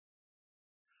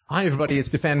Hi, everybody. It's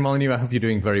Stefan Molyneux. I hope you're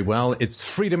doing very well. It's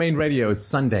Freedomain Radio's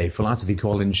Sunday Philosophy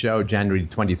Call-In Show, January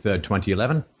 23rd,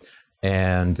 2011.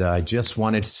 And I just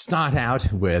wanted to start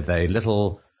out with a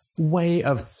little way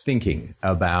of thinking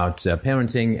about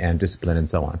parenting and discipline and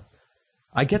so on.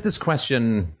 I get this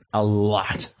question a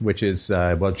lot, which is,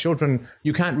 well, children,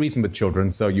 you can't reason with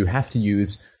children, so you have to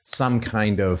use some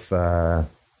kind of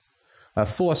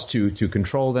force to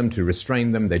control them, to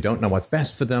restrain them. They don't know what's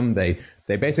best for them. They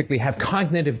basically have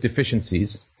cognitive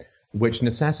deficiencies which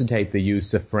necessitate the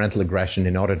use of parental aggression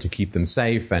in order to keep them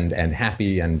safe and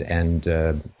happy and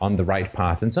on the right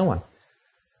path and so on.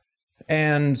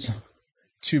 And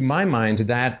to my mind,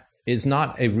 that is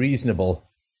not a reasonable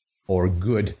or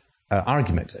good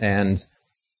argument. And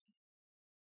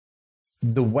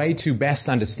the way to best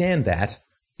understand that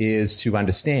is to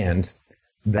understand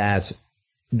that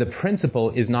the principle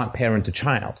is not parent to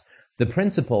child. The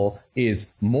principle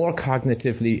is more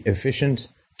cognitively efficient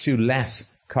to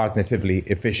less cognitively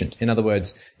efficient. In other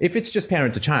words, if it's just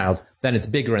parent to child, then it's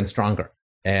bigger and stronger.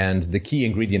 And the key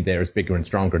ingredient there is bigger and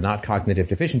stronger, not cognitive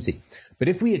deficiency. But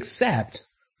if we accept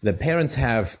that parents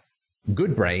have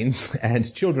good brains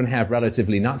and children have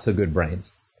relatively not so good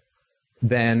brains,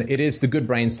 then it is the good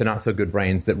brains to not so good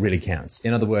brains that really counts.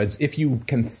 In other words, if you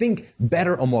can think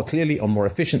better or more clearly or more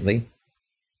efficiently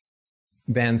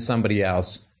than somebody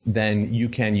else, then you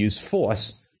can use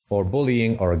force or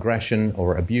bullying or aggression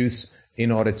or abuse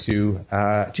in order to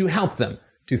help them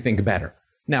to think better.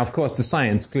 Now, of course, the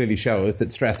science clearly shows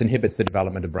that stress inhibits the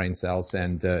development of brain cells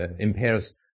and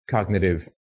impairs cognitive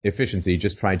efficiency.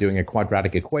 Just try doing a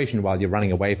quadratic equation while you're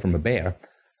running away from a bear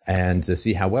and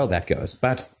see how well that goes.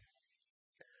 But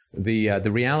the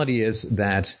reality is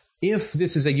that if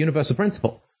this is a universal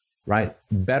principle, right,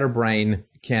 better brain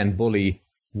can bully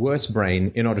worse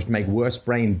brain in order to make worse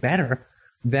brain better,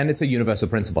 then it's a universal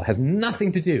principle. It has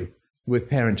nothing to do with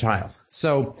parent-child.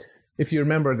 So if you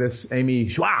remember this, Amy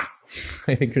Schwa,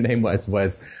 I think her name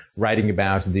was writing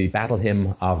about the battle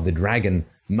hymn of the dragon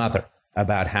mother,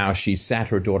 about how she sat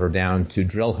her daughter down to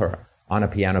drill her on a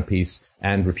piano piece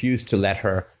and refused to let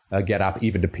her get up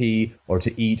even to pee or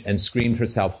to eat, and screamed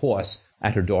herself hoarse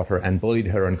at her daughter and bullied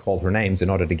her and called her names in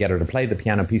order to get her to play the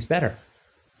piano piece better.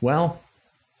 Well,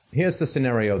 here's the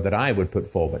scenario that I would put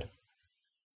forward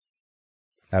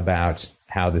about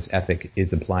how this ethic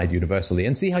is applied universally,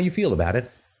 and see how you feel about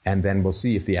it, and then we'll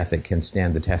see if the ethic can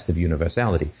stand the test of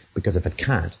universality, because if it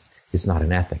can't, it's not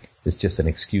an ethic. It's just an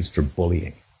excuse for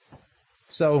bullying.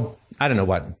 So, I don't know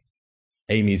what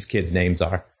Amy's kids' names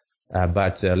are,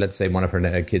 but let's say one of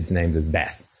her kids' names is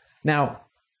Beth. Now,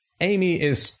 Amy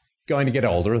is going to get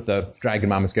older, the dragon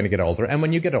mom is going to get older, and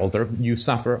when you get older, you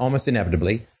suffer almost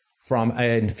inevitably from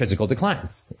physical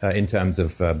declines in terms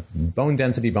of bone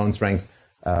density, bone strength,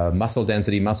 muscle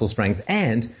density, muscle strength,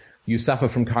 and you suffer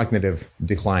from cognitive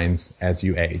declines as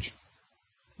you age.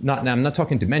 Now, I'm not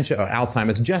talking dementia or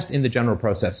Alzheimer's, just in the general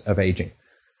process of aging.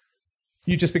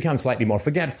 You just become slightly more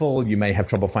forgetful, you may have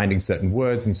trouble finding certain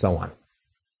words, and so on.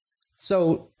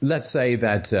 So let's say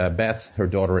that Beth, her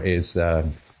daughter, is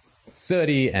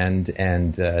 30 and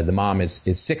the mom is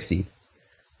 60,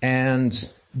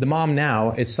 and the mom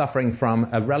now is suffering from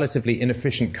a relatively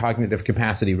inefficient cognitive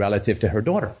capacity relative to her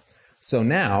daughter. So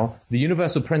now the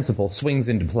universal principle swings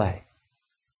into play.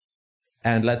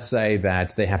 And let's say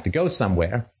that they have to go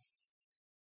somewhere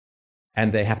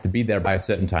and they have to be there by a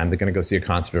certain time. They're going to go see a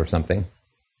concert or something.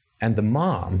 And the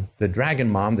mom, the dragon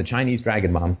mom, the Chinese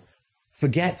dragon mom,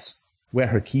 forgets where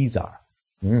her keys are.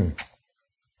 Well,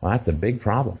 that's a big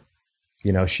problem.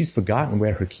 You know, she's forgotten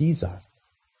where her keys are.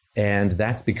 And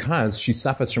that's because she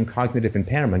suffers from cognitive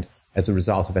impairment as a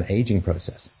result of an aging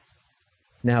process.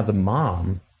 Now, the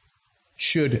mom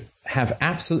should have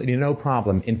absolutely no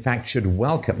problem, in fact, should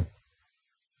welcome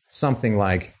something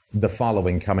like the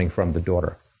following coming from the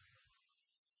daughter.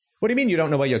 What do you mean you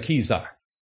don't know where your keys are?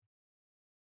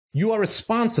 You are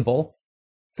responsible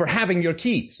for having your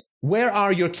keys. Where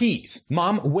are your keys?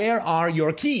 Mom, where are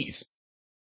your keys?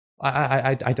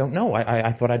 I don't know.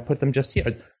 I thought I'd put them just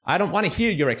here. I don't want to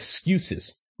hear your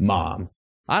excuses, Mom.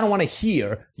 I don't want to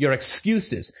hear your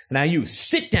excuses. Now you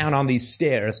sit down on these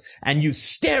stairs and you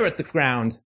stare at the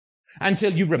ground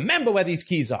until you remember where these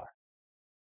keys are.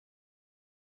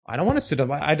 I don't want to sit on.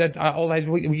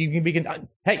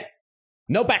 Hey,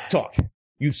 no back talk.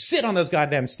 You sit on those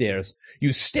goddamn stairs.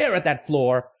 You stare at that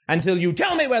floor until you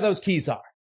tell me where those keys are.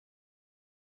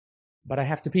 But I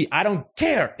have to pee. I don't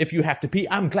care if you have to pee.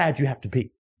 I'm glad you have to pee.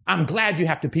 I'm glad you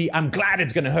have to pee. I'm glad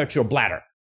it's going to hurt your bladder,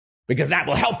 because that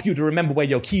will help you to remember where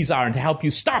your keys are and to help you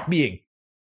stop being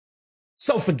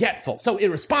so forgetful, so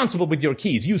irresponsible with your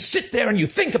keys. You sit there and you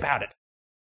think about it.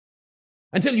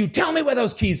 until you tell me where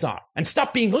those keys are and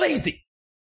stop being lazy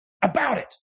about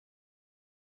it.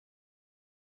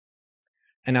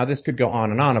 And now this could go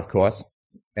on and on, of course,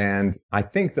 and I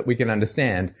think that we can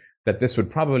understand that this would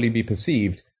probably be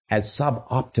perceived as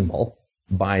suboptimal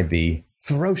by the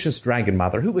ferocious dragon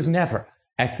mother, who was never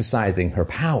exercising her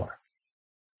power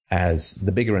as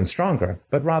the bigger and stronger,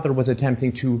 but rather was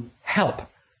attempting to help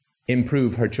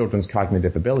improve her children's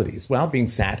cognitive abilities. Well, being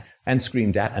sat and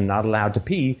screamed at and not allowed to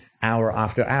pee hour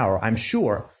after hour, I'm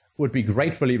sure would be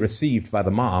gratefully received by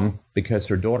the mom, because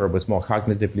her daughter was more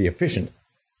cognitively efficient,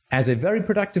 as a very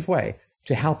productive way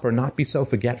to help her not be so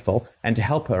forgetful and to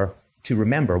help her to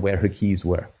remember where her keys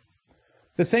were.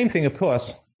 The same thing, of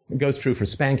course, goes true for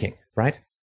spanking, right?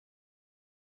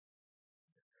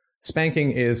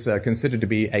 Spanking is considered to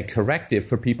be a corrective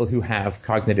for people who have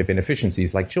cognitive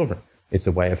inefficiencies like children. It's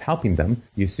a way of helping them,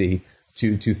 you see,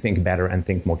 to think better and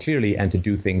think more clearly and to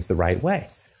do things the right way.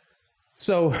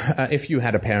 So if you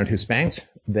had a parent who spanked,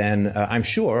 then I'm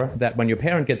sure that when your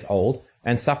parent gets old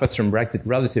and suffers from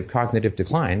relative cognitive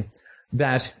decline,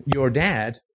 that your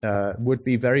dad would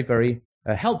be very, very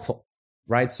helpful,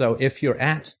 right? So if you're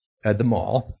at the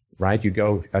mall, right, you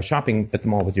go shopping at the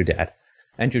mall with your dad,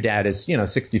 and your dad is,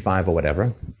 65 or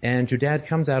whatever, and your dad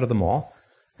comes out of the mall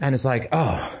and is like,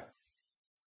 oh,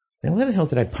 now where the hell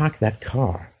did I park that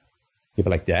car? You'd be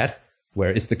like, Dad,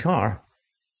 where is the car?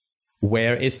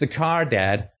 Where is the car,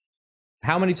 Dad?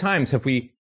 How many times have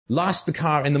we lost the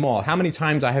car in the mall? How many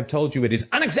times I have told you it is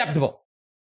unacceptable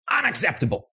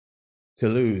to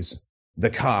lose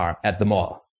the car at the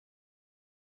mall?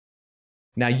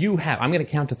 Now I'm going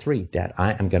to count to 3, Dad.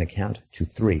 I am going to count to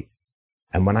 3.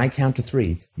 And when I count to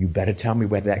 3, you better tell me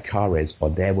where that car is,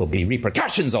 or there will be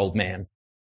repercussions, old man.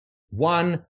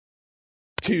 1,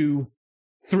 2,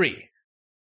 3.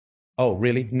 Oh,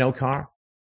 really? No car?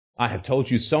 I have told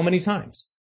you so many times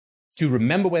to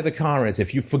remember where the car is.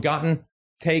 If you've forgotten,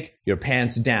 take your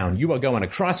pants down. You are going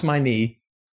across my knee,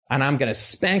 and I'm going to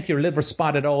spank your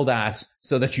liver-spotted old ass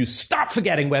so that you stop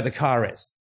forgetting where the car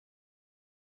is.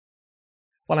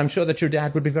 Well, I'm sure that your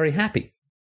dad would be very happy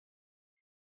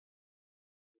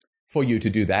for you to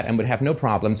do that and would have no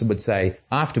problems and would say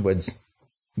afterwards,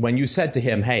 when you said to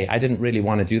him, hey, I didn't really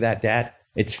want to do that, Dad,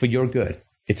 it's for your good.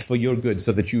 It's for your good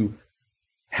so that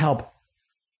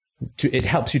it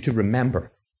helps you to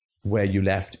remember where you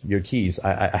left your keys.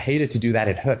 I hated to do that.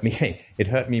 It hurt me. It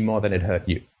hurt me more than it hurt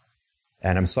you.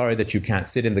 And I'm sorry that you can't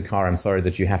sit in the car. I'm sorry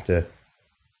that you have to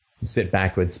sit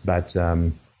backwards, but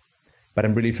I'm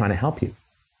really trying to help you.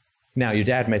 Now, your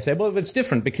dad may say, well, it's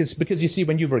different because you see,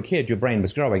 when you were a kid, your brain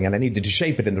was growing and I needed to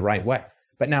shape it in the right way.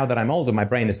 But now that I'm older, my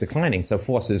brain is declining, so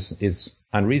force is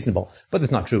unreasonable. But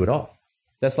that's not true at all.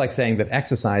 That's like saying that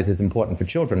exercise is important for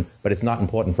children, but it's not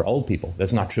important for old people.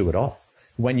 That's not true at all.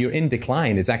 When you're in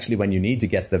decline is actually when you need to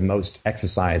get the most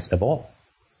exercise of all,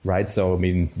 right? So,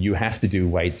 you have to do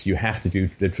weights, you have to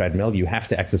do the treadmill, you have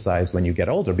to exercise when you get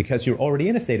older because you're already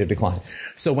in a state of decline.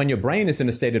 So when your brain is in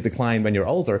a state of decline when you're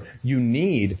older, you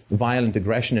need violent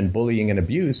aggression and bullying and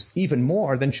abuse even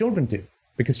more than children do.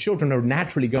 Because children are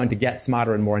naturally going to get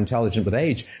smarter and more intelligent with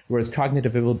age, whereas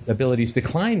cognitive abilities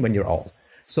decline when you're old.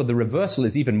 So the reversal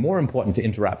is even more important to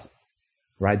interrupt,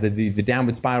 right? The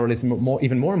downward spiral is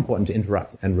even more important to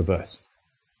interrupt and reverse.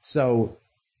 So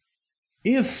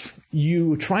if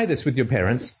you try this with your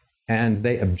parents and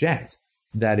they object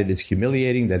that it is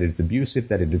humiliating, that it is abusive,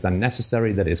 that it is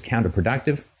unnecessary, that it is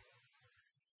counterproductive,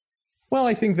 well,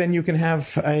 I think then you can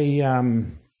have a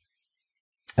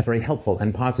very helpful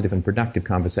and positive and productive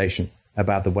conversation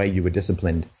about the way you were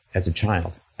disciplined as a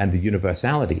child and the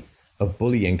universality of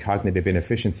bullying cognitive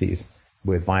inefficiencies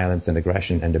with violence and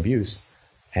aggression and abuse.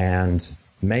 And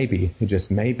maybe,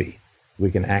 just maybe, we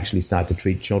can actually start to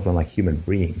treat children like human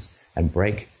beings and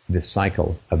break this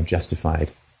cycle of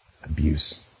justified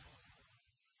abuse.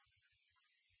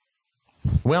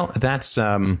 Well, that's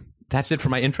it for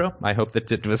my intro. I hope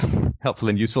that it was helpful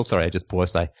and useful. Sorry, I just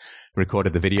paused. I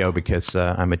recorded the video because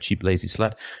I'm a cheap, lazy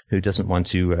slut who doesn't want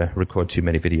to record too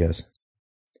many videos.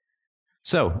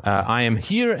 So I am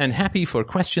here and happy for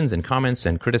questions and comments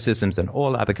and criticisms and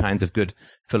all other kinds of good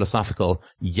philosophical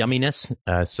yumminess.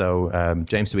 So,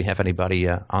 James, do we have anybody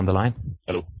on the line?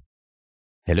 Hello.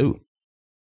 Hello.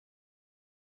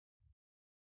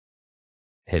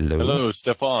 Hello. Hello,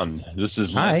 Stefan. This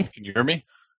is Len. Hi. Can you hear me?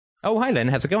 Oh, hi, Len.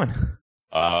 How's it going?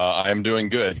 I'm doing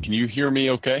good. Can you hear me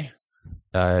okay?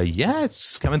 Yeah,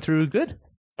 it's coming through good.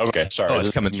 Okay, sorry. Oh, it's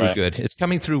coming through good. It's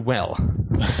coming through well.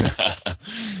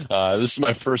 This is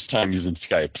my first time using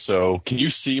Skype, so can you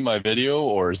see my video,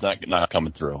 or is that not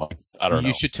coming through? I don't know.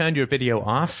 You should turn your video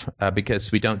off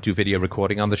because we don't do video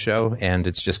recording on the show, and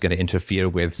it's just going to interfere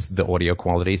with the audio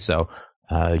quality. So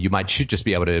you should just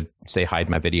be able to say hide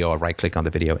my video or right-click on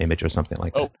the video image or something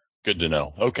like that. Oh, good to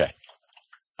know. Okay.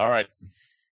 All right.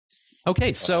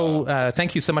 Okay, so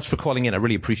thank you so much for calling in. I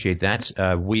really appreciate that.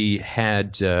 We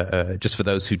had, just for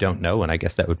those who don't know, and I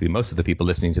guess that would be most of the people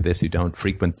listening to this who don't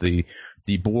frequent the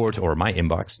board or my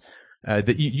inbox,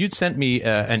 that you'd sent me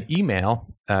an email,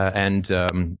 and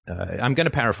I'm going to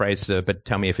paraphrase, but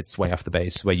tell me if it's way off the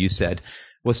base, where you said,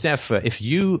 well, Steph, if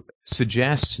you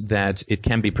suggest that it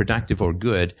can be productive or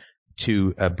good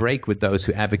to break with those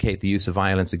who advocate the use of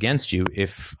violence against you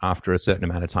if after a certain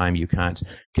amount of time you can't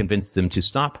convince them to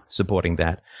stop supporting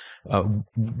that.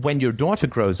 When your daughter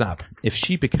grows up, if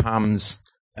she becomes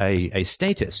a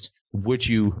statist, would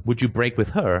you break with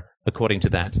her according to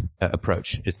that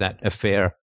approach? Is that a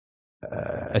fair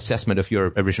assessment of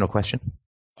your original question?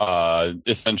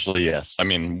 Essentially, yes. I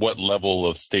mean, what level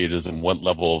of statism, what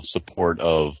level of support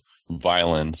of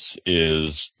violence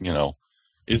is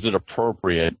it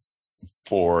appropriate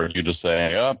for you to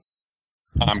say, oh,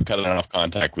 I'm cutting off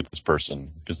contact with this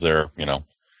person because they're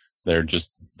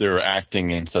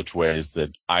acting in such ways that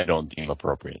I don't deem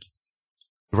appropriate.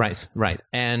 Right.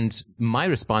 And my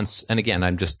response, and again,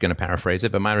 I'm just going to paraphrase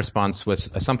it, but my response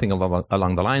was something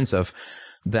along the lines of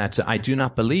that I do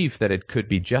not believe that it could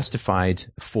be justified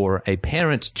for a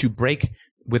parent to break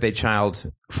with a child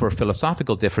for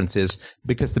philosophical differences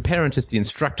because the parent is the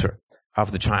instructor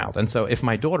of the child. And so if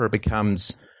my daughter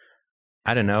becomes,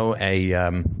 I don't know,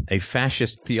 a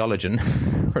fascist theologian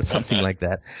or something like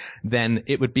that, then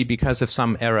it would be because of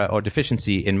some error or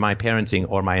deficiency in my parenting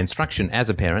or my instruction as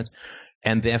a parent.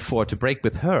 And therefore, to break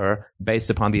with her based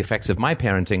upon the effects of my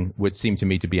parenting would seem to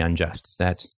me to be unjust.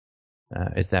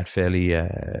 Is that fairly,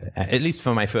 at least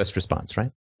for my first response,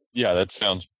 right? Yeah, that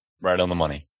sounds right on the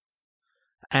money.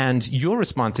 And your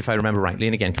response, if I remember rightly,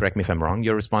 and again, correct me if I'm wrong,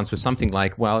 your response was something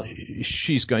like, well,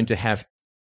 she's going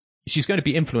to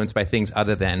be influenced by things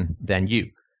other than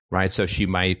you, right? So she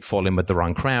might fall in with the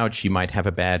wrong crowd. She might have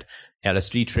a bad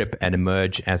LSD trip and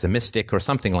emerge as a mystic or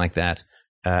something like that.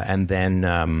 And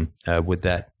then would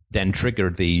that then trigger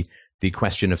the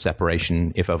question of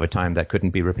separation if over time that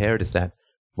couldn't be repaired? Is that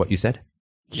what you said?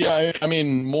 Yeah, I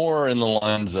mean, more in the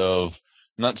lines of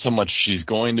not so much she's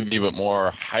going to be, but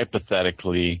more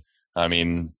hypothetically, I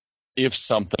mean, if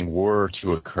something were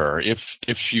to occur, if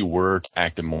she were to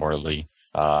act immorally,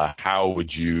 how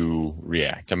would you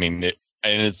react? I mean,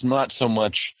 it's not so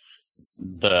much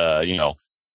do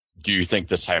you think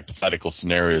this hypothetical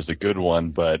scenario is a good one,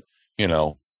 but,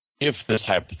 if this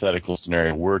hypothetical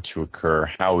scenario were to occur,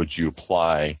 how would you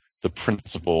apply the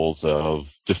principles of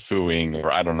defooing,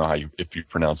 or I don't know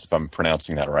if I'm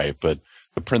pronouncing that right, but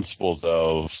the principles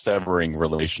of severing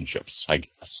relationships, I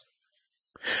guess.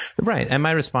 Right. And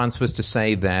my response was to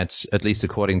say that, at least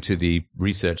according to the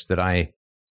research that I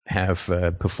have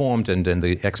performed and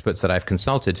the experts that I've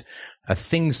consulted,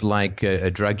 things like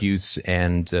drug use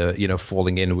and,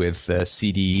 falling in with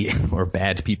seedy or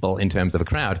bad people in terms of a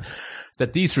crowd,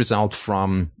 that these result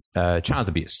from child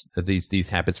abuse. These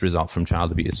habits result from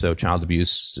child abuse. So child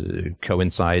abuse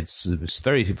coincides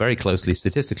very, very closely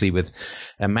statistically with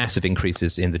massive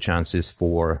increases in the chances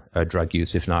for drug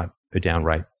use, if not a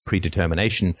downright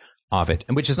predetermination of it.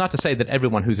 And which is not to say that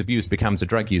everyone who's abused becomes a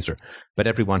drug user, but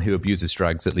everyone who abuses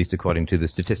drugs, at least according to the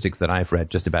statistics that I've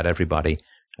read, just about everybody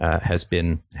has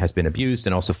been abused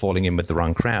and also falling in with the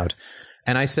wrong crowd.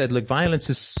 And I said, look, violence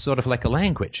is sort of like a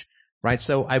language, right?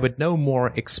 So I would no more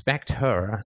expect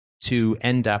her to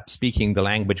end up speaking the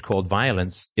language called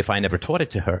violence if I never taught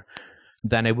it to her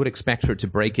than I would expect her to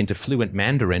break into fluent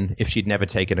Mandarin if she'd never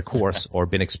taken a course or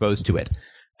been exposed to it.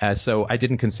 So I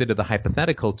didn't consider the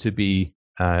hypothetical to be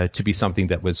something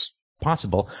that was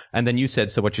possible. And then you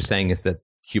said, so what you're saying is that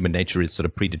human nature is sort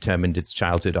of predetermined its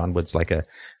childhood onwards, like a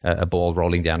ball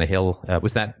rolling down a hill.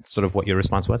 Was that sort of what your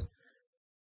response was?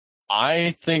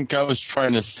 I think I was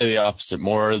trying to say the opposite,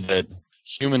 more that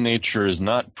human nature is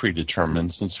not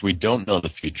predetermined since we don't know the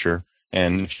future.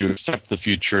 And if you accept the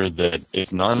future that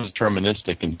it's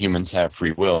non-deterministic and humans have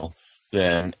free will,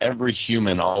 then every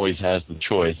human always has the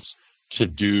choice to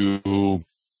do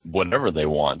whatever they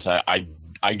want.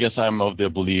 I guess I'm of the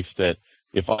belief that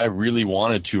if I really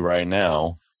wanted to right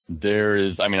now,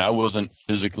 I wasn't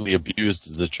physically abused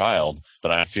as a child,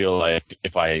 but I feel like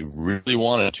if I really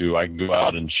wanted to, I could go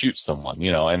out and shoot someone,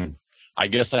 and I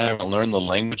guess I haven't learned the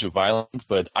language of violence,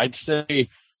 but I'd say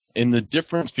in the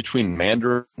difference between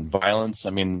Mandarin and violence, I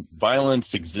mean,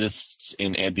 violence exists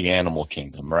in the animal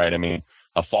kingdom, right? I mean,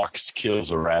 a fox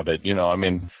kills a rabbit. I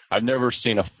mean, I've never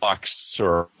seen a fox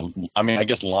I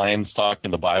guess lions talk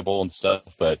in the Bible and stuff,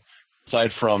 but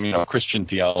aside from, Christian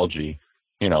theology,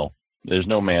 there's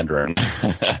no Mandarin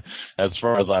as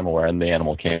far as I'm aware in the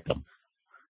animal kingdom.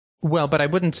 Well, but I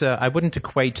wouldn't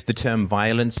equate the term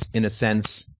violence in a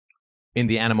sense in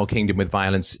the animal kingdom with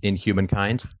violence in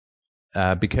humankind,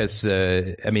 because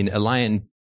a lion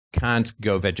can't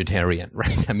go vegetarian,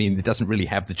 right? I mean, it doesn't really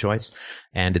have the choice,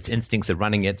 and its instincts are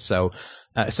running it. So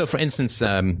for instance,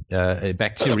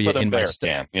 bacteria but a in bear my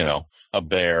stomach. a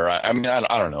bear. I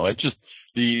don't know. It's just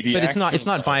but it's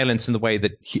not violence in the way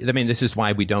that this is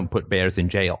why we don't put bears in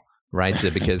jail, right?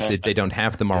 Because they don't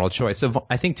have the moral choice. So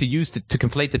I think to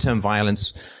conflate the term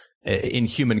violence in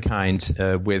humankind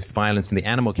with violence in the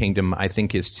animal kingdom, I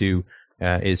think is to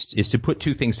put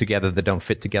two things together that don't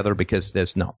fit together, because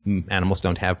animals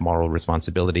don't have moral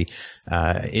responsibility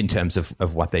in terms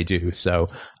of what they do.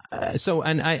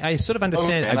 And I sort of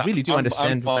understand. Okay, I really do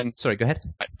understand. Sorry, go ahead.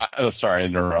 Sorry to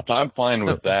interrupt. I'm fine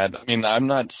with that. I mean, I'm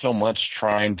not so much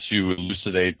trying to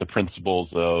elucidate the principles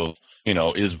of,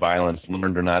 is violence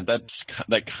learned or not.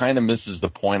 That kind of misses the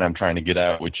point I'm trying to get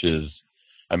at, which is,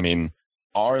 I mean,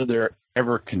 are there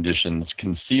ever conditions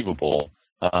conceivable,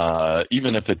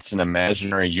 even if it's an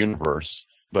imaginary universe,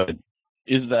 but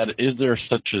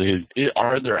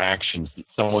are there actions that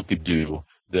someone could do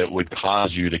that would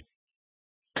cause you to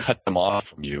cut them off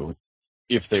from you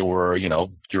if they were,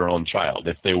 your own child,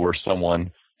 if they were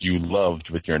someone you loved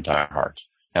with your entire heart?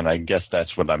 And I guess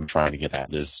that's what I'm trying to get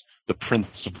at, is the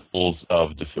principles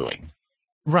of defuing.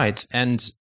 Right. And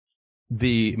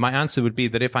my answer would be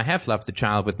that if I have loved the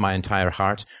child with my entire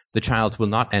heart, the child will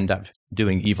not end up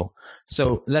doing evil.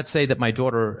 So let's say that my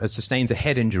daughter sustains a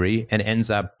head injury and ends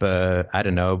up,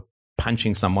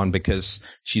 punching someone because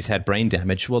she's had brain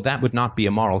damage. Well, that would not be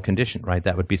a moral condition, right?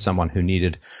 That would be someone who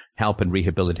needed help and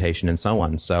rehabilitation and so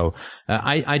on. So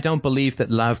I don't believe that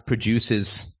love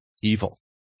produces evil.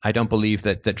 I don't believe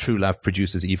that true love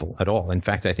produces evil at all. In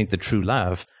fact, I think that true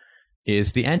love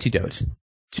is the antidote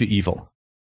to evil.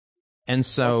 And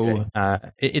so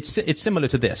it's similar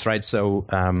to this, right? So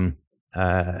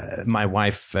my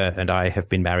wife and I have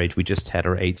been married. We just had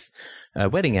our 8th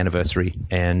wedding anniversary,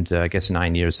 and I guess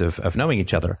 9 years of knowing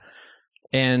each other.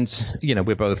 And,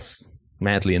 we're both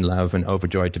madly in love and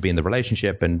overjoyed to be in the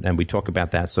relationship. And we talk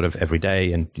about that sort of every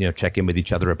day and, check in with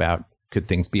each other about, could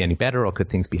things be any better, or could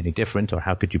things be any different, or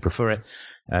how could you prefer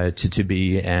it to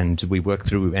be? And we work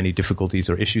through any difficulties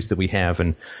or issues that we have.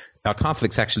 And our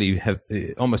conflicts actually have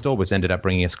almost always ended up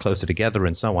bringing us closer together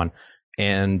and so on.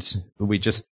 And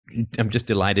I'm just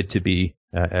delighted to be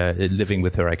living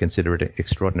with her. I consider it an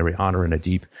extraordinary honor and a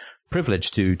deep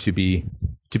privilege to be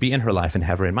in her life and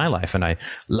have her in my life. And I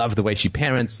love the way she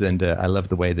parents, and I love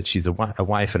the way that she's a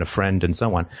wife and a friend and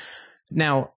so on.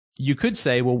 Now, you could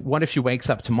say, well, what if she wakes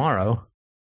up tomorrow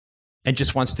and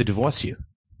just wants to divorce you?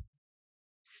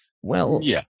 Well,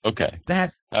 yeah, okay.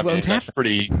 That won't happen.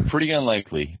 That's pretty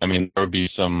unlikely. I mean, there would be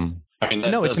some. I mean,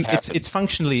 no, it's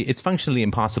functionally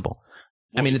impossible.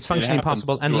 Well, it's functionally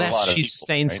impossible unless she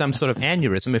sustains some sort of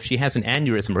aneurysm. If she has an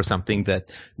aneurysm or something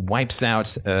that wipes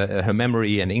out her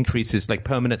memory and increases,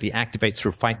 permanently activates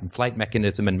her fight and flight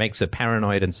mechanism and makes her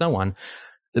paranoid and so on.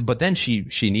 But then she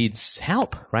needs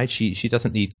help, right? She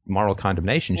doesn't need moral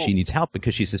condemnation. She needs help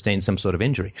because she sustained some sort of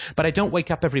injury. But I don't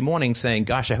wake up every morning saying,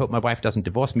 gosh, I hope my wife doesn't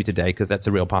divorce me today, because that's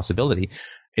a real possibility.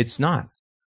 It's not.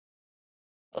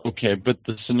 Okay, but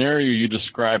the scenario you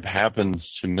describe happens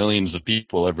to millions of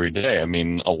people every day. I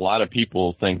mean, a lot of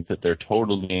people think that they're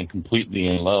totally and completely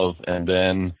in love, and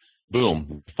then,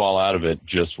 boom, fall out of it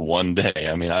just one day.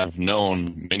 I mean, I've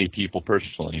known many people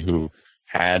personally who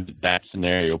had that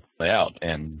scenario play out,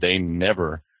 and they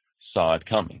never saw it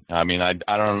coming. I mean, I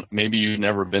don't, maybe you've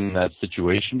never been in that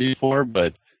situation before,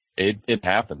 but it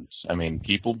happens. I mean,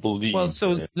 people believe. Well,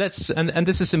 so and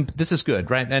this is good,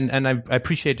 right? And I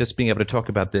appreciate us being able to talk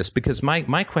about this, because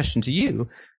my question to you,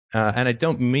 and I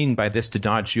don't mean by this to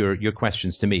dodge your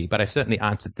questions to me, but I certainly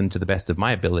answered them to the best of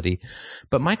my ability.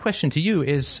 But my question to you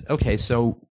is, okay,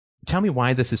 so tell me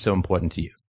why this is so important to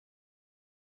you.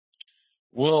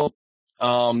 Well,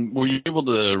 were you able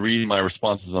to read my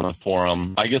responses on the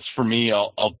forum? I guess for me,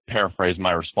 I'll paraphrase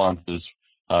my responses,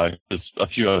 because a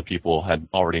few other people had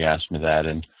already asked me that.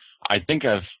 And I think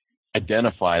I've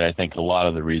identified, a lot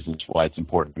of the reasons why it's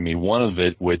important to me. One of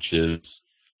it, which is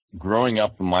growing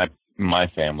up in my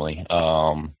family,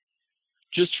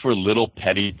 just for little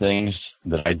petty things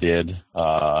that I did,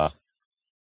 I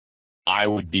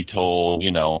would be told,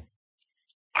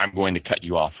 I'm going to cut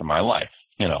you off from my life,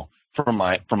 from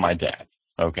my dad.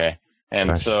 Okay.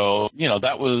 And so,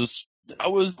 that was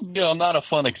was, not a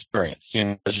fun experience.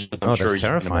 I'm sure that's you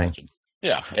terrifying. can imagine.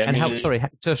 Yeah.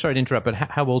 Sorry to interrupt, but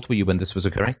how old were you when this was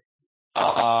occurring?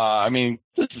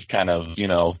 This is kind of,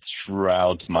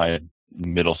 throughout my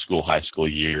middle school, high school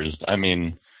years.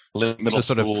 Middle so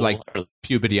sort school, of like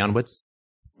puberty onwards?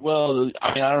 Well,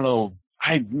 I don't know.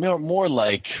 More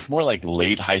like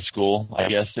late high school, I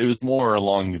guess. It was more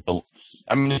along the.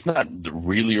 It's not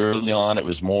really early on. It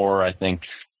was more, I think,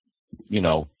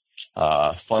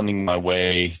 funding my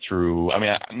way through.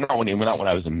 Not when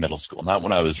I was in middle school, not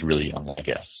when I was really young, I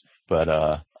guess, but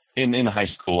in high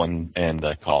school and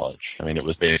college. It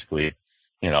was basically,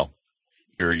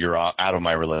 you're out of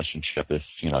my relationship if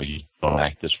you don't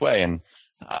act this way, and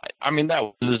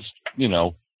that was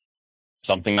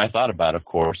something I thought about, of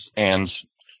course. And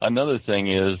another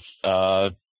thing is,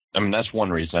 that's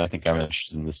one reason I think I'm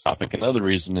interested in this topic. Another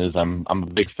reason is I'm a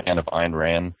big fan of Ayn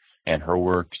Rand and her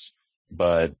works,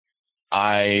 but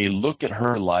I look at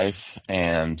her life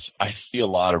and I see a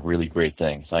lot of really great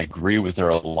things. I agree with her,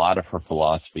 a lot of her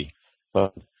philosophy,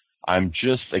 but I'm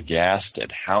just aghast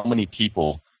at how many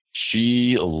people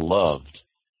she loved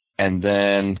and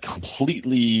then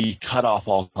completely cut off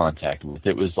all contact with.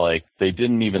 It was like they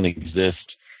didn't even exist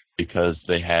because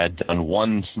they had done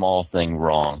one small thing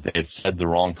wrong. They had said the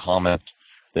wrong comment.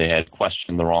 They had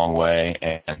questioned the wrong way.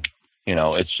 And,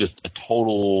 it's just a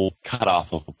total cut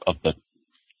off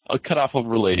of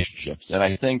relationships. And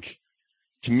I think,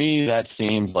 to me, that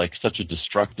seems like such a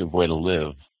destructive way to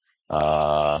live.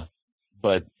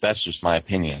 But that's just my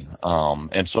opinion.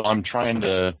 And so I'm trying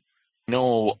to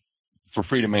for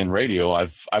Freedomain Radio,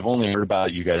 I've only heard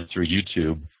about you guys through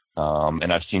YouTube,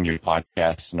 and I've seen your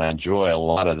podcasts, and I enjoy a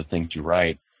lot of the things you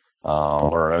write,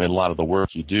 or a lot of the work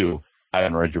you do. I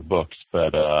haven't read your books,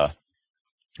 but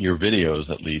your videos,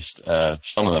 at least,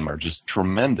 some of them are just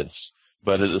tremendous.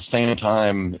 But at the same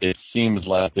time, it seems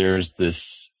like there's this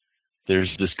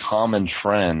common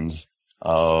trend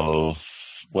of,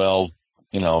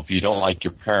 if you don't like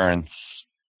your parents,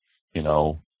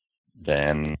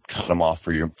 then cut them off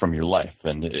from your life.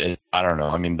 And I don't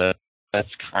know. That's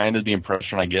kind of the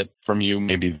impression I get from you.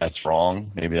 Maybe that's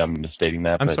wrong. Maybe I'm misstating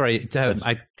that. I'm sorry.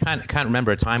 I can't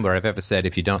remember a time where I've ever said,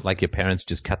 if you don't like your parents,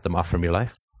 just cut them off from your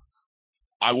life.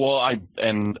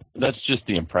 And that's just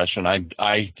the impression.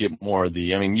 I get more of the,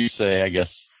 you say, I guess,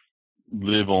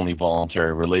 live only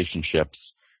voluntary relationships,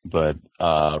 but,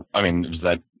 is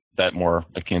that more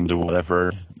akin to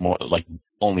whatever, more like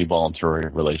only voluntary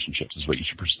relationships is what you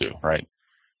should pursue, right?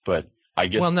 But I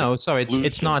guess. Well, no, sorry,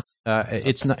 it's not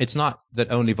that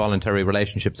only voluntary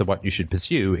relationships are what you should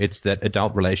pursue. It's that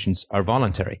adult relations are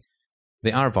voluntary.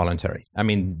 They are voluntary.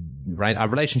 Right? Our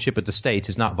relationship with the state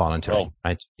is not voluntary,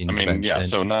 right?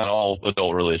 So not all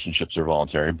adult relationships are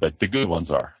voluntary, but the good ones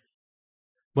are.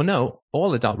 Well, no,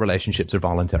 all adult relationships are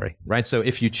voluntary, right? So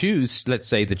if you choose, let's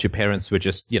say that your parents were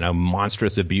just,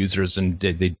 monstrous abusers and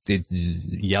they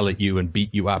yell at you and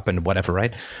beat you up and whatever,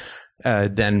 right?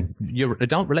 Then your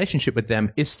adult relationship with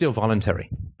them is still voluntary.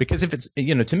 Because if it's,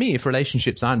 to me, if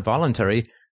relationships aren't voluntary,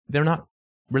 they're not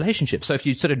relationships. So if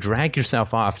you sort of drag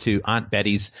yourself off to Aunt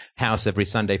Betty's house every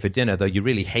Sunday for dinner, though you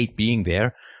really hate being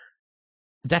there,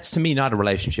 that's to me not a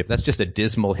relationship. That's just a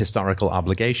dismal historical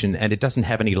obligation, and it doesn't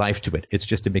have any life to it. It's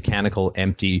just a mechanical,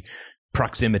 empty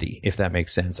proximity, if that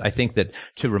makes sense. I think that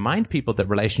to remind people that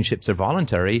relationships are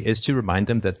voluntary is to remind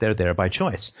them that they're there by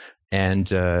choice, and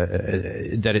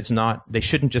that it's not. They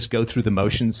shouldn't just go through the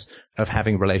motions of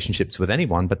having relationships with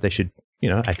anyone, but they should,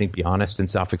 I think, be honest and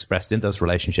self-expressed in those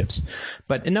relationships.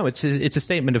 But no, it's a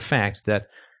statement of fact that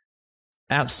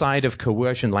outside of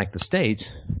coercion, like the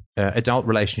state, adult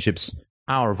relationships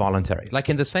are voluntary, like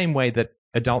in the same way that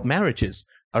adult marriages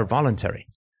are voluntary.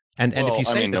 And if you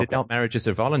say that adult marriages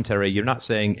are voluntary, you're not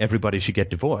saying everybody should get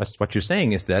divorced. What you're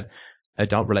saying is that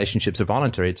adult relationships are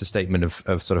voluntary. It's a statement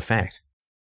of sort of fact.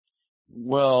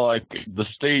 Well, the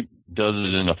state does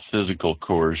it in a physical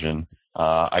coercion.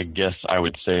 I guess I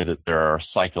would say that there are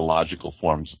psychological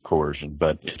forms of coercion,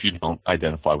 but if you don't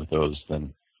identify with those,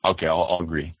 then okay, I'll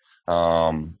agree.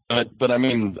 But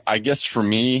I guess for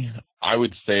me, I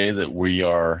would say that we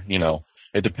are,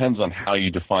 it depends on how you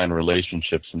define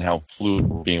relationships and how fluid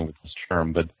we're being with this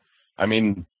term. But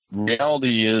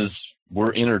reality is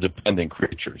we're interdependent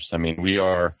creatures. We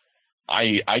are,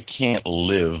 I can't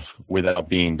live without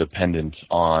being dependent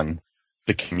on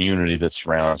the community that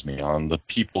surrounds me, on the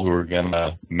people who are going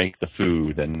to make the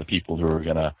food and the people who are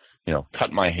going to,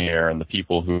 cut my hair and the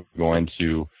people who are going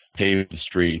to pave the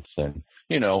streets. And,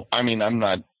 I'm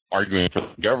not arguing for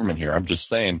the government here. I'm just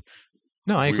saying.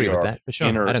 No, I agree with that for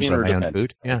sure. I don't grow my own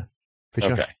food. Yeah, for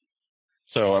sure. Okay.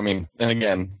 So, and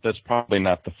again, that's probably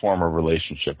not the former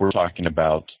relationship. We're talking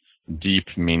about deep,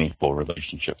 meaningful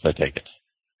relationships. I take it.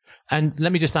 And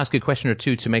let me just ask you a question or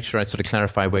two to make sure I sort of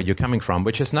clarify where you're coming from,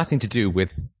 which has nothing to do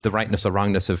with the rightness or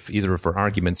wrongness of either of our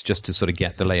arguments, just to sort of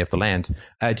get the lay of the land.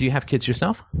 Do you have kids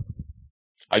yourself?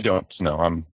 I don't.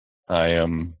 No, I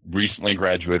am recently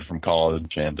graduated from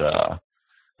college, and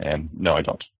no, I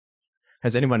don't.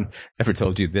 Has anyone ever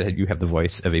told you that you have the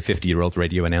voice of a 50-year-old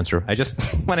radio announcer? I just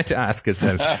wanted to ask, because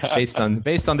based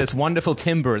on this wonderful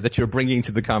timbre that you're bringing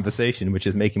to the conversation, which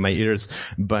is making my ears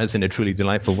buzz in a truly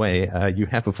delightful way, you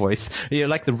have a voice. You're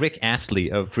like the Rick Astley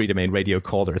of Freedomain radio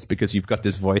callers, because you've got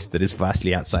this voice that is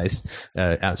vastly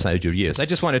outside your years. I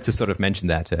just wanted to sort of mention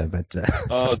that.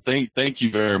 Thank you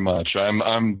very much.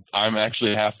 I'm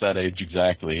actually half that age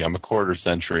exactly. I'm a quarter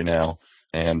century now,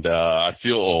 and I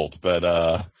feel old,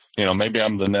 but. Maybe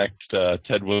I'm the next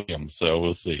Ted Williams, so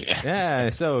we'll see.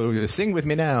 Yeah, so sing with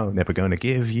me now. Never gonna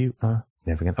give you up.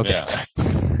 Never gonna. Okay.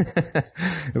 Yeah.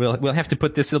 We'll have to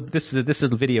put this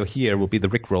little video here. Will be the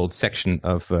Rickrolled section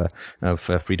of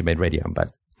Freedomain Radio.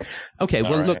 But okay,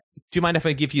 well, right. Look. Do you mind if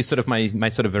I give you sort of my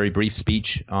sort of very brief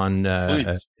speech on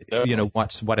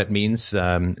what it means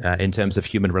in terms of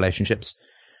human relationships?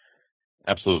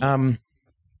 Absolutely.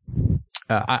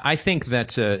 I think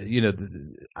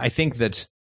that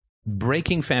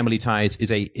breaking family ties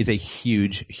is a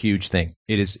huge thing.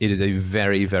 It is a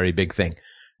very, very big thing.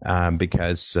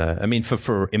 Because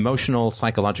for emotional,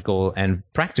 psychological, and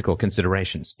practical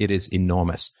considerations, it is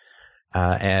enormous.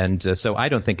 So I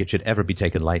don't think it should ever be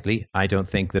taken lightly. I don't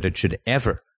think that it should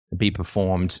ever be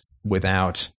performed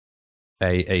without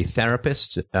a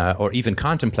therapist, or even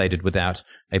contemplated without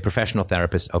a professional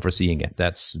therapist overseeing it.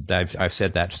 I've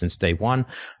said that since day one.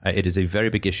 It is a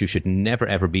very big issue, should never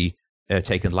ever be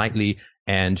taken lightly,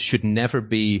 and should never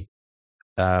be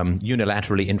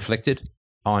unilaterally inflicted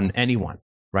on anyone,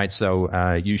 right?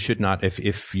 So you should not,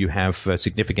 if you have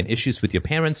significant issues with your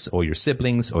parents or your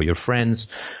siblings or your friends,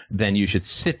 then you should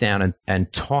sit down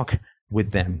and talk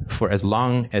with them for as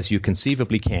long as you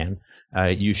conceivably can.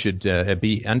 You should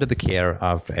be under the care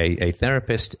of a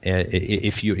therapist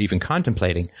if you're even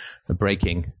contemplating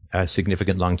breaking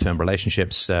significant long-term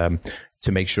relationships,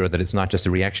 to make sure that it's not just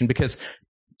a reaction. Because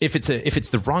if it's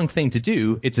the wrong thing to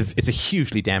do, it's a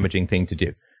hugely damaging thing to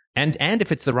do. And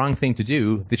if it's the wrong thing to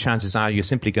do, the chances are you're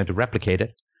simply going to replicate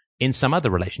it in some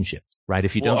other relationship, right?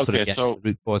 If you don't sort of get to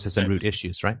root causes and root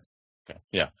issues, right? Okay.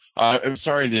 Yeah. I'm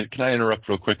sorry. Can I interrupt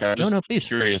real quick? I'm just please.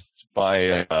 Curious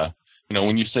by,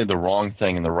 when you say the wrong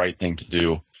thing and the right thing to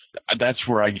do, that's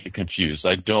where I get confused.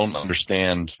 I don't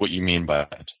understand what you mean by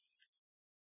that.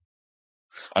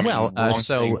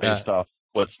 Based off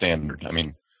what standard?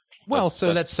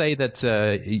 So let's say that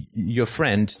your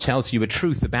friend tells you a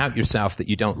truth about yourself that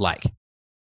you don't like.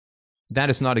 That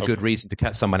is not a good reason to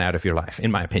cut someone out of your life,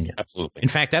 in my opinion. Absolutely. In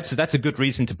fact, that's a good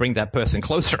reason to bring that person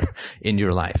closer in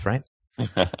your life, right?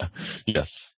 Yes.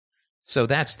 So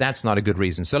that's not a good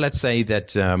reason. So let's say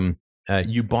that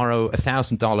you borrow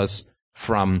 $1,000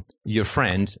 from your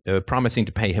friend, promising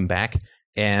to pay him back,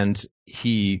 and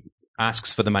he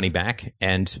asks for the money back,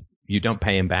 and you don't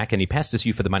pay him back, and he pesters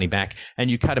you for the money back,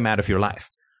 and you cut him out of your life.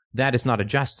 That is not a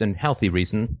just and healthy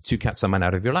reason to cut someone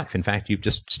out of your life. In fact, you've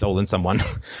just stolen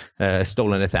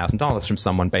 $1,000 from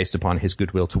someone based upon his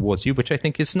goodwill towards you, which I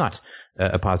think is not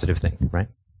a positive thing, right?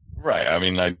 Right.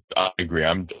 I agree.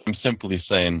 I'm simply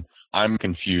saying I'm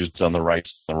confused on the rights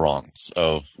and the wrongs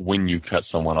of when you cut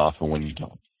someone off and when you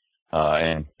don't.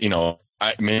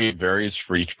 Maybe it varies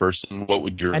for each person. What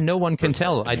would your... And no one can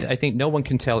tell. I think no one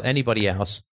can tell anybody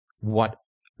else what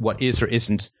is or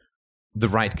isn't the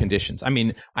right conditions.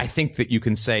 I think that you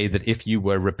can say that if you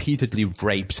were repeatedly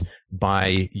raped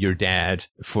by your dad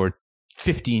for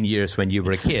 15 years when you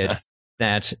were a kid,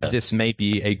 that this may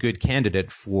be a good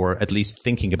candidate for at least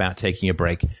thinking about taking a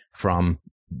break from,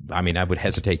 I would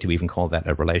hesitate to even call that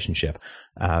a relationship.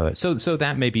 So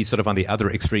that may be sort of on the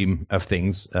other extreme of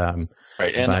things. Right.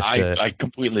 And I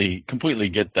completely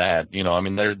get that.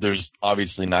 There's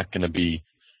obviously not going to be,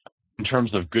 in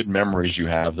terms of good memories you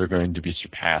have, they're going to be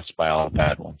surpassed by all the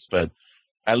bad ones. But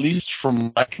at least from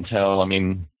what I can tell,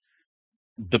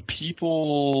 the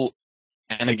people,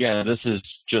 and again, this is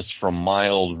just from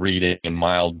mild reading and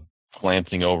mild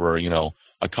glancing over,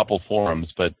 a couple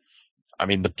forums, but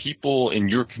the people in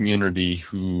your community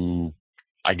who,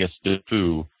 I guess, did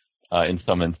foo in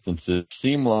some instances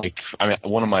seem like,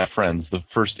 one of my friends, the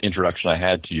first introduction I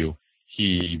had to you,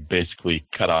 he basically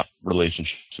cut off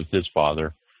relationships with his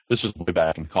father. This was way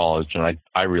back in college, and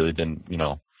I really didn't,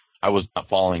 I was not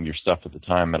following your stuff at the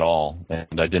time at all,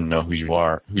 and I didn't know who you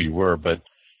were, but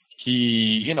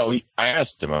I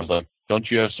asked him, I was like, don't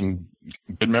you have some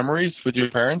good memories with your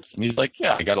parents? And he's like,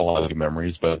 yeah, I got a lot of good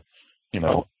memories, but,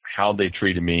 how they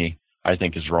treated me, I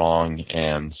think is wrong,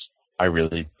 and I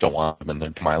really don't want them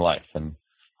into my life. And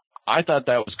I thought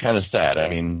that was kind of sad. I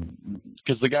mean,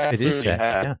 because the guy clearly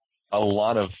had a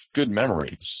lot of good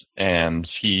memories, and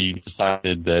he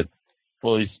decided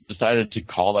to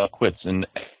call that quits. And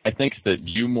I think that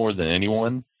you more than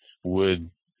anyone would,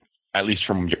 at least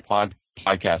from your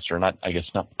podcast, or not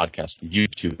podcast,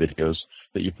 YouTube videos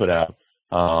that you put out,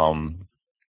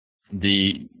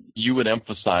 you would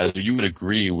emphasize, or you would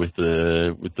agree with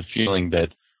the feeling that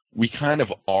we kind of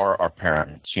are our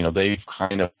parents. You know, they've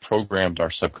kind of programmed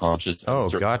our subconscious. Oh,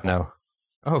 God, no.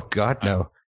 Oh, God, no.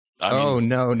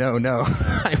 No.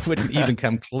 I wouldn't even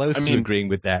come close to agreeing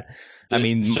with that.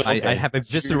 I have a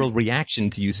visceral reaction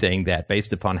to you saying that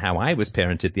based upon how I was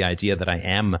parented. The idea that I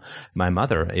am my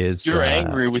mother is... You're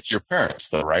angry with your parents,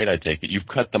 though, right? I take it. You've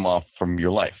cut them off from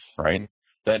your life, right?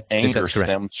 That anger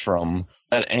stems from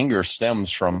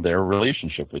their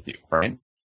relationship with you, right?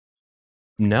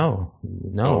 No.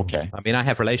 Oh, okay. I mean, I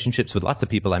have relationships with lots of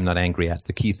people I'm not angry at.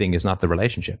 The key thing is not the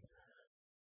relationship.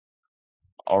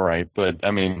 All right, but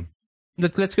I mean...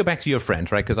 Let's go back to your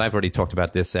friend, right? Because I've already talked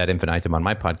about this ad infinitum on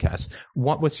my podcast.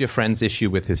 What was your friend's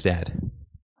issue with his dad?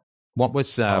 What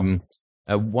was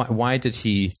why did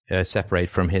he separate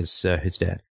from his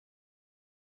dad?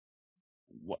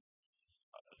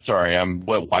 Sorry,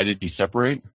 why did he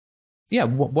separate? Yeah,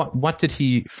 what did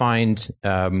he find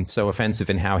so offensive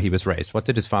in how he was raised? What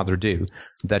did his father do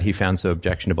that he found so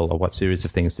objectionable, or what series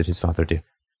of things did his father do?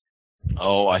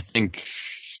 Oh, I think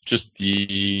just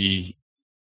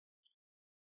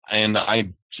and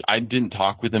I didn't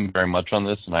talk with him very much on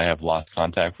this, and I have lost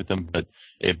contact with him, but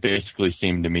it basically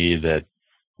seemed to me that,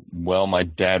 well, my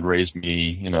dad raised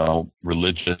me, you know,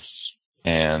 religious,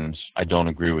 and I don't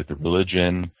agree with the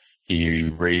religion. He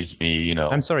raised me, you know.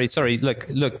 I'm sorry. Look.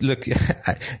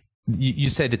 You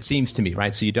said it seems to me,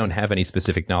 right? So you don't have any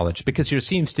specific knowledge, because your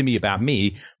seems to me about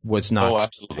me was not. Oh,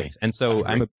 absolutely. And so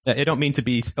I don't mean to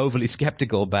be overly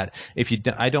skeptical, but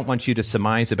I don't want you to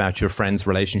surmise about your friend's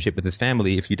relationship with his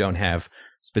family if you don't have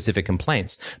specific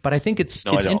complaints. But I think I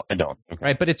don't. Okay.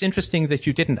 Right. But it's interesting that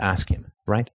you didn't ask him,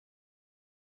 right?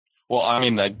 Well, I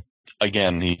mean,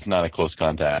 again, he's not a close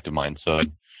contact of mine, so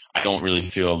I don't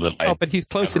really feel that but he's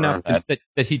close enough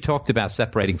that he talked about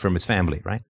separating from his family,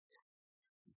 right?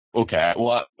 Okay.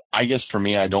 Well, I guess for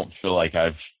me, I don't feel like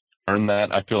I've earned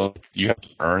that. I feel like you have to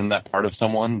earn that part of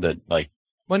someone that, like.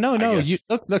 Well, no. You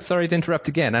look. Sorry to interrupt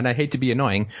again, and I hate to be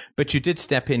annoying, but you did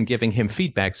step in, giving him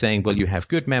feedback, saying, "Well, you have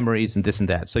good memories and this and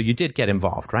that." So you did get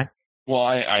involved, right? Well,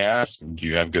 I asked him, "Do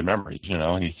you have good memories?" You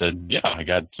know, and he said, "Yeah, I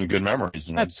got some good memories."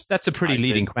 And that's a pretty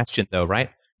leading question, though, right?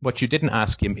 What you didn't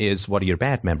ask him is, "What are your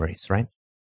bad memories?" Right?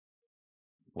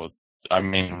 Well, I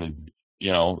mean,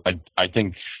 you know, I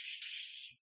think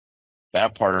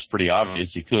that part is pretty obvious.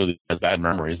 He clearly has bad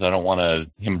memories. I don't want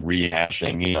him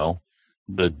rehashing, you know,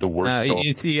 the work.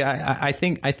 You see, I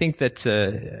think that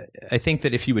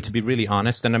if you were to be really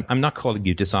honest, and I'm not calling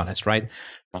you dishonest, right?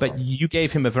 But you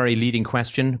gave him a very leading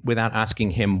question without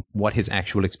asking him what his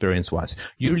actual experience was.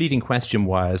 Your leading question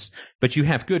was, "But you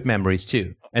have good memories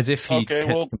too," as if he. Okay,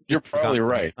 well, you're probably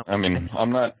right. I mean,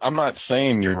 I'm not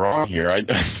saying you're wrong here.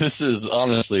 This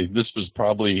was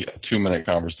probably a 2-minute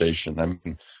conversation. I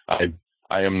mean,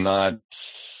 I'm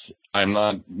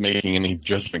not making any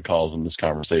judgment calls in this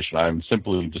conversation. I'm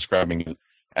simply describing it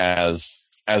as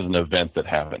an event that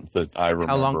happened that I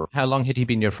remember. How long had he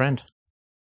been your friend?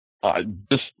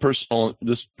 This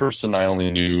person I only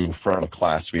knew from a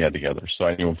class we had together, so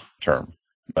I knew him for a term.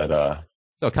 But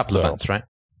so a couple of months, right?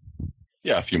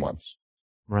 Yeah, a few months.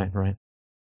 Right.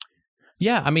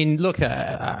 Yeah, I mean, look,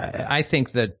 I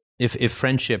think that if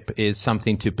friendship is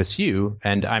something to pursue,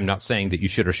 and I'm not saying that you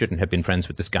should or shouldn't have been friends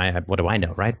with this guy, what do I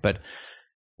know, right? But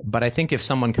I think if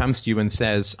someone comes to you and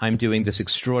says, "I'm doing this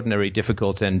extraordinary,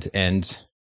 difficult, and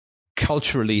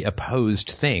culturally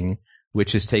opposed thing,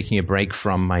 which is taking a break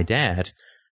from my dad,"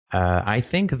 I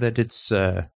think that it's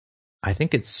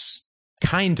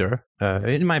kinder,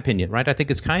 in my opinion, right? I think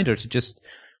it's kinder to just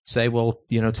say, "Well,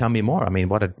 you know, tell me more. I mean,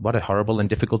 what a horrible and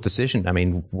difficult decision. I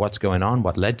mean, what's going on?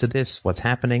 What led to this? What's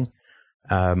happening?"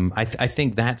 I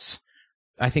think that's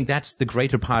the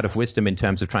greater part of wisdom in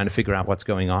terms of trying to figure out what's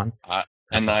going on.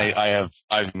 And I have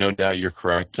no doubt you're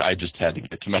correct. I just had to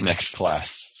get to my next class,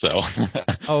 so.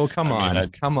 Oh, come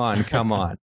on.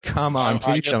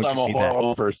 Please don't. I'm a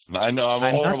horrible person. I know I'm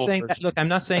a horrible person. Look, I'm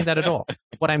not saying that at all.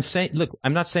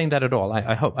 I'm not saying that at all.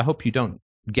 I hope you don't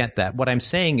get that. What I'm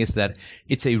saying is that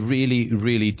it's a really,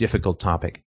 really difficult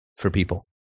topic for people.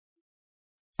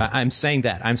 I'm saying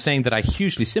that I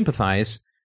hugely sympathize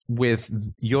with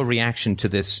your reaction to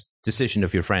this decision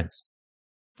of your friends.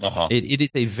 Uh-huh. It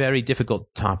is a very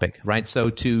difficult topic, right?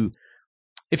 So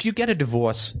if you get a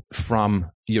divorce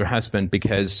from your husband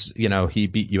because, he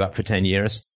beat you up for 10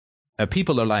 years,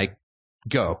 people are like,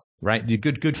 go, right? You're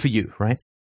good for you, right?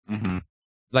 Mm-hmm.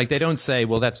 Like they don't say,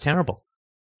 well, that's terrible.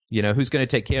 Who's going to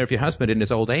take care of your husband in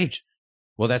his old age?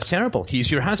 Well, that's terrible. He's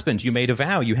your husband. You made a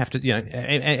vow. You have to,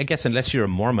 I guess unless you're a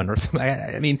Mormon or something.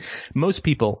 I mean, most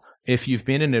people, if you've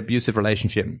been in an abusive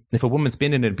relationship, if a woman's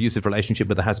been in an abusive relationship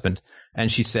with a husband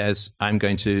and she says, I'm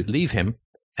going to leave him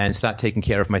and start taking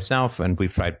care of myself, and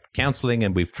we've tried counseling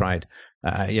and we've tried,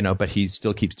 but he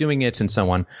still keeps doing it and so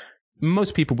on.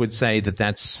 Most people would say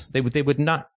that they would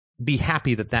not be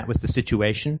happy that was the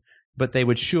situation, but they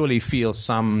would surely feel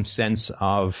some sense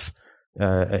of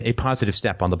a positive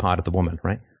step on the part of the woman,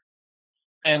 right?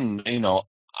 And,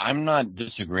 I'm not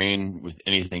disagreeing with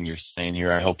anything you're saying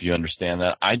here. I hope you understand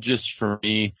that. I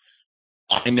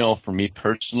know for me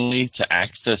personally, to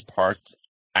access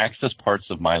parts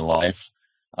of my life,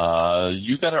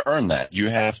 you got to earn that. You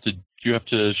have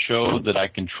to show that I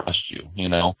can trust you,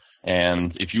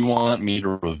 and if you want me to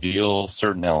reveal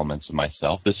certain elements of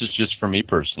myself, this is just for me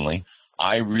personally.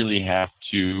 I really have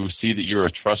to see that you're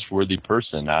a trustworthy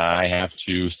person. I have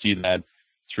to see that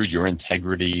through your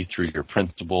integrity, through your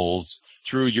principles,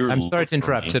 through your... I'm sorry to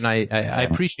interrupt, and I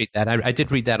appreciate that. I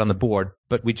did read that on the board,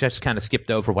 but we just kind of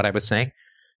skipped over what I was saying,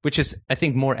 which is, I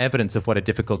think, more evidence of what a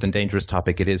difficult and dangerous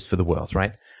topic it is for the world,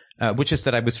 right? Which is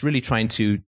that I was really trying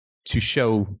to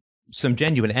show some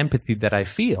genuine empathy that I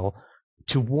feel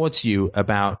towards you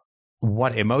about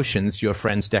what emotions your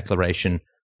friend's declaration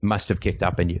must have kicked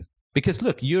up in you. Because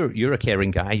look, you're a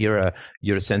caring guy, you're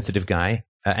a sensitive guy,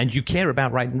 and you care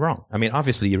about right and wrong. I mean,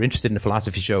 obviously, you're interested in a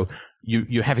philosophy show.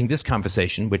 You're having this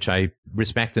conversation, which I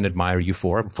respect and admire you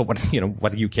for what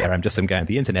what do you care? I'm just some guy on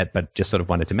the internet, but just sort of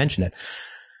wanted to mention it.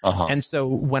 Uh-huh. And so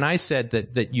when I said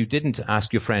that you didn't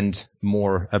ask your friend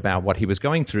more about what he was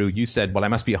going through, you said, well, I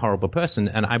must be a horrible person.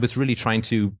 And I was really trying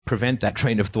to prevent that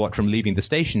train of thought from leaving the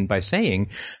station by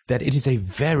saying that it is a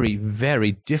very,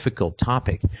 very difficult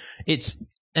topic.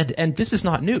 And this is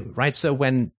not new, right? So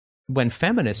when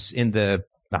feminists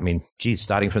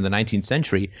starting from the 19th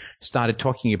century, started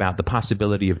talking about the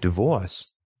possibility of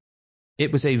divorce,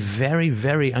 it was a very,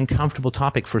 very uncomfortable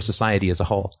topic for society as a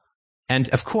whole. And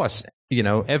of course,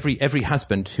 every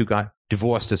husband who got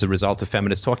divorced as a result of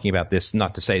feminists talking about this,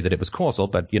 not to say that it was causal,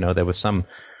 but, there was some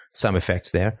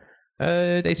effect there.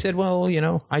 They said,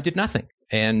 well, I did nothing.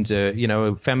 And,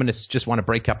 feminists just want to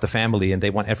break up the family and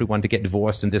they want everyone to get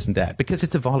divorced and this and that, because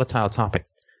it's a volatile topic.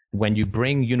 When you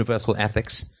bring universal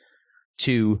ethics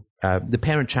to the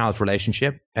parent-child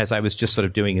relationship, as I was just sort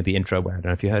of doing in the intro, where I don't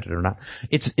know if you heard it or not,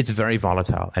 it's very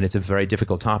volatile and it's a very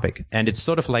difficult topic. And it's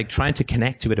sort of like trying to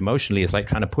connect to it emotionally is like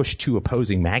trying to push two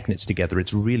opposing magnets together.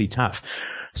 It's really tough.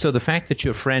 So the fact that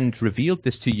your friend revealed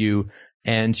this to you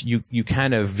and you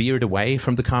kind of veered away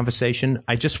from the conversation,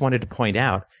 I just wanted to point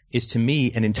out, is to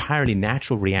me an entirely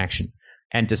natural reaction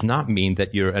and does not mean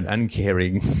that you're an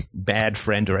uncaring, bad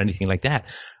friend or anything like that.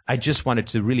 I just wanted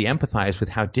to really empathize with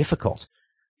how difficult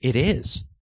it is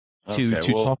to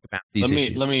talk about these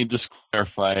issues. Let me just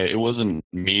clarify. It wasn't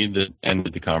me that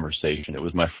ended the conversation. It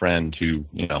was my friend who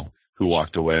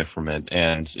walked away from it.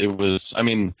 And it was,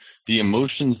 the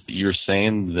emotions that you're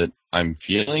saying that I'm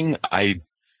feeling, I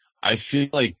feel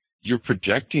like you're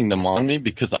projecting them on me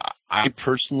because I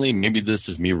personally, maybe this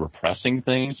is me repressing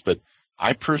things, but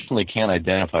I personally can't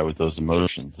identify with those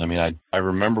emotions. I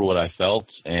remember what I felt,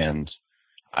 and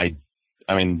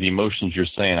the emotions you're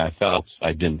saying I felt,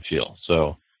 I didn't feel.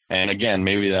 So, and again,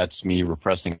 maybe that's me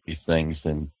repressing these things,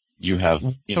 and you have...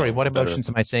 Sorry, what emotions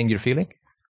am I saying you're feeling?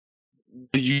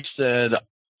 You said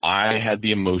I had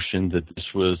the emotion that this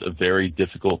was a very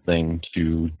difficult thing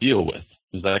to deal with.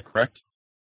 Is that correct?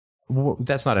 Well,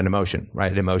 that's not an emotion,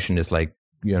 right? An emotion is like,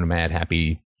 mad,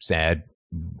 happy, sad,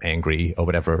 angry, or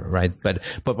whatever, right? But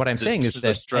what I'm saying is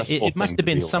that it must have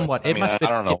been somewhat... I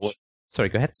don't know. Sorry,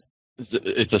 go ahead.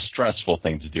 It's a stressful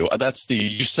thing to do.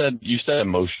 You said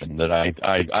emotion that I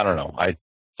don't know. I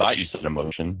thought you said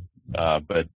emotion,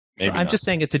 but maybe I'm just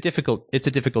saying it's a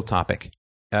difficult topic.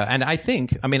 And I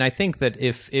think that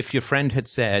if your friend had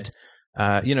said,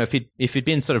 if he'd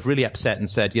been sort of really upset and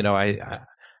said,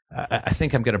 I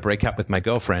think I'm going to break up with my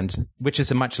girlfriend, which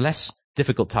is a much less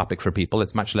difficult topic for people.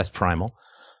 It's much less primal.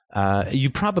 You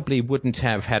probably wouldn't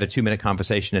have had a 2-minute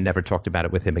conversation and never talked about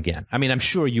it with him again. I'm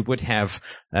sure you would have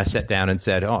sat down and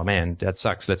said, "Oh man, that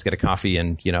sucks. Let's get a coffee."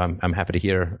 And I'm happy to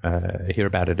hear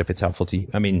about it if it's helpful to you.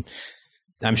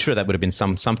 I'm sure that would have been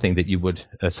something that you would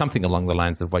something along the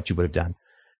lines of what you would have done.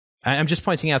 I'm just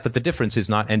pointing out that the difference is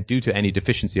not due to any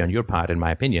deficiency on your part, in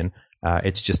my opinion.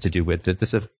 It's just to do with that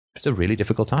this it's a really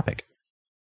difficult topic.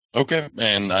 Okay,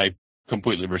 and I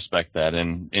completely respect that.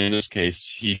 And in this case,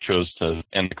 he chose to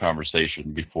end the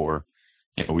conversation before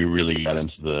we really got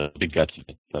into the big guts of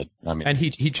it. But I mean, and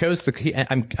he chose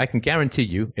I can guarantee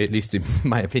you, at least in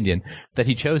my opinion, that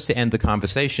he chose to end the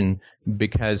conversation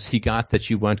because he got that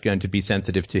you weren't going to be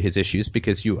sensitive to his issues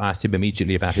because you asked him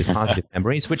immediately about his positive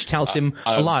memories, which tells him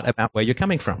a lot about where you're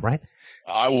coming from, right?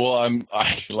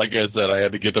 Like I said, I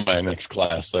had to get to my next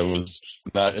class. I was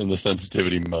not in the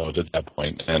sensitivity mode at that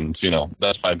point, and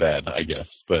that's my bad, I guess.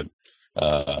 But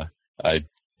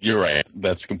you're right.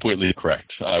 That's completely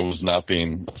correct. I was not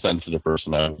being a sensitive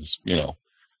person. I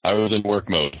was in work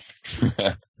mode.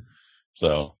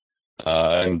 So,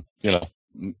 and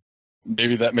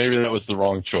maybe that was the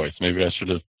wrong choice. Maybe I should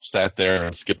have sat there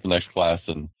and skipped the next class.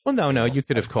 And well, no, you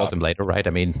could have called him later, right?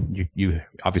 I mean, you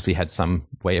obviously had some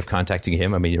way of contacting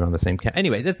him. I mean, you're on the same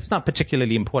anyway. That's not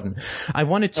particularly important. I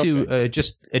wanted to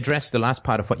just address the last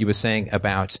part of what you were saying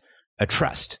about a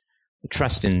trust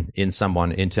in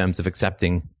someone in terms of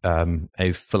accepting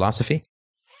a philosophy.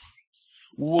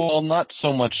 Well, not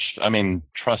so much. I mean,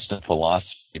 trust in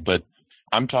philosophy, but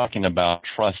I'm talking about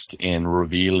trust in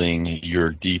revealing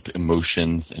your deep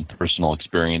emotions and personal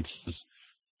experiences.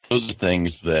 Those are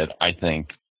things that I think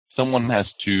someone has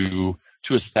to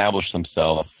establish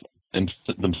themselves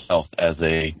as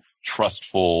a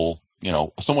trustful,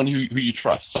 someone who you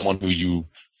trust, someone who you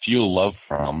feel love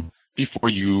from before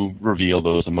you reveal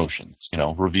those emotions,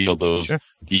 reveal those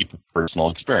deep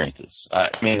personal experiences. I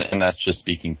mean, and that's just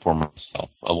speaking for myself.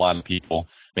 A lot of people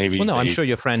maybe. Well, no, I'm sure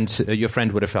your friend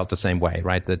would have felt the same way,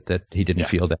 right? That he didn't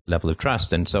feel that level of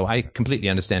trust, and so I completely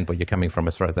understand where you're coming from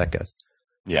as far as that goes.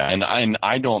 Yeah, and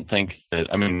I don't think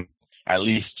that. I mean, at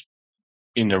least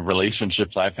in the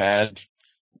relationships I've had,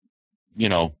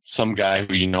 some guy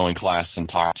who in class and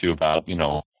talk to about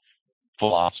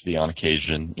philosophy on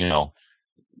occasion,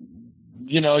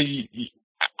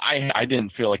 I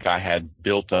didn't feel like I had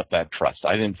built up that trust.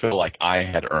 I didn't feel like I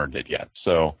had earned it yet.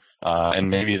 So, and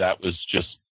maybe that was just,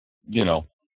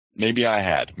 maybe I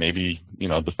had. Maybe,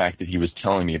 the fact that he was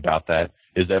telling me about that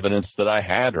is evidence that I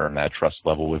had earned that trust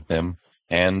level with him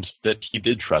and that he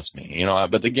did trust me.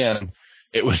 But again,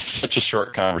 it was such a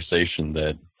short conversation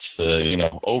that to,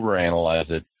 overanalyze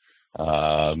it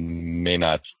may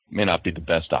not be the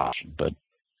best option. But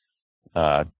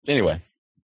anyway.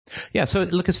 Yeah. So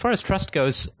look, as far as trust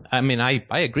goes, I mean, I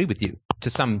agree with you to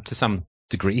some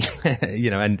degree,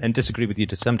 and disagree with you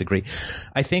to some degree.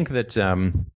 I think that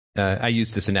I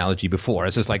used this analogy before.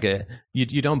 It's just like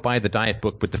you don't buy the diet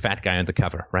book with the fat guy on the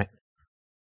cover, right?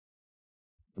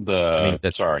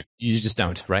 Sorry. You just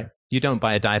don't, right? You don't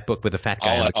buy a diet book with a fat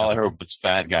guy on the cover. All I heard was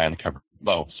fat guy on the cover.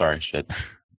 Oh, sorry, shit.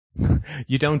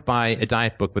 You don't buy a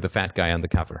diet book with a fat guy on the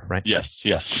cover, right? Yes.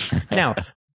 Now,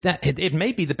 it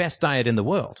may be the best diet in the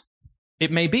world.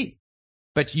 It may be.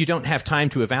 But you don't have time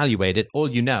to evaluate it. All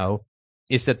you know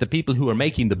is that the people who are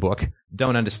making the book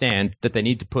don't understand that they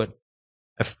need to put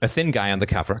a thin guy on the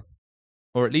cover,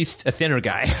 or at least a thinner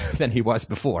guy than he was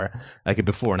before, like a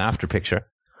before and after picture.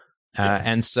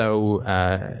 And so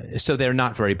they're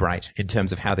not very bright in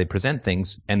terms of how they present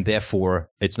things, and therefore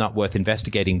it's not worth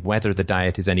investigating whether the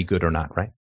diet is any good or not,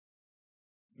 right?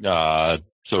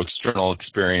 So external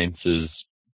experiences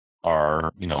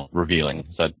are, revealing.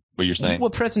 Is that what you're saying? Well,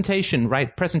 presentation,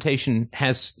 right? Presentation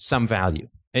has some value.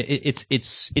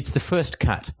 It's the first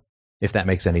cut, if that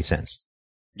makes any sense.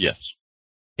 Yes.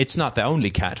 It's not the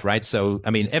only cut, right? So, I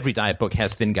mean, every diet book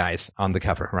has thin guys on the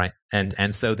cover, right?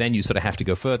 And so then you sort of have to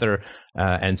go further,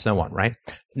 and so on, right?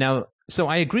 Now, so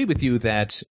I agree with you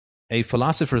that a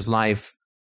philosopher's life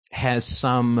has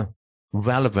some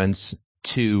relevance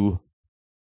to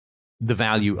the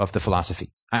value of the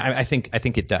philosophy. I think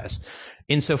it does.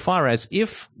 Insofar as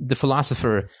if the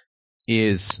philosopher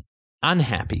is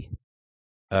unhappy,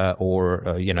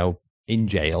 or in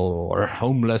jail or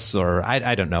homeless or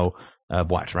I don't know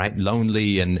what, right?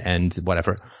 Lonely and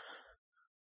whatever,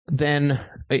 then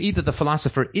either the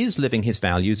philosopher is living his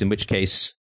values, in which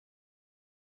case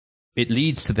it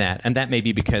leads to that, and that may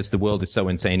be because the world is so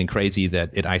insane and crazy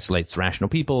that it isolates rational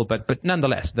people, but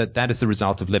nonetheless, that is the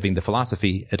result of living the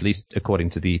philosophy, at least according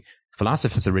to the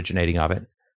philosophers originating of it.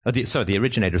 The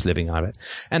originators living of it.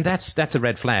 And that's a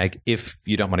red flag if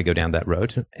you don't want to go down that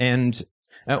road. And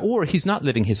or he's not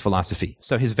living his philosophy.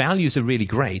 So his values are really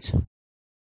great,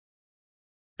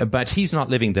 but he's not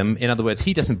living them. In other words,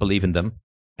 he doesn't believe in them.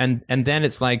 And then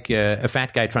it's like a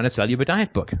fat guy trying to sell you a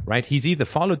diet book, right? He's either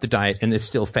followed the diet and is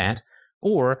still fat,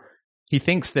 or he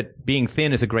thinks that being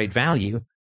thin is a great value,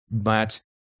 but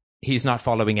he's not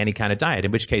following any kind of diet,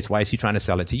 in which case, why is he trying to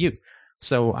sell it to you?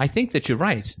 So I think that you're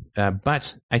right,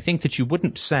 but I think that you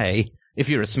wouldn't say, if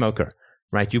you're a smoker,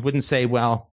 right, you wouldn't say,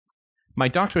 well, my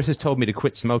doctor has told me to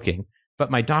quit smoking,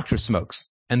 but my doctor smokes,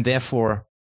 and therefore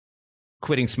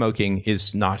quitting smoking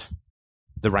is not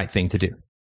the right thing to do.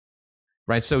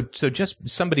 Right, so just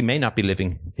somebody may not be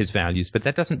living his values, but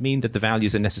that doesn't mean that the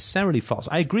values are necessarily false.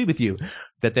 I agree with you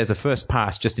that there's a first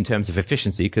pass just in terms of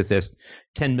efficiency, because there's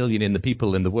 10 million in the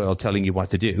people in the world telling you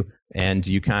what to do, and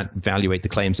you can't evaluate the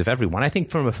claims of everyone. I think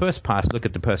from a first pass, look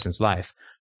at the person's life.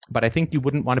 But I think you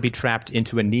wouldn't want to be trapped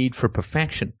into a need for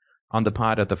perfection on the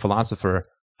part of the philosopher.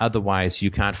 Otherwise,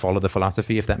 you can't follow the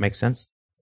philosophy, if that makes sense.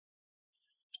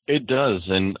 It does,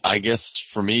 and I guess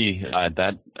for me,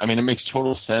 it makes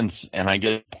total sense, and I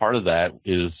guess part of that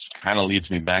is kind of leads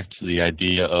me back to the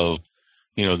idea of,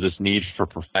 this need for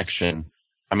perfection.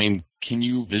 I mean, can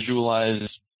you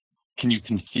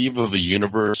conceive of a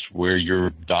universe where your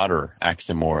daughter acts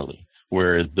immorally,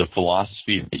 where the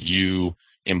philosophy that you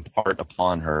impart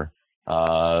upon her,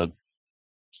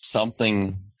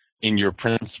 something in your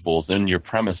principles, in your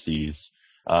premises,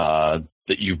 that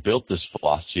you built this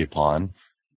philosophy upon,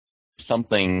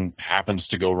 something happens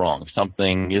to go wrong,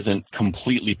 something isn't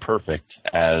completely perfect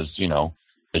as you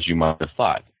might have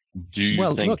thought. Do you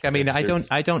think? Well, look,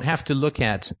 I don't have to look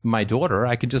at my daughter.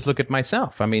 I can just look at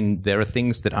myself. I mean, there are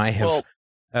things that I have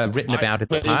written about in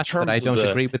the past that I don't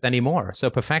agree with anymore. So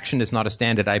perfection is not a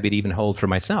standard I would even hold for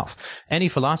myself. Any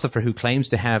philosopher who claims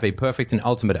to have a perfect and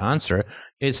ultimate answer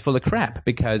is full of crap,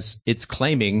 because it's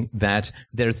claiming that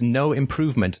there's no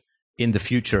improvement in the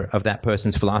future of that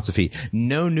person's philosophy.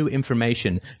 No new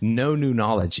information, no new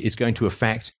knowledge is going to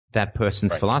affect that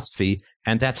person's philosophy,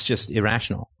 and that's just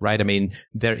irrational, right? I mean,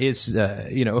 there is,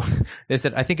 there's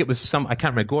that. I think it was I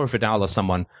can't remember, Gore Vidal or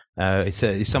someone.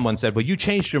 Someone said, "Well, you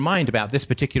changed your mind about this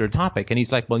particular topic," and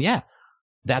he's like, "Well, yeah,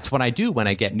 that's what I do when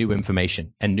I get new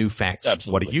information and new facts.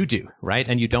 Absolutely. What do you do, right?"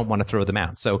 And you don't want to throw them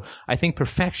out. So I think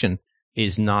perfection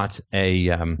is not a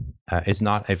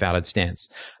valid stance.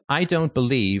 I don't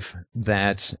believe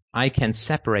that I can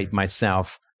separate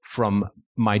myself from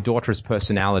my daughter's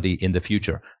personality in the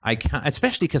future. I can't,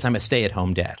 especially because I'm a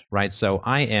stay-at-home dad, right? So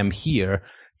I am here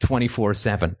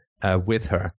 24/7 with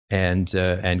her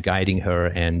and guiding her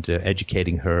and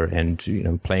educating her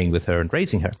and playing with her and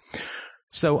raising her.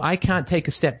 So I can't take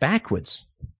a step backwards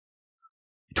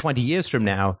 20 years from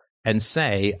now and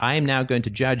say, I am now going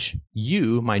to judge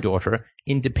you, my daughter,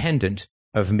 independent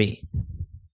of me,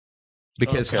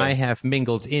 because I have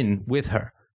mingled in with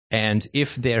her. And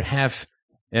if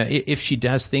if she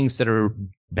does things that are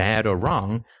bad or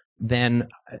wrong, then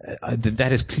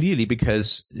that is clearly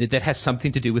because that has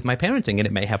something to do with my parenting, and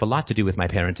it may have a lot to do with my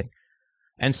parenting.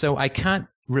 And so I can't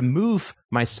remove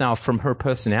myself from her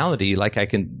personality like I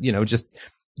can, just...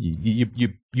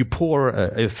 You pour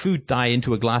a food dye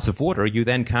into a glass of water, you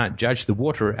then can't judge the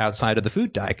water outside of the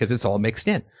food dye because it's all mixed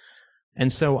in. And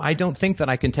so I don't think that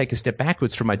I can take a step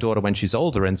backwards from my daughter when she's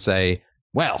older and say,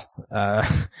 well,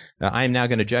 I'm now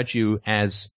going to judge you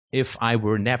as if I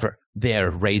were never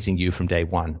there raising you from day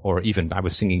one, or even I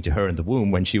was singing to her in the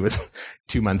womb when she was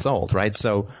 2 months old, right?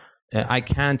 So I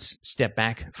can't step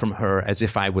back from her as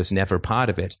if I was never part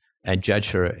of it and judge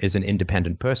her as an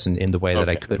independent person in the way that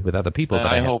I could with other people.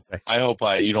 I hope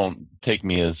you don't take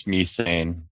me as me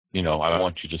saying, I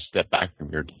want you to step back from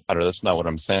your daughter. That's not what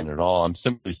I'm saying at all. I'm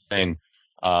simply saying,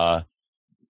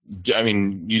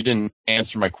 you didn't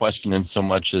answer my question in so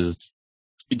much as,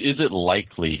 is it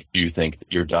likely, do you think,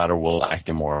 that your daughter will act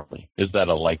immorally? Is that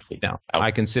a likely? No,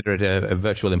 I consider it a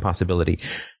virtual impossibility.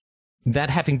 That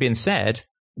having been said,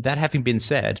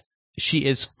 she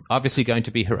is obviously going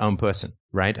to be her own person,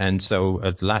 right? And so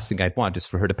the last thing I'd want is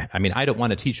for her to, I don't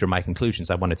want to teach her my conclusions.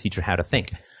 I want to teach her how to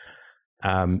think.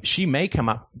 She may come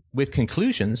up with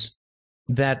conclusions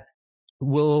that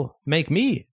will make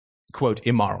me, quote,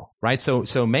 immoral, right?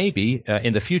 So maybe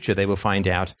in the future they will find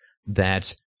out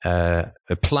that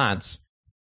plants,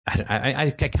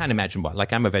 I can't imagine what,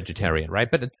 like I'm a vegetarian, right?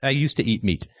 But I used to eat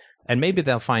meat. And maybe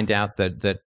they'll find out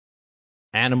that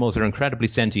animals are incredibly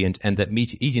sentient and that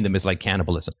eating them is like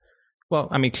cannibalism. Well,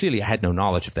 clearly I had no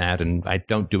knowledge of that, and I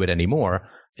don't do it anymore,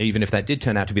 even if that did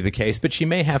turn out to be the case. But she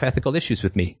may have ethical issues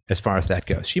with me as far as that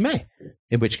goes. She may.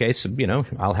 In which case,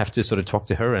 I'll have to sort of talk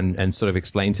to her and sort of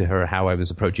explain to her how I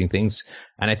was approaching things.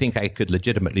 And I think I could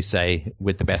legitimately say,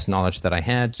 with the best knowledge that I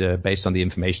had, based on the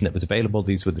information that was available,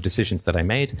 these were the decisions that I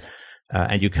made.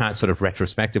 And you can't sort of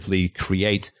retrospectively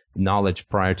create knowledge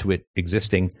prior to it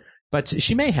existing. But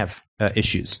she may have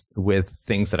issues with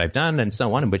things that I've done and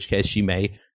so on, in which case she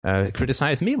may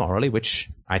criticize me morally, which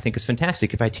I think is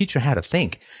fantastic. If I teach her how to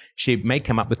think, she may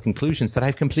come up with conclusions that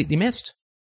I've completely missed.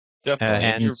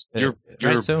 Definitely. You're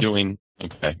doing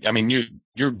Okay. I mean,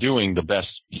 you're doing the best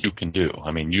you can do.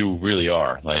 I mean, you really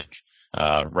are. Like,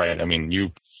 right. I mean,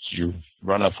 you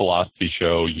run a philosophy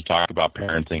show. You talk about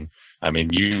parenting. I mean,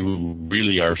 you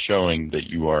really are showing that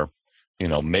you are,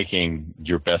 making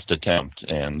your best attempt,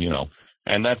 and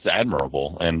and that's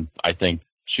admirable. And I think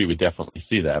she would definitely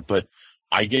see that. But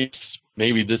I guess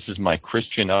maybe this is my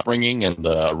Christian upbringing and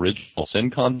the original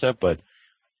sin concept. But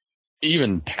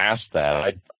even past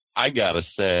that, I gotta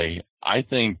say, I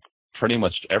think pretty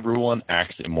much everyone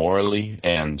acts immorally,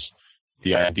 and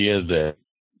the idea that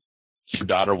your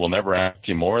daughter will never act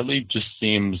immorally just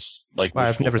seems like... Well,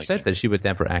 I've never said that she would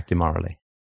never act immorally.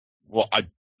 Well,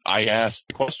 I asked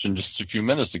the question just a few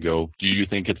minutes ago, do you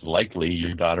think it's likely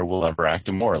your daughter will ever act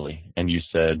immorally? And you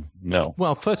said no.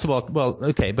 Well, first of all,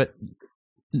 okay, but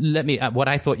let me, what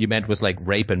I thought you meant was like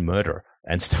rape and murder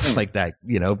and stuff like that,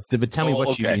 but tell me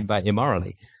what you mean by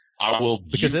immorally. I will.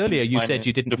 Because earlier you said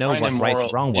you didn't know what right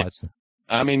and wrong was.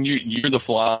 I mean, you're the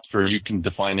philosopher. You can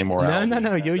define immorality.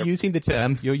 No. You're using the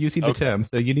term. You're using the term.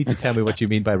 So you need to tell me what you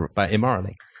mean by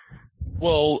immorally.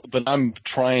 Well, but I'm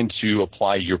trying to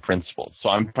apply your principles. So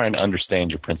I'm trying to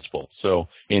understand your principles. So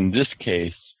in this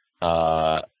case,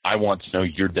 I want to know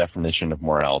your definition of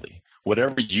morality.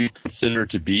 Whatever you consider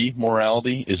to be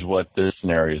morality is what this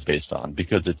scenario is based on,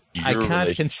 because it's your I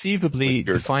can't conceivably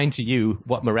define to you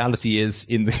what morality is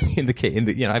in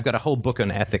the I've got a whole book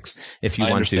on ethics if you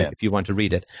want to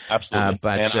read it. Absolutely.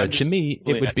 But to me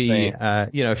it would be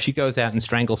if she goes out and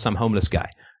strangles some homeless guy.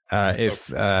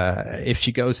 If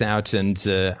she goes out and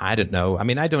I don't know, I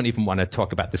mean, I don't even want to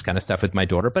talk about this kind of stuff with my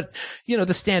daughter, but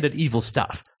the standard evil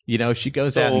stuff. She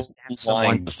goes out and stabs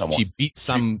someone, she beats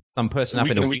some person up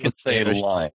in a we can say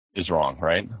lying is wrong,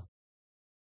 right?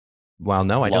 Well,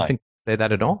 no, I don't think we can say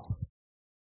that at all.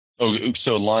 Oh,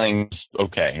 so lying is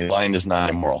okay. Lying is not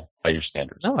immoral by your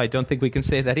standards. No, I don't think we can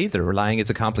say that either. Lying is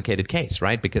a complicated case,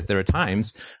 right? Because there are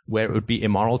times where it would be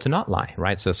immoral to not lie,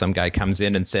 right? So some guy comes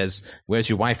in and says, "Where's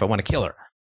your wife? I want to kill her."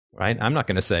 Right? I'm not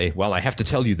going to say, "Well, I have to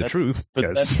tell you the truth." But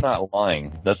that's not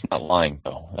lying. That's not lying,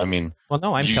 though. I mean, well,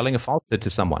 no, I'm telling a falsehood to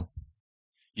someone.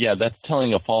 Yeah, that's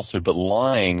telling a falsehood. But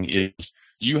lying is,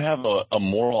 you have a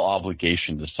moral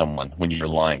obligation to someone when you're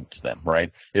lying to them, right?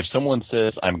 If someone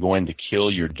says, "I'm going to kill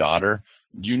your daughter,"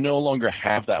 you no longer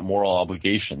have that moral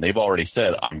obligation. They've already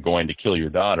said, "I'm going to kill your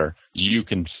daughter." You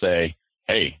can say,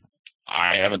 "Hey,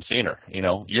 I haven't seen her."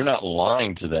 You're not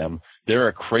lying to them. They're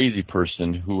a crazy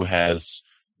person who has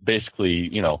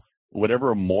basically,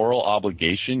 whatever moral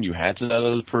obligation you had to that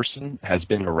other person has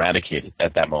been eradicated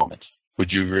at that moment.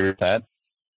 Would you agree with that?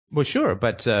 Well, sure,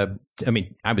 but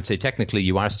I would say technically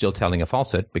you are still telling a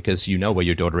falsehood because you know where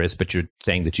your daughter is, but you're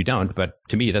saying that you don't. But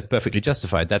to me, that's perfectly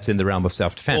justified. That's in the realm of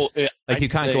self-defense. Well, you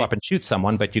can't go up and shoot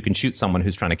someone, but you can shoot someone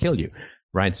who's trying to kill you,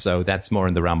 right? So that's more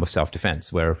in the realm of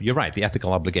self-defense, where you're right. The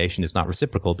ethical obligation is not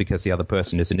reciprocal because the other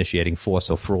person is initiating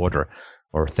force or fraud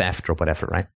or theft or whatever,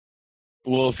 right?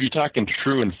 Well, if you're talking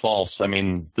true and false, I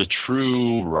mean, the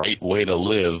true right way to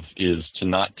live is to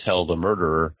not tell the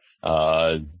murderer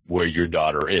where your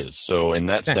daughter is. So in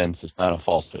that sense, it's not a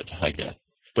falsehood, I guess.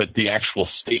 But the actual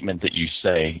statement that you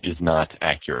say is not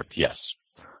accurate, yes.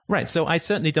 Right. So I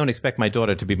certainly don't expect my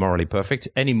daughter to be morally perfect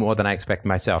any more than I expect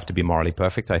myself to be morally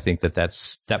perfect. I think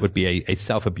that would be a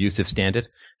self-abusive standard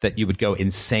that you would go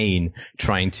insane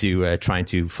trying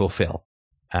to fulfill.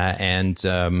 I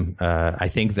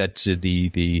think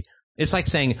that it's like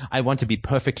saying, I want to be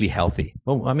perfectly healthy.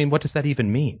 Well, I mean, what does that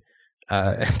even mean?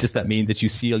 Does that mean that you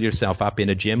seal yourself up in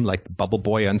a gym like Bubble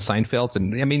Boy on Seinfeld?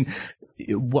 And I mean,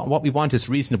 what we want is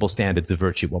reasonable standards of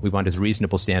virtue. What we want is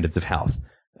reasonable standards of health.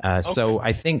 So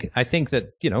I think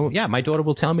that, my daughter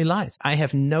will tell me lies. I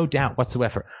have no doubt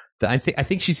whatsoever that I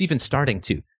think she's even starting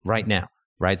to right now.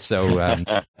 Right. So,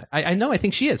 I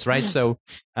think she is. Right. So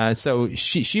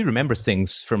she remembers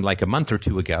things from like a month or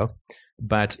two ago.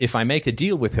 But if I make a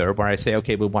deal with her where I say,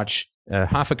 okay, we'll watch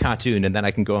half a cartoon and then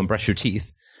I can go and brush your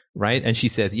teeth. Right. And she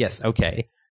says, yes. Okay.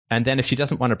 And then if she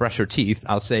doesn't want to brush her teeth,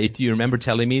 I'll say, do you remember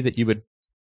telling me that you would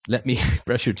let me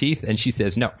brush your teeth? And she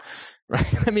says, no. Right.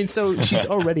 I mean, so she's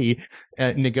already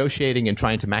negotiating and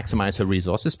trying to maximize her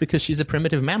resources because she's a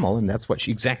primitive mammal, and that's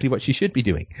exactly what she should be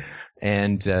doing.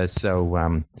 And so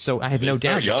I have no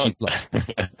doubt that she's like,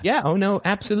 yeah, oh no,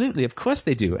 absolutely, of course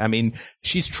they do. I mean,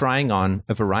 she's trying on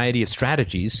a variety of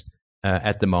strategies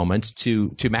at the moment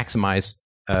to maximize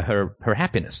her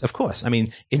happiness. Of course. I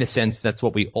mean, in a sense, that's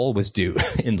what we always do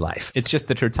in life. It's just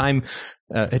that her time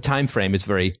frame is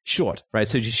very short, right?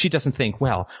 So she doesn't think,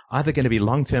 well, are there going to be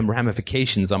long-term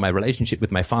ramifications on my relationship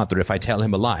with my father if I tell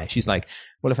him a lie? She's like,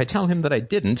 well, if I tell him that I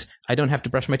didn't, I don't have to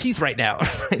brush my teeth right now.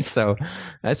 Right? So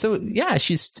yeah,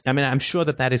 I'm sure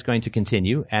that is going to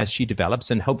continue as she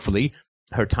develops, and hopefully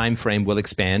her time frame will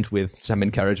expand with some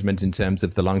encouragement in terms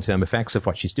of the long-term effects of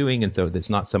what she's doing, and so it's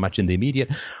not so much in the immediate,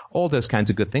 all those kinds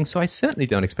of good things. So I certainly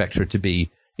don't expect her to be,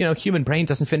 human brain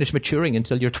doesn't finish maturing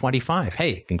until you're 25.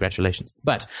 Hey, congratulations.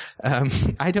 But I'm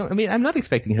not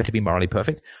expecting her to be morally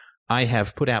perfect. I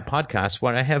have put out podcasts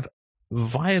where I have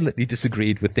violently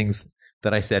disagreed with things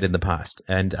that I said in the past,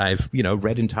 and I've,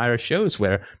 read entire shows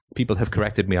where people have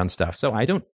corrected me on stuff. So I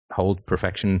don't hold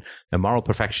perfection, moral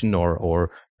perfection,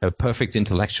 or a perfect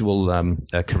intellectual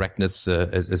correctness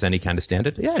as any kind of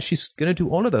standard. Yeah, she's going to do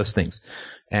all of those things,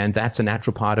 and that's a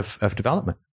natural part of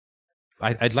development.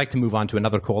 I'd like to move on to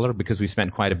another caller because we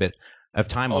spent quite a bit of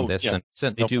time on this, and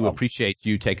certainly do appreciate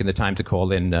you taking the time to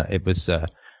call in. It was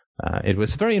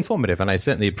very informative, and I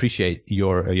certainly appreciate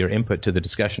your input to the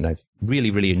discussion. I've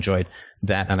really, really enjoyed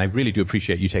that, and I really do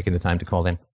appreciate you taking the time to call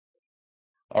in.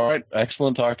 All right.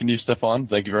 Excellent talking to you, Stefan.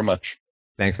 Thank you very much.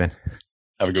 Thanks, man.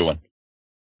 Have a good one.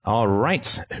 All right.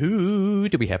 Who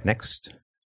do we have next?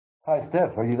 Hi,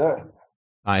 Steph. Are you there?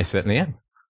 I certainly am.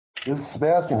 This is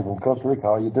Sebastian from Costa Rica.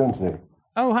 How are you doing today?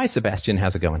 Oh, hi, Sebastian.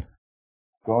 How's it going?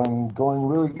 Going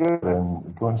really good,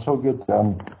 and going so good that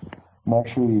I'm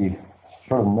actually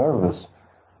sort of nervous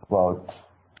about...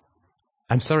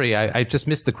 I'm sorry, I just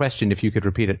missed the question. If you could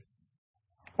repeat it.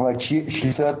 Like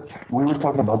she said, we were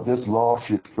talking about this law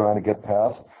she's trying to get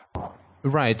passed.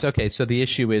 Right. Okay. So the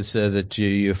issue is that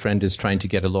your friend is trying to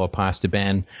get a law passed to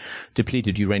ban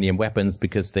depleted uranium weapons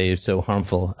because they are so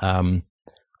harmful.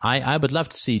 I would love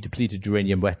to see depleted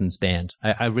uranium weapons banned.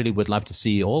 I really would love to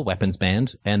see all weapons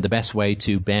banned. And the best way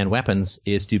to ban weapons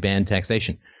is to ban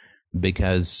taxation,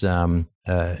 because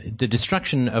the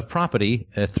destruction of property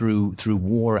through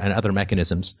war and other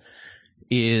mechanisms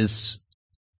is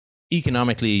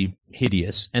economically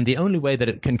hideous, and the only way that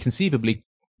it can conceivably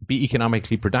be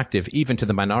economically productive, even to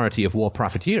the minority of war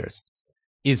profiteers,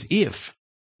 is if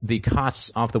the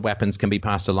costs of the weapons can be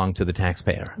passed along to the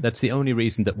taxpayer. That's the only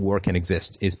reason that war can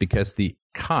exist, is because the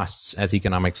costs, as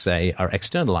economics say, are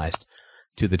externalized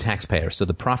to the taxpayer. So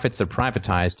the profits are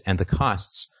privatized and the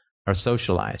costs are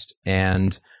socialized.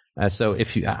 And so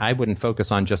I wouldn't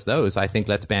focus on just those. I think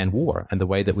let's ban war. And the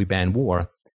way that we ban war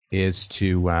is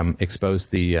to expose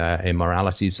the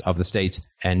immoralities of the state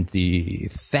and the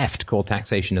theft called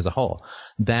taxation as a whole.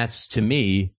 That's, to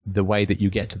me, the way that you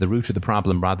get to the root of the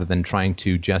problem rather than trying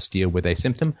to just deal with a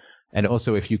symptom. And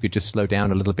also, if you could just slow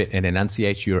down a little bit and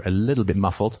enunciate, you're a little bit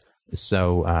muffled.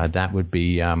 So that would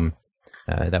be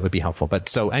helpful.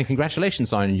 And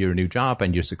congratulations on your new job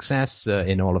and your success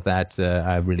in all of that.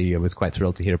 I was quite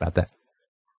thrilled to hear about that.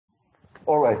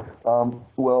 All right.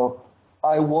 Well,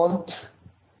 I want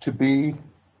to be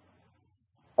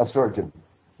a surgeon.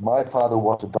 My father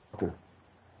was a doctor.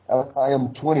 I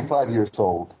am 25 years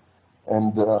old,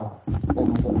 and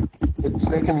it's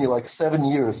taken me like 7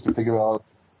 years to figure out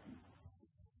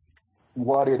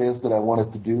what it is that I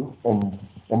wanted to do, and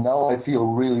now I feel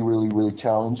really, really, really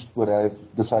challenged, but I've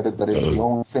decided that it's the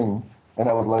only thing, and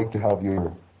I would like to have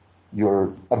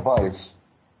your advice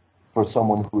for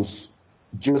someone who's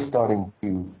just starting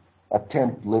to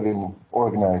attempt living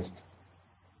organized.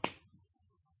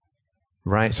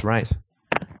 Right.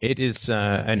 It is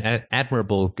an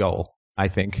admirable goal, I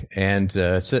think, and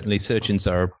certainly surgeons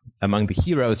are among the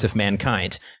heroes of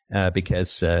mankind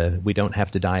because we don't have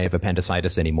to die of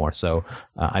appendicitis anymore. So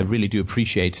I really do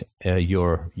appreciate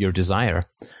your desire.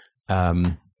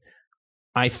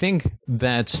 I think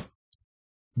that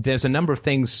there's a number of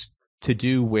things to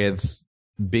do with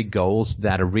big goals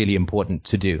that are really important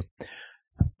to do.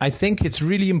 I think it's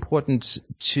really important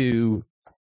to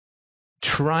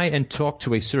try and talk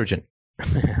to a surgeon,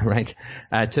 right?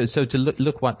 To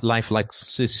look what life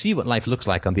to see what life looks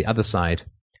like on the other side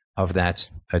of that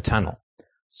tunnel.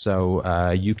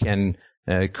 So you can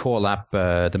call up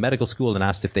the medical school and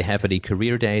ask if they have any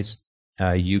career days.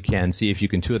 You can see if you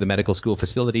can tour the medical school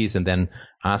facilities and then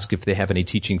ask if they have any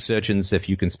teaching surgeons, if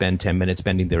you can spend 10 minutes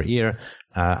bending their ear.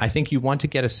 I think you want to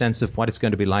get a sense of what it's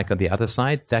going to be like on the other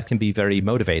side. That can be very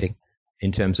motivating.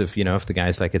 In terms of, if the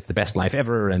guy's like, it's the best life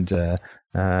ever and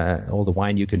all the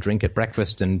wine you can drink at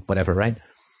breakfast and whatever, right?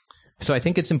 So I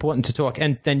think it's important to talk.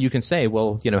 And then you can say,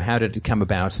 well, how did it come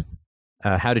about?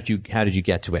 How did you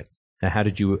get to it? How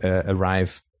did you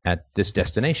arrive at this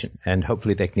destination? And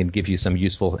hopefully they can give you some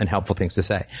useful and helpful things to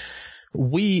say.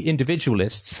 we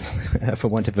individualists, for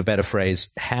want of a better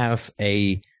phrase, have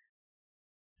a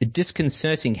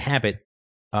disconcerting habit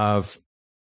of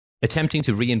attempting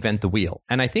to reinvent the wheel.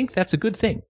 And I think that's a good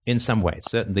thing in some ways.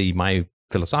 Certainly my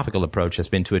philosophical approach has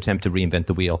been to attempt to reinvent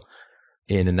the wheel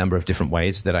in a number of different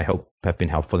ways that I hope have been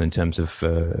helpful in terms of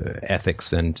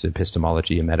ethics and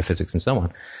epistemology and metaphysics and so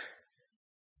on.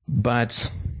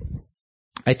 But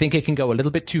I think it can go a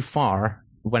little bit too far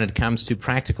when it comes to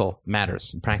practical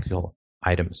matters, practical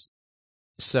items.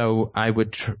 So I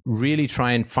would really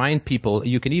try and find people.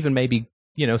 You can even maybe,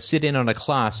 sit in on a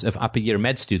class of upper year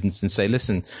med students and say,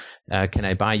 listen, can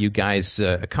I buy you guys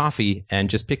a coffee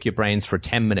and just pick your brains for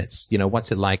 10 minutes?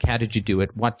 What's it like? How did you do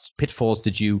it? What pitfalls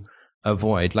did you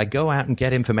avoid? Like, go out and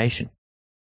get information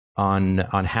on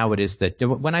how it is that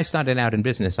when I started out in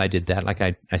business, I did that. Like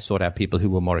I sought out people who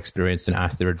were more experienced and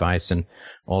asked their advice and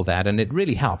all that. And it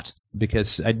really helped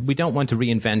because we don't want to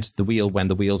reinvent the wheel when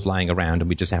the wheel's lying around and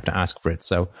we just have to ask for it.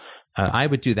 So I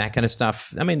would do that kind of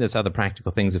stuff. I mean, there's other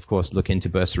practical things, of course, look into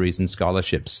bursaries and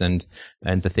scholarships and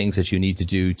the things that you need to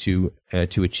do to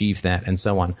achieve that and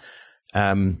so on.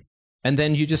 And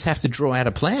then you just have to draw out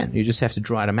a plan. You just have to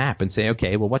draw out a map and say,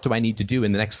 okay, well, what do I need to do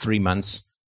in the next 3 months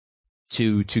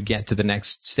to get to the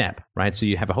next step, right? So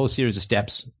you have a whole series of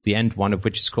steps, the end one of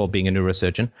which is called being a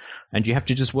neurosurgeon, and you have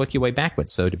to just work your way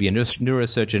backwards. So to be a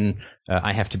neurosurgeon,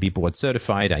 I have to be board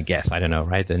certified, I guess. I don't know,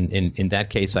 right? And in that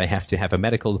case, I have to have a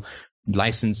medical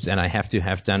license and I have to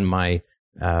have done my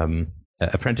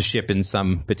apprenticeship in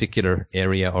some particular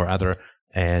area or other.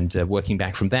 And working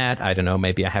back from that, I don't know,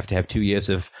 maybe I have to have 2 years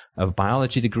of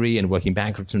biology degree, and working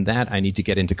backwards from that, I need to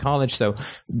get into college. So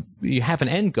you have an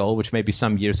end goal, which may be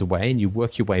some years away, and you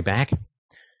work your way back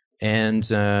and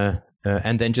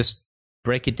then just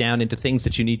break it down into things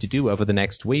that you need to do over the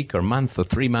next week or month or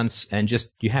 3 months. And just,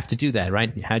 you have to do that,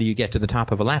 right? How do you get to the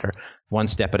top of a ladder? One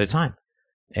step at a time.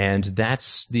 And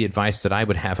that's the advice that I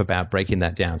would have about breaking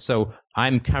that down. So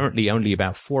I'm currently only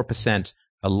about 4%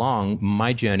 along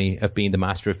my journey of being the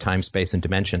master of time, space, and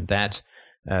dimension. That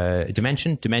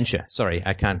dementia. Sorry,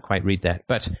 I can't quite read that,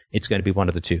 but it's going to be one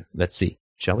of the two. Let's see,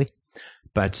 shall we?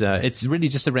 But it's really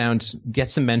just around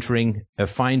get some mentoring,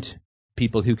 find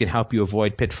people who can help you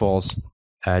avoid pitfalls,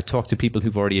 talk to people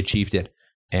who've already achieved it,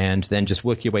 and then just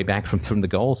work your way back from the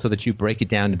goal so that you break it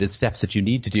down into the steps that you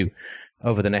need to do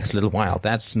over the next little while.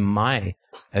 That's my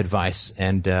advice,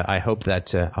 and I hope that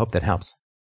helps.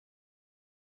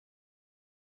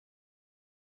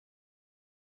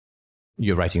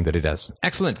 You're writing that it does.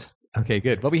 Excellent. Okay,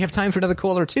 good. Well, we have time for another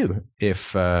call or two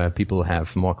if people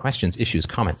have more questions, issues,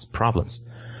 comments, problems,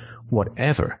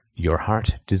 whatever your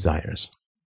heart desires.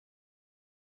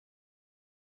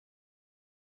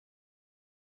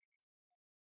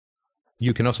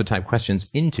 You can also type questions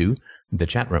into the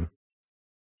chat room.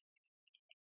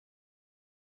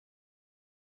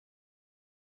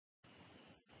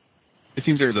 It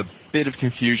seems there's a bit of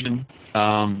confusion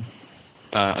in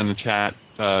the chat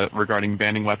regarding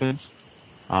banning weapons.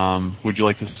 Would you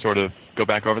like to sort of go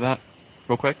back over that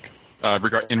real quick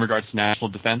in regards to national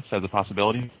defense as a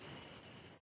possibility?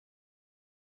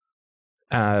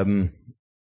 Well,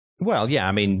 yeah,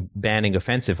 I mean, banning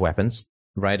offensive weapons,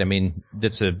 right? I mean,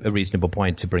 that's a reasonable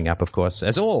point to bring up, of course,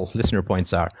 as all listener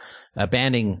points are.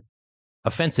 Banning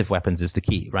offensive weapons is the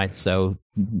key, right? So,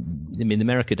 I mean,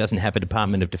 America doesn't have a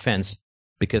Department of Defense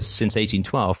because since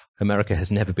 1812, America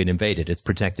has never been invaded. It's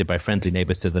protected by friendly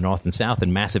neighbors to the north and south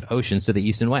and massive oceans to the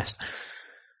east and west.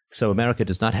 So America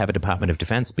does not have a Department of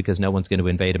Defense because no one's going to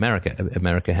invade America.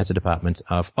 America has a Department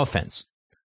of Offense.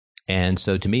 And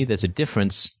so to me, there's a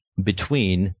difference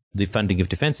between the funding of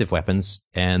defensive weapons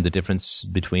and the difference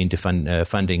between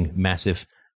funding massive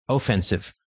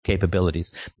offensive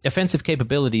capabilities. Offensive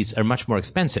capabilities are much more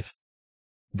expensive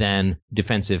than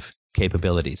defensive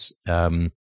capabilities.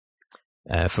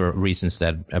 For reasons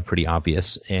that are pretty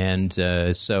obvious. And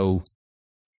so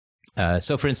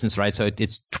for instance, right, so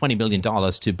it's $20 million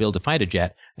to build a fighter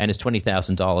jet, and it's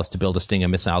 $20,000 to build a Stinger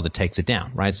missile that takes it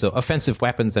down, right? So offensive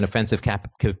weapons and offensive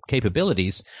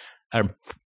capabilities are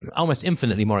almost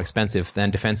infinitely more expensive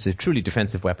than truly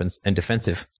defensive weapons and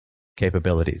defensive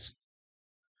capabilities.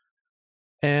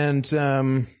 And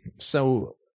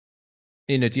so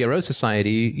in a DRO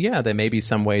society, yeah, there may be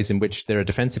some ways in which there are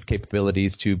defensive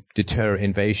capabilities to deter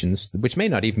invasions, which may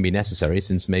not even be necessary,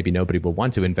 since maybe nobody will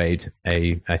want to invade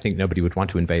I think nobody would want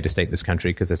to invade a stateless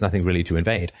country because there's nothing really to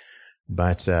invade.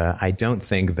 But I don't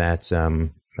think that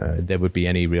there would be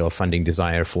any real funding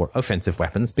desire for offensive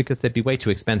weapons because they'd be way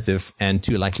too expensive and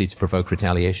too likely to provoke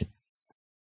retaliation.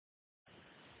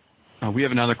 We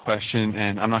have another question,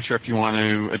 and I'm not sure if you want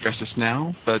to address this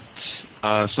now, but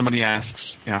somebody asks,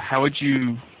 how would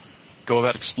you go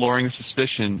about exploring the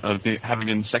suspicion of having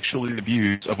been sexually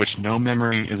abused of which no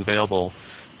memory is available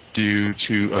due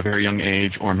to a very young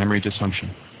age or memory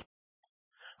dysfunction?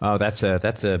 Oh, that's a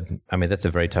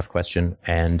very tough question,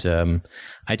 and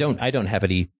I don't have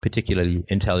any particularly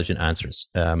intelligent answers,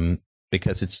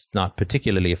 because it's not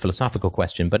particularly a philosophical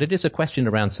question, but it is a question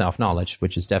around self-knowledge,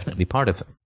 which is definitely part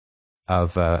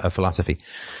of a philosophy.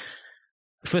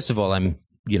 First of all, I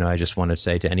just want to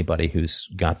say to anybody who's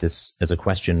got this as a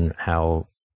question how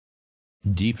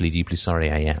deeply, deeply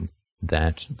sorry I am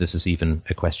that this is even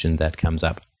a question that comes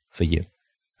up for you,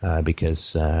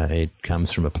 because it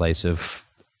comes from a place of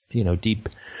deep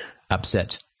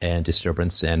upset and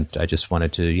disturbance, and I just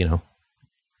wanted to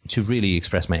really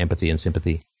express my empathy and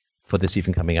sympathy for this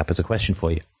even coming up as a question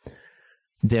for you.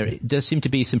 There does seem to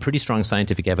be some pretty strong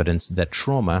scientific evidence that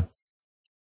trauma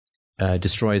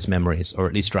destroys memories, or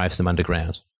at least drives them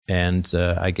underground. And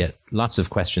I get lots of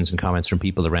questions and comments from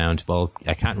people around, well,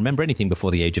 I can't remember anything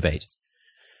before the age of 8.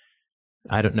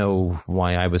 I don't know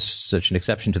why I was such an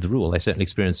exception to the rule. I certainly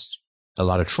experienced a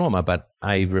lot of trauma, but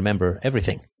I remember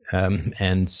everything.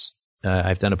 And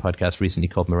I've done a podcast recently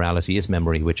called Morality is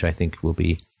Memory, which I think will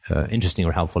be interesting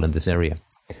or helpful in this area.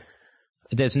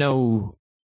 There's no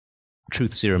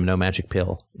truth serum, no magic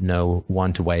pill, no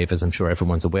wand to wave, as I'm sure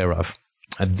everyone's aware of.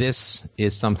 This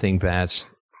is something that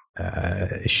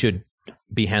should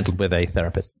be handled with a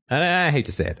therapist. And I hate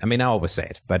to say it. I always say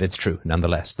it, but it's true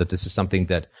nonetheless, that this is something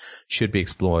that should be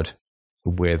explored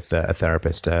with a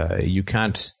therapist. If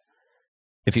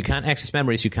you can't access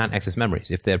memories, you can't access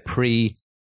memories. If they're pre-memory,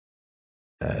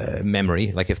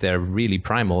 like if they're really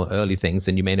primal, early things,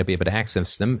 then you may not be able to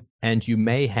access them, and you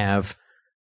may have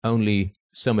only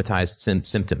somatized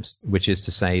symptoms, which is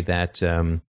to say that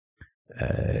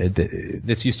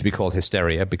this used to be called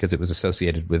hysteria because it was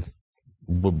associated with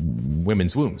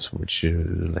women's wombs, which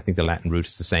I think the Latin root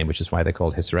is the same, which is why they're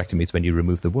called hysterectomies when you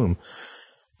remove the womb.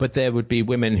 But there would be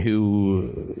women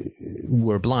who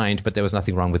were blind, but there was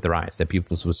nothing wrong with their eyes. Their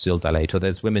pupils would still dilate. Or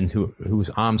there's women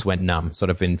whose arms went numb, sort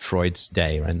of in Freud's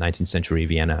day, around 19th century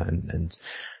Vienna. And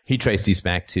he traced these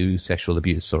back to sexual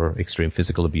abuse or extreme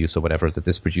physical abuse or whatever, that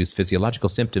this produced physiological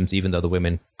symptoms, even though the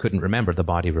women couldn't remember. The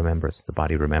body remembers. The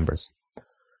body remembers.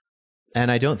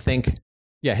 And I don't think,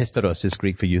 hysteros is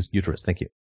Greek for uterus. Thank you.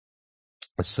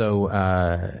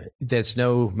 So there's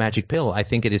no magic pill. I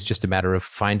think it is just a matter of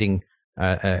finding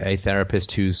a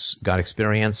therapist who's got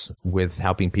experience with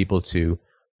helping people to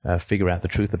figure out the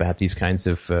truth about these kinds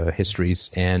of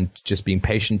histories, and just being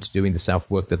patient, doing the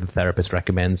self-work that the therapist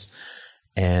recommends,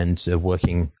 and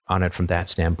working on it from that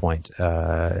standpoint.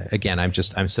 Again, I'm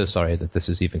so sorry that this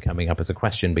is even coming up as a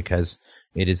question, because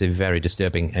it is a very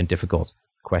disturbing and difficult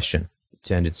question,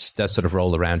 and it does sort of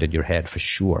roll around in your head for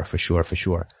sure.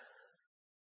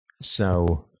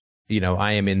 So,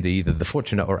 I am in either the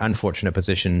fortunate or unfortunate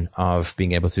position of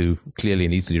being able to clearly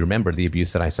and easily remember the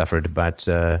abuse that I suffered. But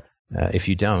if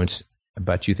you don't,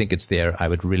 but you think it's there, I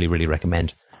would really, really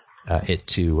recommend it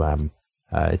to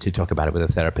talk about it with a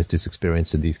therapist who's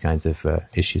experienced in these kinds of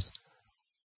issues.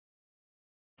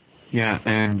 Yeah,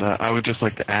 and I would just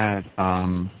like to add,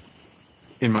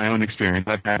 in my own experience,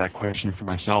 I've had that question for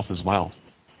myself as well,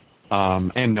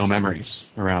 and no memories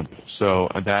around it. So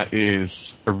that is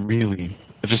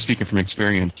just speaking from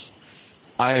experience,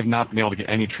 I have not been able to get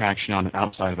any traction on it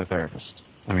outside of a therapist.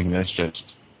 That's just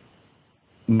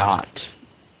not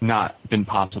been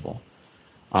possible.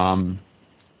 And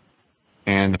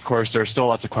of course, there are still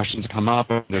lots of questions that come up.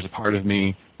 There's a part of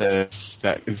me that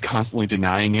is constantly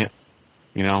denying it,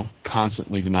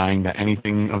 constantly denying that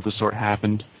anything of the sort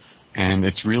happened. And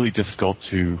it's really difficult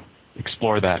to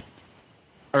explore that,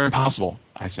 or impossible,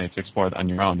 I say, to explore that on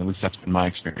your own. At least that's been my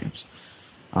experience.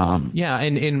 And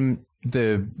in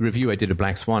the review I did of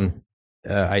Black Swan,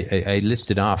 I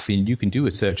listed off, you can do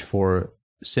a search for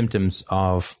symptoms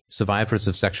of survivors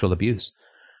of sexual abuse.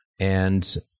 And,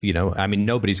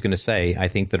 nobody's going to say, I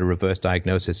think that a reverse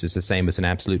diagnosis is the same as an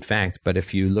absolute fact. But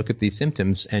if you look at these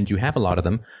symptoms and you have a lot of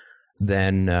them,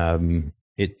 then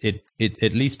it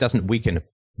at least doesn't weaken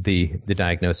the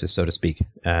diagnosis, so to speak.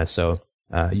 So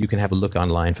you can have a look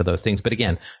online for those things. But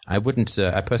again, I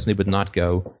personally would not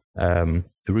go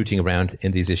rooting around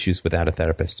in these issues without a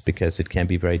therapist, because it can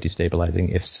be very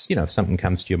destabilizing. If something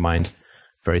comes to your mind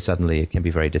very suddenly, it can be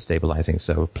very destabilizing.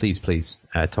 So please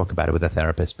talk about it with a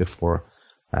therapist before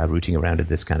rooting around in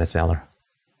this kind of cellar.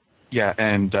 Yeah,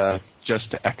 and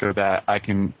just to echo that, I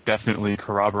can definitely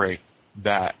corroborate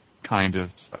that kind of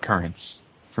occurrence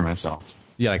for myself.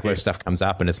 Yeah, like where stuff comes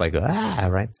up and it's like,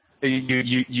 right?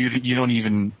 You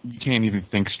can't even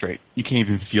think straight. You can't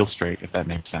even feel straight, if that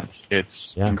makes sense. It's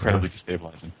incredibly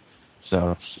destabilizing.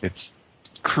 So it's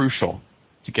crucial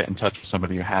to get in touch with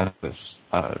somebody who has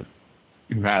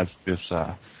this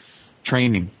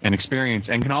training and experience,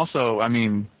 and can also,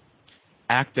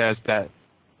 act as that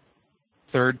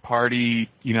third party,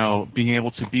 being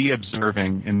able to be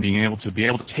observing and being able to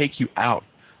take you out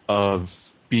of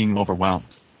being overwhelmed.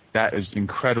 That is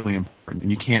incredibly important,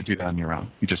 and you can't do that on your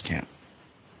own. You just can't.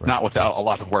 Right. Not without a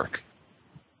lot of work.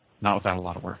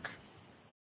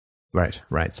 Right.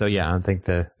 So yeah, I think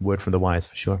the word from the wise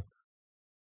for sure.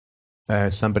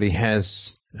 Somebody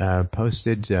has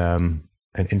posted an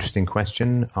interesting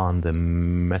question on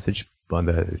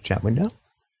the chat window.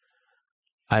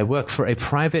 I work for a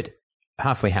private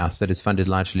halfway house that is funded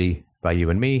largely by you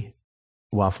and me.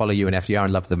 While I follow you and FDR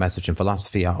and love the message and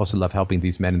philosophy, I also love helping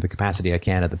these men in the capacity I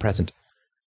can at the present.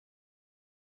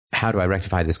 How do I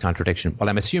rectify this contradiction? Well,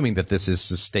 I'm assuming that this is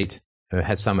a state,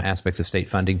 has some aspects of state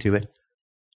funding to it.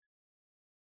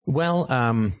 Well,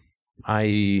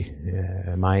 my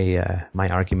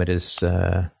argument is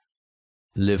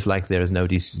live like there's no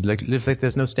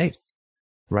state,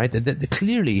 right?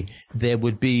 Clearly, there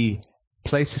would be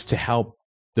places to help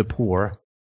the poor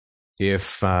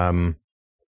if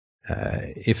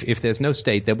there's no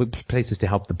state. There would be places to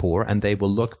help the poor, and they will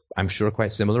look, I'm sure,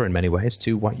 quite similar in many ways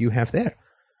to what you have there.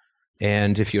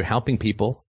 And if you're helping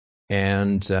people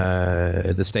and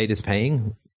the state is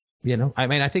paying,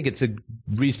 I think it's a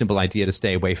reasonable idea to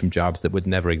stay away from jobs that would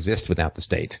never exist without the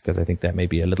state, because I think that may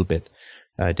be a little bit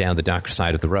down the darker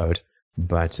side of the road.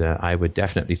 But I would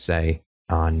definitely say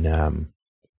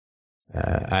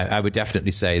I would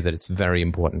definitely say that it's very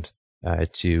important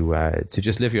to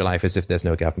just live your life as if there's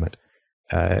no government.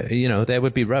 There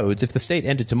would be roads. If the state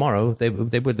ended tomorrow,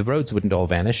 the roads wouldn't all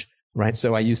vanish, right?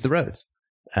 So I use the roads.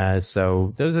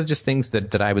 So those are just things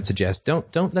that I would suggest.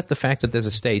 Don't let the fact that there's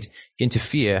a state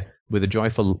interfere with a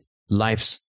joyful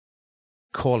life's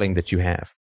calling that you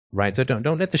have, right? So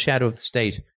don't let the shadow of the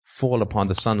state fall upon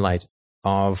the sunlight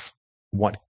of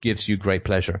what gives you great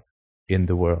pleasure in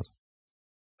the world.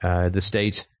 The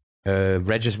state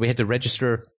we had to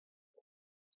register.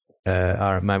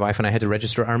 My wife and I had to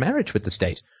register our marriage with the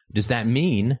state. Does that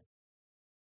mean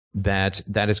that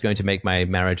is going to make my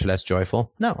marriage less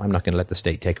joyful? No, I'm not going to let the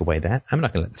state take away that. I'm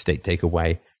not going to let the state take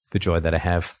away the joy that I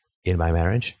have in my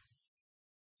marriage.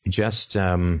 Just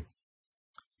love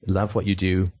what you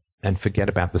do and forget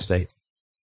about the state.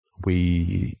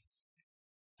 We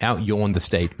out-yawn the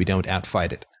state. We don't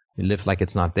out-fight it. We live like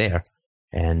it's not there,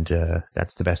 and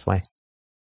that's the best way.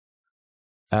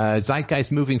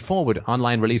 Zeitgeist moving forward,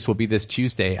 online release will be this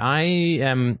Tuesday. I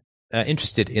am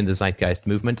interested in the Zeitgeist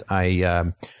movement.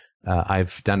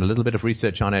 I've done a little bit of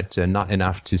research on it, not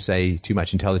enough to say too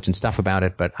much intelligent stuff about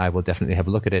it, but I will definitely have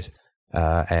a look at it,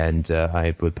 and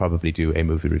I would probably do a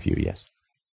movie review, yes.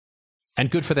 And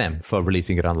good for them for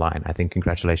releasing it online. I think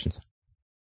congratulations.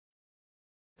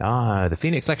 The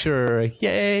Phoenix Lecture.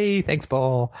 Yay! Thanks,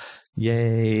 Paul.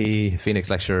 Yay! Phoenix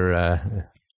Lecture.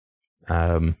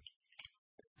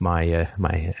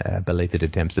 My belated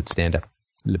attempts at stand-up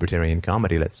libertarian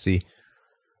comedy. Let's see.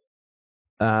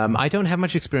 I don't have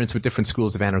much experience with different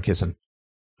schools of anarchism.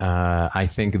 I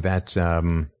think that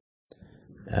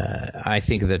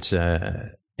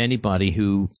anybody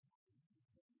who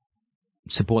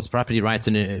supports property rights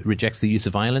and rejects the use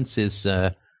of violence is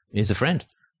a friend.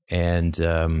 And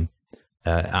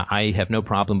I have no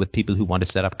problem with people who want to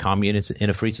set up communes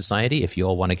in a free society. If you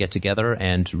all want to get together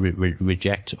and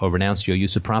reject or renounce your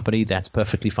use of property, that's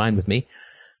perfectly fine with me.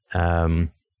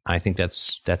 I think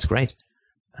that's great.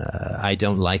 I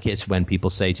don't like it when people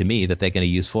say to me that they're going to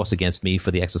use force against me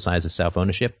for the exercise of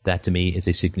self-ownership. That to me is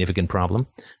a significant problem,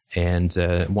 and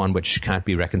one which can't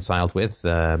be reconciled with,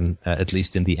 at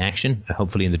least in the action.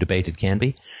 Hopefully in the debate it can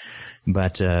be.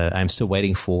 But I'm still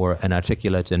waiting for an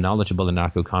articulate and knowledgeable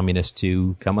anarcho-communist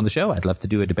to come on the show. I'd love to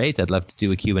do a debate. I'd love to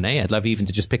do a Q&A. I'd love even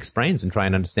to just pick his brains and try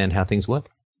and understand how things work.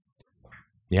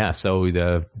 Yeah, so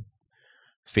the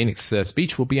Phoenix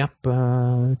speech will be up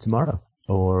tomorrow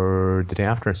or the day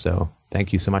after. So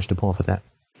thank you so much to Paul for that.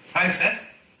 Hi, Seth.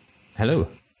 Hello.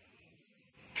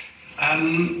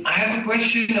 I have a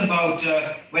question about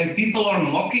when people are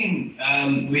mocking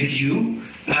with you.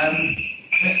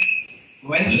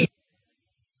 When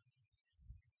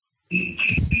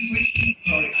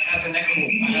sorry, I have an echo.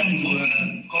 I have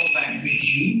to call back with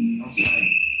you. I'm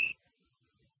sorry.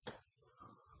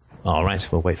 All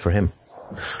right, we'll wait for him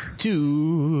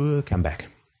to come back.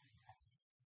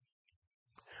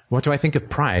 What do I think of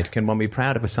pride? Can one be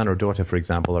proud of a son or daughter, for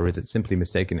example, or is it simply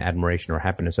mistaken admiration or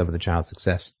happiness over the child's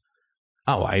success?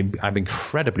 Oh, I'm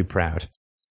incredibly proud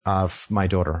of my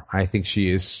daughter. I think she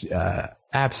is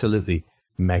absolutely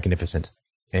magnificent.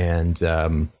 And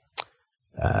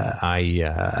I'm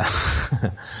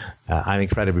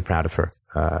incredibly proud of her.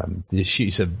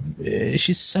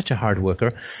 She's such a hard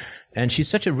worker, and she's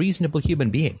such a reasonable human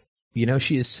being.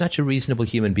 She is such a reasonable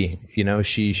human being.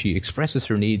 She expresses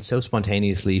her needs so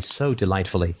spontaneously, so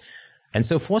delightfully, and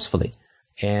so forcefully.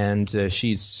 And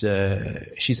she's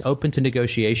open to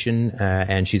negotiation,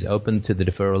 and she's open to the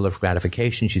deferral of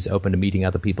gratification. She's open to meeting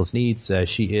other people's needs.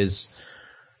 She's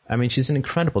an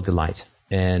incredible delight,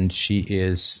 and she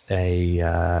is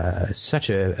such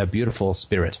a beautiful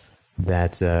spirit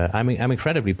that I'm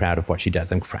incredibly proud of what she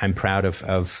does. I'm proud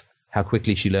of how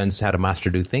quickly she learns how to master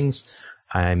new things.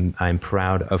 I'm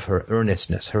proud of her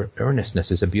earnestness. Her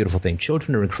earnestness is a beautiful thing.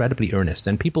 Children are incredibly earnest,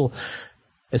 and people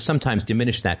sometimes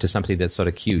diminish that to something that's sort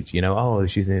of cute. Oh,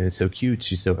 she's so cute,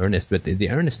 she's so earnest. But the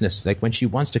earnestness, like when she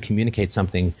wants to communicate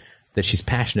something that she's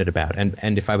passionate about,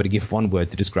 and if I were to give one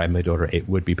word to describe my daughter, it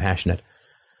would be passionate.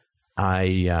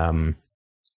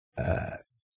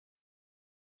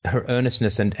 Her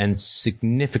earnestness and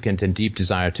significant and deep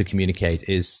desire to communicate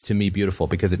is, to me, beautiful,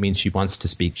 because it means she wants to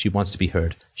speak, she wants to be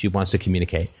heard, she wants to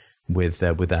communicate with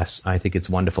us. I think it's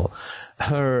wonderful.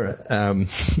 Her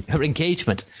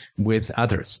engagement with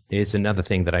others is another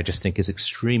thing that I just think is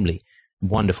extremely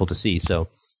wonderful to see. So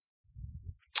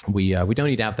we don't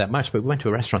eat out that much, but we went to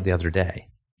a restaurant the other day,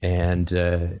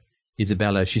 and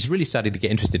Isabella, she's really starting to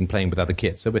get interested in playing with other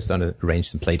kids. So we're starting to arrange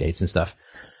some play dates and stuff.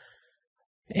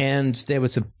 And there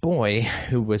was a boy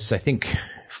who was, I think,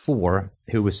 4,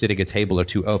 who was sitting a table or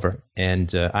 2 over.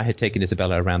 And I had taken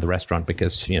Isabella around the restaurant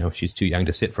because, she's too young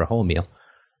to sit for a whole meal.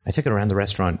 I took her around the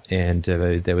restaurant, and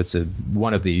there was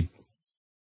one of the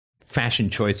fashion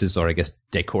choices, or I guess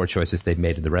decor choices they'd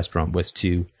made in the restaurant, was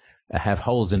to have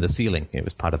holes in the ceiling. It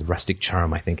was part of the rustic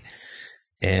charm, I think.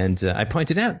 And I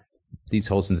pointed out these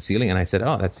holes in the ceiling, and I said,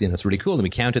 "Oh, that's it's really cool." And we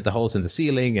counted the holes in the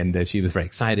ceiling, and she was very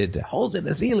excited. Holes in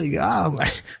the ceiling! Oh,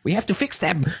 we have to fix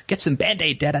them. Get some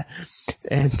Band-Aid, Dada.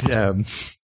 And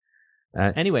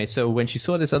anyway, so when she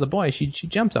saw this other boy, she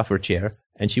jumped off her chair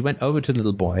and she went over to the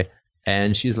little boy,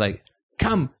 and she was like,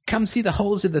 "Come see the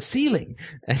holes in the ceiling."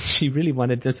 And she really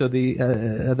wanted to. So the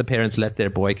other parents let their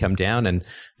boy come down, and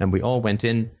we all went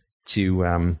in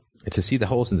to see the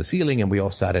holes in the ceiling, and we all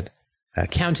started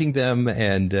counting them,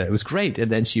 and it was great. And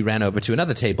then she ran over to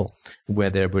another table where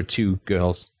there were 2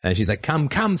 girls, and she's like,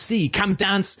 come see, come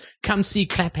dance, come see,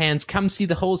 clap hands, come see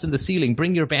the holes in the ceiling,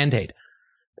 bring your Band-Aid.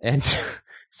 And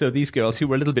so these girls, who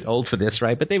were a little bit old for this,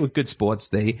 right, but they were good sports,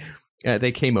 they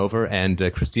came over, and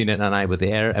Christina and I were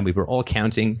there, and we were all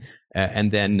counting, and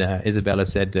then Isabella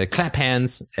said, clap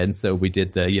hands. And so we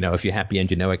did the, if you're happy and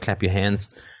you know it, clap your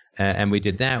hands. And we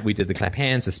did that. We did the clap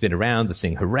hands, the spin around, the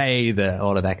sing hooray,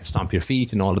 all of that, stomp your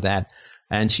feet and all of that.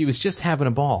 And she was just having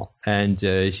a ball. And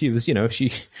she was,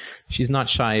 she's not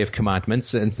shy of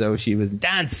commandments. And so she was,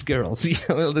 dance, girls,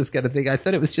 all this kind of thing. I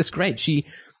thought it was just great. She,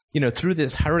 through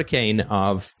this hurricane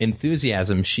of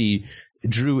enthusiasm, she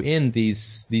drew in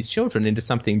these children into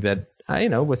something that,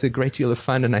 was a great deal of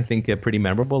fun, and I think pretty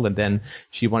memorable. And then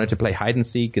she wanted to play hide and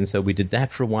seek, and so we did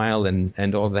that for a while,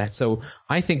 and all that. So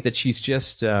I think that she's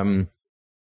just, a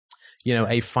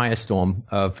firestorm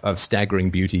of staggering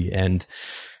beauty, and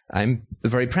I'm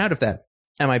very proud of that.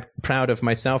 Am I proud of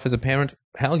myself as a parent?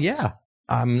 Hell yeah.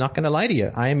 I'm not going to lie to you.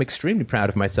 I am extremely proud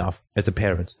of myself as a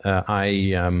parent.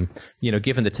 Given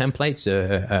the templates,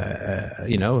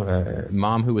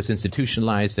 mom who was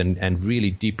institutionalized and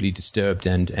really deeply disturbed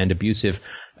and abusive,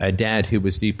 a dad who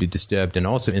was deeply disturbed and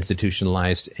also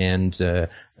institutionalized and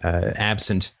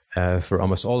absent for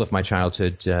almost all of my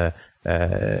childhood,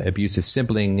 abusive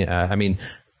sibling.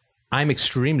 I'm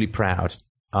extremely proud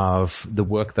of the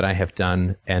work that I have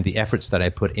done and the efforts that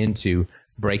I put into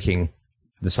breaking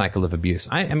the cycle of abuse.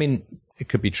 I mean, it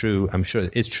could be true. I'm sure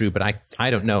it is true, but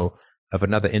I don't know of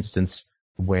another instance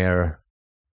where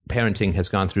parenting has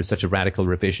gone through such a radical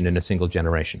revision in a single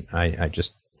generation. I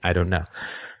don't know.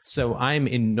 So I'm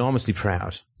enormously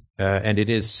proud. And it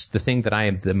is the thing that I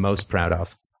am the most proud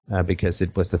of, because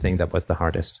it was the thing that was the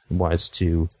hardest, was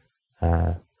to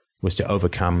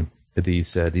overcome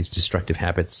these destructive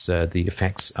habits, the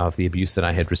effects of the abuse that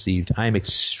I had received. I am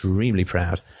extremely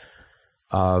proud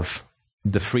of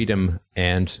the freedom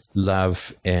and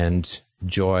love and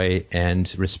joy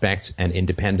and respect and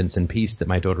independence and peace that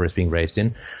my daughter is being raised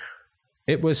in.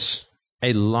 It was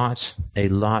a lot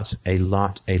of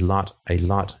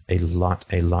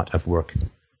work.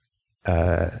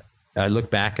 I look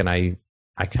back and I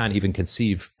can't even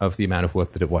conceive of the amount of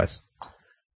work that it was.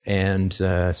 And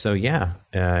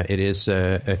it is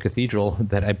a cathedral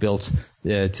that I built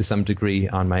to some degree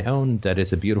on my own. That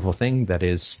is a beautiful thing. That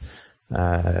is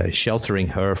sheltering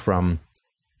her from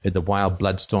the wild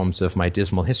bloodstorms of my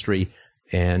dismal history,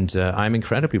 And I'm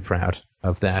incredibly proud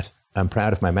of that. I'm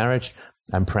proud of my marriage.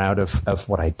 I'm proud of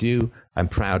what I do. I'm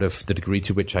proud of the degree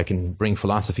to which I can bring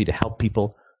philosophy to help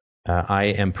people. I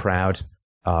am proud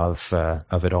of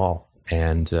it all.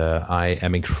 And I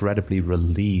am incredibly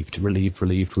relieved.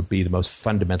 Relieved would be the most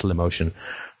fundamental emotion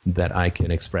that I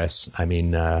can express. I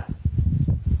mean,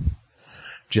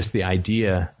 just the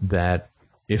idea that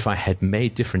if I had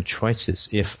made different choices,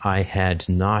 if I had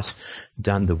not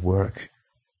done the work,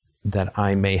 that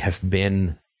I may have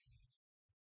been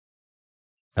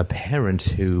a parent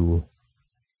who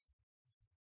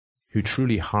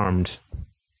truly harmed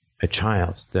a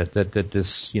child, that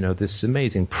this, this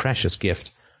amazing, precious gift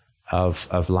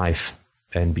of life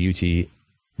and beauty,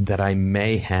 that I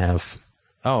may have,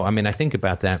 I think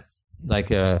about that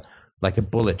like a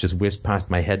bullet just whizzed past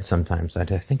my head sometimes. I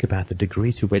think about the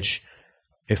degree to which,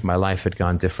 if my life had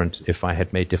gone different, if I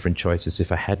had made different choices,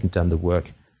 if I hadn't done the work,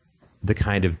 the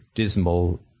kind of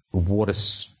dismal,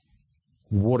 water-soaked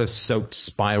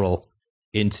spiral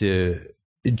into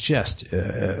just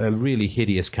a really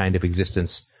hideous kind of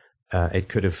existence. It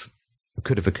could have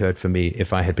occurred for me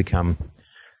if I had become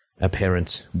a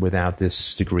parent without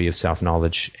this degree of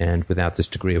self-knowledge and without this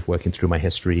degree of working through my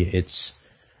history.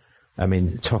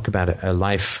 Talk about a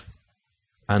life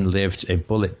unlived, a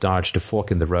bullet dodged, a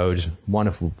fork in the road, one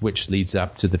of which leads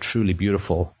up to the truly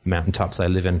beautiful mountaintops I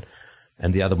live in,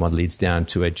 and the other one leads down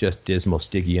to a just dismal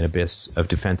Stygian abyss of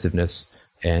defensiveness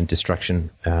and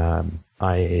destruction.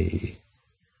 I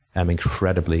am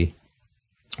incredibly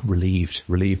relieved.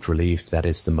 That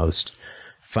is the most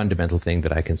fundamental thing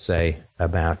that I can say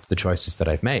about the choices that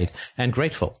I've made, and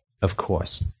grateful, of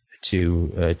course,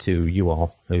 to you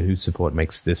all whose support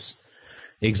makes this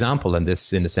example and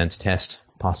this, in a sense, test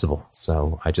possible.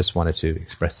 So I just wanted to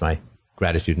express my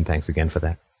gratitude and thanks again for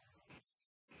that.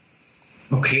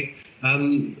 Okay.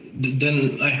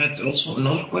 Then I had also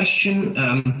another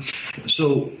question.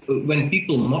 So when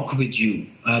people mock with you,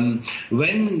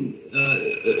 when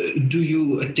do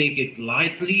you take it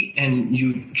lightly and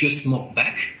you just mock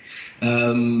back?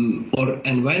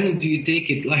 And when do you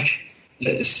take it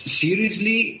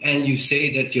seriously and you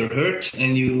say that you're hurt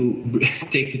and you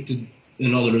take it to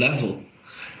another level?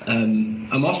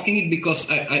 I'm asking it because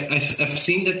I've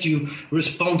seen that you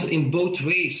respond in both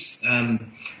ways.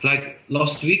 Like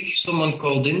last week, someone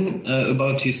called in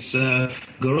about his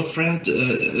girlfriend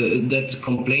that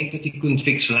complained that he couldn't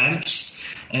fix lamps,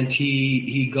 and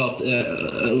he got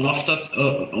laughed at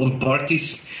on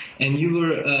parties. And you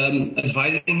were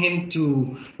advising him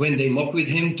to, when they mock with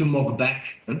him, to mock back.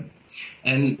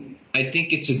 And I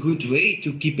think it's a good way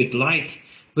to keep it light.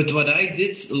 But what I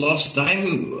did last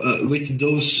time with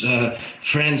those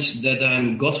friends that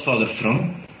I'm godfather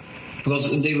from,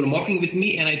 was they were mocking with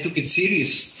me and I took it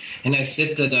serious. And I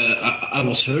said that I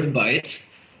was hurt by it.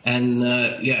 And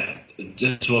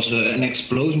that was an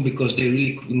explosion because they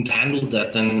really couldn't handle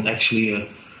that. And actually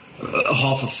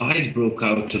half a fight broke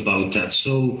out about that.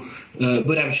 So,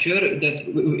 but I'm sure that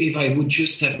if I would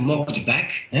just have mocked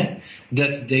back,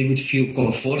 that they would feel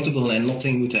comfortable and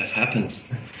nothing would have happened.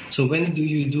 So when do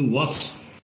you do what?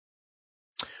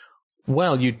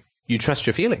 Well, you trust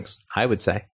your feelings, I would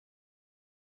say.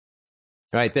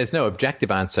 Right? There's no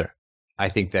objective answer, I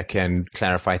think, that can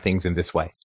clarify things in this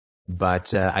way.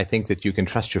 But I think that you can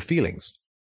trust your feelings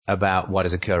about what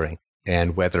is occurring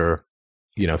and whether,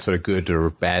 sort of good or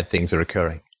bad things are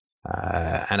occurring.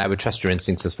 And I would trust your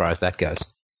instincts as far as that goes.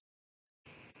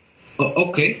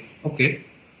 Okay.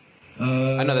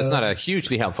 I know that's not a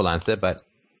hugely helpful answer, but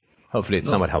hopefully it's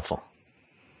somewhat helpful.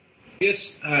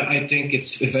 Yes, I think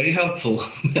it's very helpful.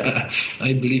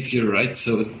 I believe you're right.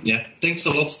 So, yeah, thanks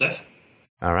a lot, Steph.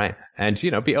 All right. And,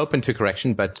 be open to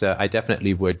correction, but I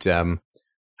definitely would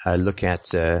look at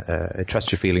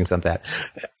trust your feelings on that.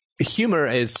 Humor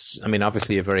is,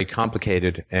 obviously a very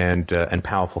complicated and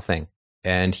powerful thing.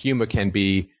 And humor can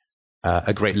be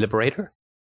a great liberator,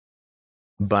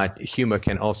 but humor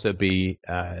can also be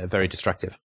very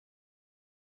destructive.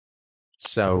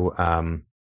 So I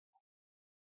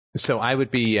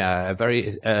would be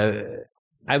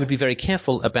very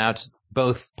careful about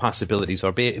both possibilities,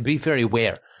 or be very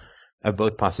aware of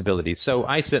both possibilities. So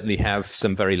I certainly have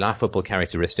some very laughable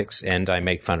characteristics, and I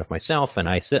make fun of myself, and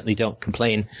I certainly don't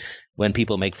complain when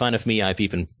people make fun of me. I've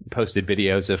even posted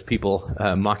videos of people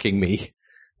mocking me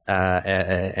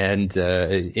and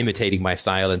imitating my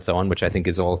style and so on, which I think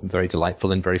is all very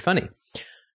delightful and very funny.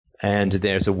 And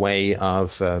there's a way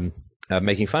of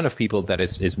making fun of people that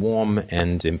is warm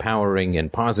and empowering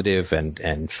and positive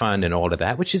and fun and all of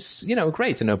that, which is,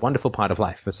 great and a wonderful part of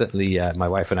life. But certainly my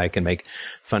wife and I can make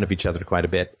fun of each other quite a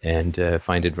bit and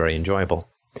find it very enjoyable.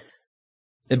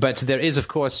 But there is, of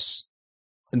course,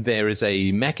 there is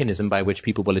a mechanism by which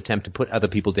people will attempt to put other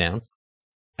people down.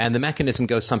 And the mechanism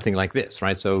goes something like this,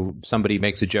 right? So somebody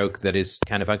makes a joke that is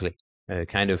kind of ugly,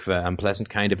 kind of unpleasant,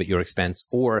 kind of at your expense,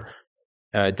 or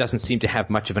doesn't seem to have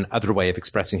much of an other way of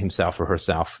expressing himself or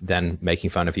herself than making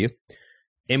fun of you,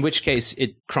 in which case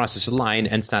it crosses a line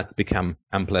and starts to become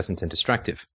unpleasant and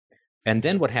destructive. And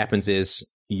then what happens is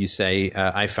you say,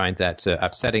 I find that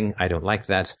upsetting, I don't like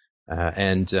that,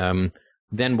 and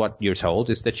then what you're told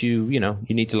is that you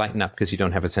need to lighten up because you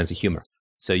don't have a sense of humor.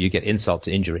 So you get insult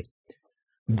to injury.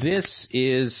 This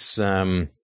is, I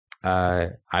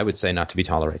would say, not to be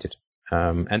tolerated.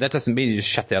 And that doesn't mean you just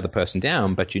shut the other person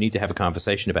down, but you need to have a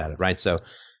conversation about it, right? So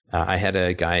I had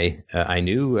a guy I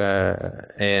knew,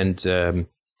 and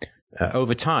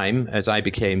over time, as I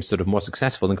became sort of more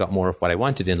successful and got more of what I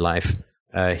wanted in life,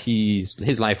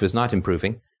 his life was not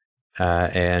improving,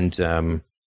 and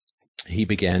he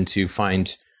began to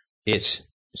find it.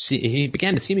 He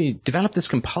began to see me develop this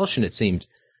compulsion. It seemed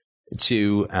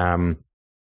to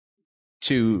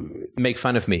make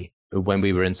fun of me when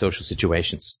we were in social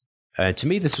situations. To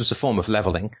me, this was a form of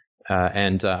leveling,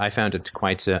 and I found it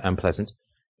quite unpleasant.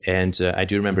 And I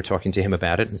do remember talking to him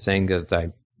about it and saying that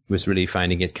I was really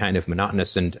finding it kind of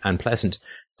monotonous and unpleasant,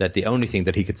 that the only thing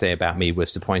that he could say about me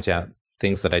was to point out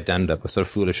things that I'd done that were sort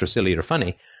of foolish or silly or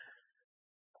funny.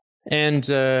 And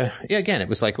again, it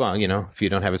was like, well, if you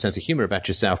don't have a sense of humor about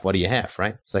yourself, what do you have,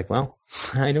 right? It's like, well,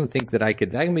 I don't think that I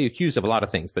can be accused of a lot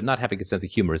of things, but not having a sense of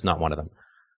humor is not one of them.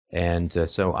 And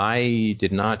so I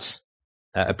did not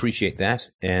appreciate that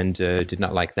and did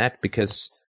not like that,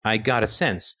 because I got a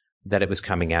sense that it was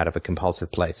coming out of a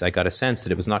compulsive place. I got a sense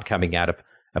that it was not coming out of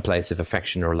a place of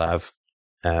affection or love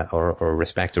or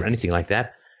respect or anything like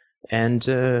that. And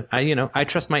I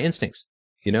trust my instincts.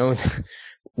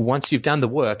 Once you've done the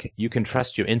work, you can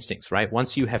trust your instincts, right?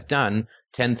 Once you have done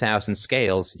 10,000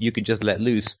 scales, you can just let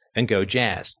loose and go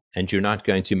jazz, and you're not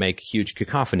going to make huge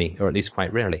cacophony, or at least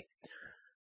quite rarely.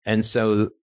 And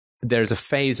so there's a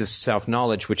phase of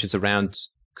self-knowledge which is around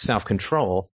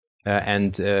self-control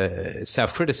and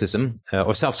self-criticism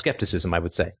or self-skepticism, I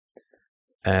would say.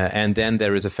 And then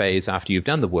there is a phase after you've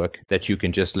done the work that you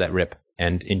can just let rip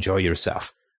and enjoy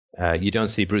yourself. You don't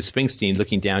see Bruce Springsteen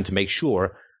looking down to make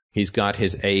sure he's got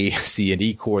his A, C, and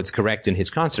E chords correct in his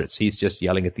concerts. He's just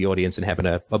yelling at the audience and having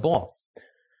a ball.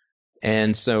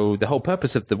 And so the whole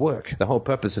purpose of the work, the whole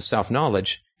purpose of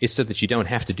self-knowledge is so that you don't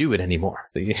have to do it anymore.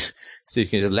 So you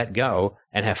can just let go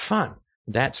and have fun.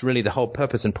 That's really the whole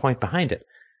purpose and point behind it.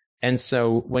 And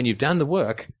so when you've done the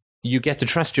work, you get to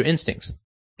trust your instincts.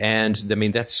 And I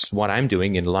mean, that's what I'm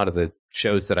doing in a lot of the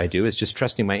shows that I do, is just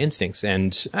trusting my instincts.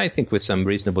 And I think with some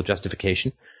reasonable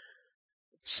justification.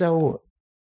 So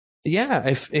yeah,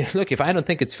 if I don't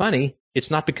think it's funny,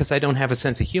 it's not because I don't have a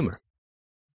sense of humor,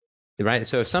 right?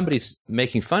 So if somebody's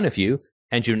making fun of you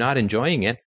and you're not enjoying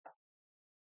it,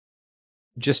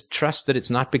 just trust that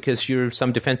it's not because you're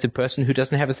some defensive person who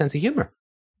doesn't have a sense of humor.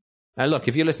 Now, look,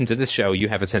 if you listen to this show, you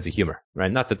have a sense of humor,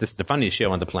 right? Not that this is the funniest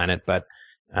show on the planet, but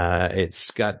it's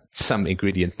got some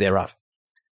ingredients thereof.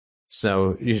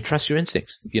 So you trust your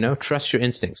instincts, trust your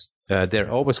instincts. They're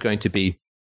always going to be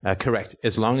correct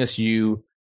as long as you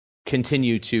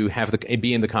continue to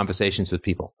be in the conversations with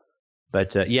people.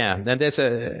 But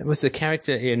then was a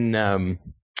character in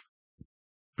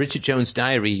Bridget Jones'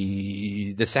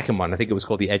 Diary, the second one. I think it was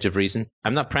called The Edge of Reason.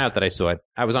 I'm not proud that I saw it.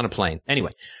 I was on a plane.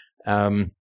 Anyway,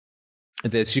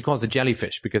 she calls it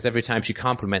jellyfish because every time she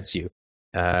compliments you,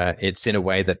 it's in a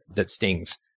way that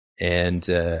stings. And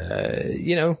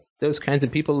those kinds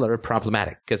of people are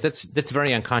problematic because that's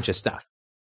very unconscious stuff.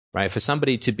 Right? For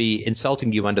somebody to be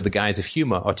insulting you under the guise of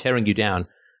humor or tearing you down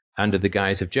under the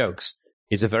guise of jokes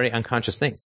is a very unconscious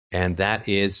thing. And that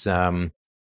is a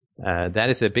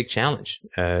big challenge,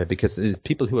 because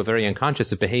people who are very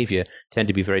unconscious of behavior tend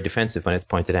to be very defensive when it's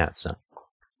pointed out. So,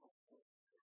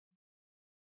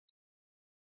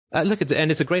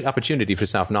 and it's a great opportunity for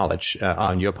self-knowledge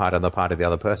on your part, on the part of the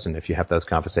other person, if you have those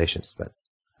conversations. But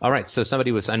all right, so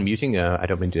somebody was unmuting. I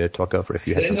don't mean to talk over if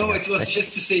you had something else to say. No, it was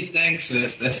just to say thanks,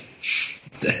 Lester.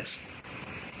 Thanks.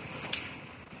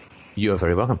 You are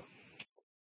very welcome.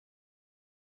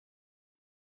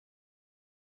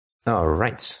 All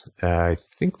right. I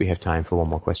think we have time for one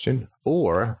more question,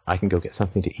 or I can go get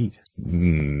something to eat.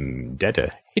 Dead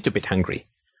a bit hungry.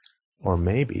 Or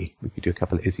maybe we could do a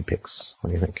couple of easy picks. What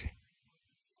do you think?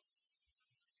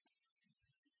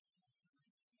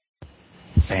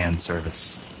 Fan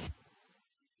service.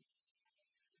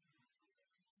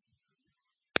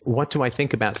 What do I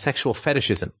think about sexual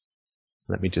fetishism?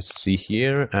 Let me just see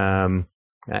here.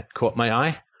 That caught my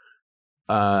eye.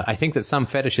 I think that some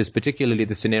fetishes, particularly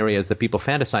the scenarios that people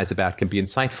fantasize about, can be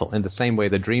insightful in the same way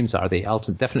that dreams are. They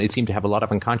definitely seem to have a lot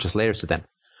of unconscious layers to them.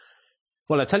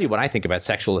 Well, I'll tell you what I think about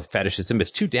sexual fetishism.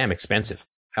 It's too damn expensive.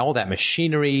 All that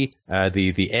machinery,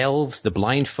 the elves, the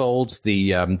blindfolds,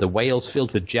 the whales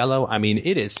filled with jello. I mean,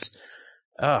 it is,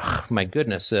 my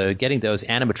goodness, getting those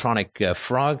animatronic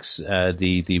frogs,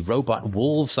 the robot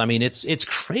wolves. I mean, it's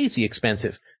crazy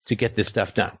expensive to get this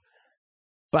stuff done.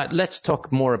 But let's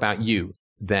talk more about you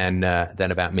than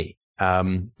about me.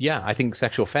 I think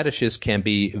sexual fetishes can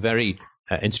be very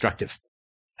instructive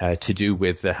to do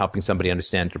with helping somebody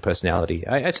understand their personality.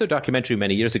 I saw a documentary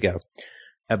many years ago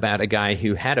about a guy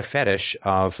who had a fetish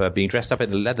of being dressed up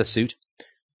in a leather suit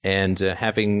and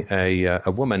having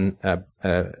a woman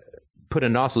put a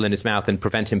nozzle in his mouth and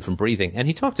prevent him from breathing. And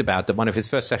he talked about that one of his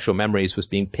first sexual memories was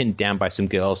being pinned down by some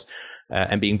girls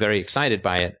and being very excited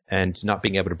by it and not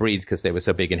being able to breathe because they were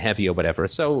so big and heavy or whatever.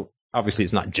 So obviously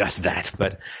it's not just that,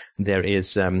 but there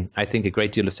is, I think, a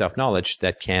great deal of self-knowledge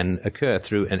that can occur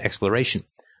through an exploration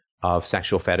of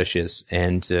sexual fetishes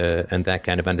and that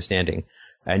kind of understanding.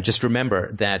 And just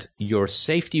remember that your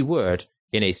safety word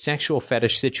in a sexual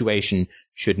fetish situation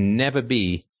should never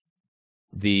be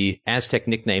the Aztec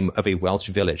nickname of a Welsh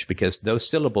village, because those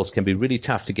syllables can be really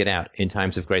tough to get out in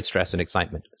times of great stress and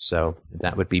excitement. So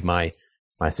that would be my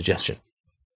suggestion.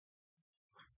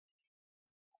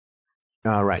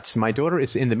 All right. So my daughter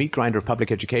is in the meat grinder of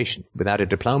public education. Without a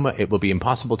diploma, it will be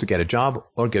impossible to get a job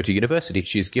or go to university.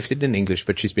 She is gifted in English,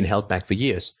 but she's been held back for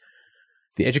years.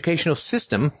 The educational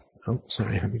system,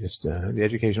 the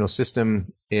educational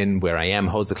system in where I am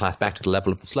holds the class back to the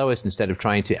level of the slowest instead of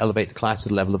trying to elevate the class to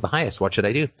the level of the highest. What should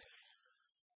I do?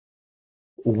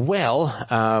 Well,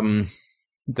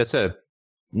 that's a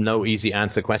no easy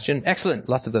answer question. Excellent.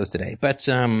 Lots of those today. But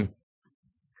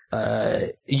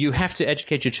you have to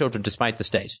educate your children despite the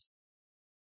state.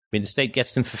 I mean, the state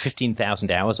gets them for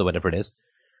 15,000 hours or whatever it is,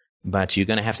 but you're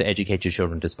going to have to educate your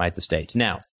children despite the state.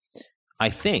 Now, I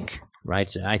think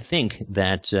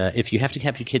that if you have to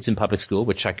have your kids in public school,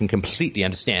 which I can completely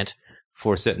understand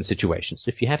for certain situations,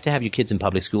 if you have to have your kids in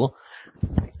public school,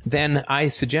 then I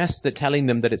suggest that telling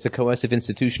them that it's a coercive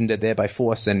institution, they're there by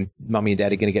force, and mommy and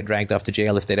dad are going to get dragged off to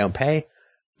jail if they don't pay,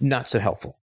 not so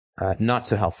helpful. Not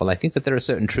so helpful. I think that there are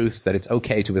certain truths that it's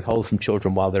okay to withhold from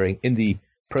children while they're in the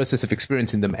process of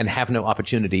experiencing them and have no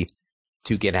opportunity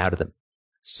to get out of them.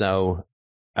 So,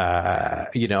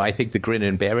 I think the grin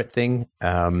and bear it thing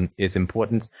is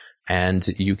important, and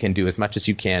you can do as much as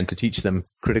you can to teach them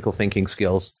critical thinking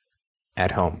skills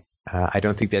at home. I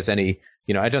don't think there's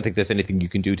anything you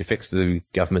can do to fix the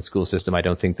government school system. I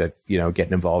don't think that,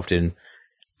 getting involved in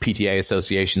PTA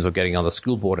associations or getting on the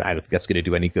school board, I don't think that's going to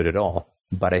do any good at all.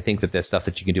 But I think that there's stuff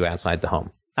that you can do outside the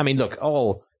home. I mean, look,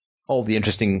 all the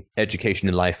interesting education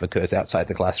in life occurs outside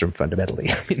the classroom fundamentally.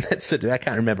 I mean, I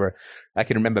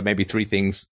can remember maybe 3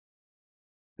 things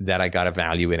that I got of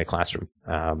value in a classroom.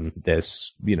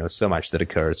 There's, so much that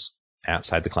occurs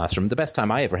outside the classroom. The best time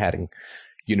I ever had in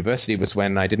university was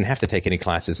when I didn't have to take any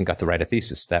classes and got to write a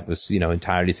thesis. That was,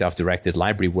 entirely self-directed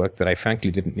library work that I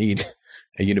frankly didn't need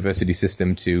a university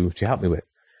system to help me with.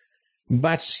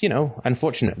 But,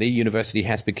 unfortunately, university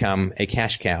has become a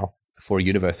cash cow for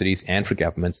universities and for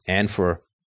governments and for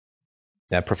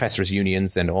professors'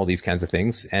 unions and all these kinds of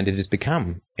things. And it has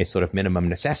become a sort of minimum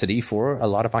necessity for a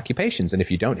lot of occupations. And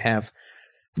if you don't have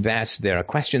that, there are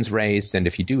questions raised. And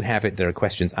if you do have it, there are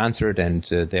questions answered. And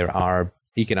there are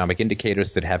economic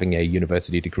indicators that having a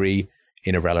university degree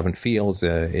in a relevant field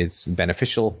is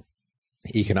beneficial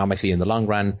economically in the long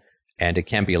run. And it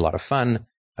can be a lot of fun.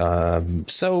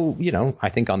 So, I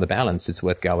think on the balance, it's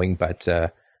worth going. But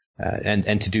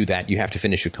and to do that, you have to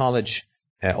finish your college.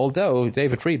 Although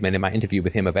David Friedman, in my interview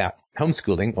with him about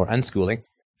homeschooling or unschooling,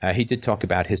 he did talk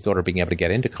about his daughter being able to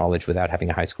get into college without having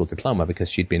a high school diploma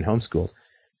because she'd been homeschooled.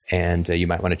 And you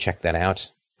might want to check that out.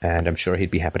 And I'm sure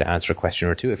he'd be happy to answer a question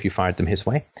or two if you fired them his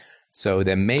way. So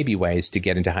there may be ways to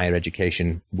get into higher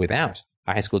education without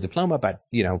a high school diploma. But,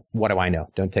 what do I know?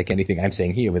 Don't take anything I'm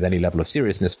saying here with any level of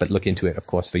seriousness, but look into it, of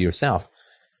course, for yourself.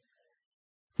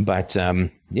 But,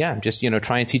 just,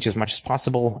 try and teach as much as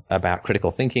possible about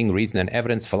critical thinking, reason and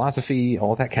evidence, philosophy,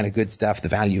 all that kind of good stuff, the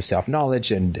value of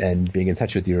self-knowledge and being in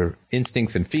touch with your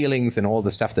instincts and feelings and all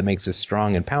the stuff that makes us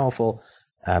strong and powerful.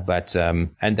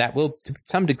 And that will, to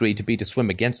some degree, to swim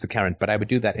against the current. But I would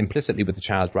do that implicitly with the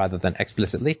child rather than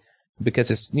explicitly,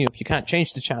 because it's, if you can't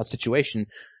change the child's situation,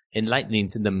 enlightening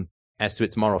to them as to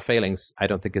its moral failings, I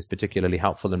don't think is particularly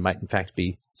helpful and might, in fact,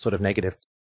 be sort of negative.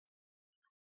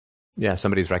 Yeah,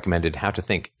 somebody's recommended How to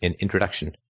Think in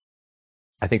Introduction.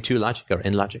 I think to Logic or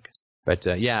In Logic. But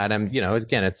and I'm,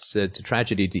 again, it's a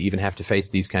tragedy to even have to face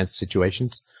these kinds of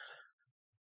situations.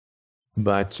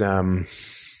 But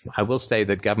I will say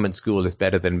that government school is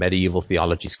better than medieval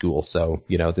theology school. So,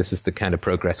 this is the kind of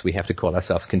progress we have to call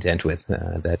ourselves content with,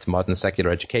 that modern secular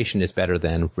education is better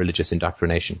than religious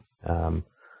indoctrination.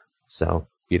 So,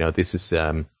 this is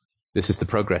the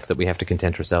progress that we have to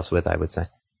content ourselves with, I would say.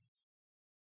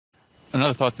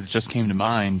 Another thought that just came to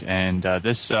mind, and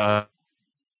this may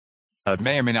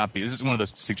or may not be. This is one of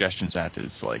those suggestions that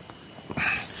is like,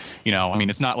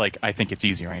 it's not like I think it's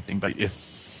easy or anything, but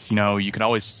if, you can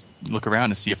always look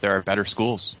around and see if there are better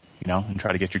schools, and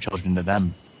try to get your children into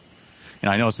them. And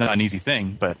I know it's not an easy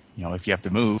thing, but, if you have to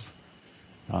move,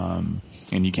 and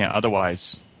you can't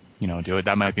otherwise, do it,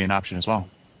 that might be an option as well.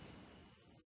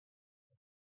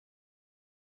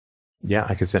 Yeah,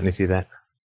 I could certainly see that.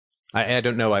 I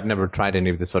don't know. I've never tried any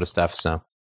of this sort of stuff, so.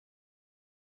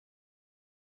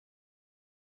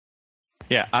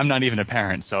 Yeah, I'm not even a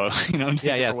parent, so,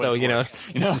 Yeah, so,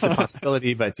 it's a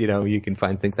possibility, but, you can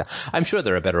find things out. I'm sure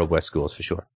there are better or worse schools, for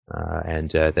sure.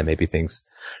 And there may be things,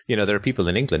 there are people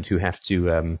in England who have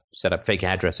to set up fake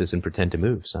addresses and pretend to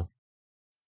move, so.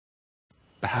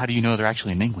 But how do you know they're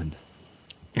actually in England?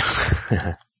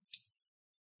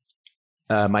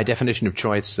 My definition of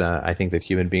choice, I think that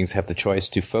human beings have the choice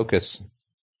to focus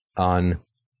on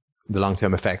the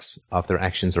long-term effects of their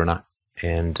actions or not.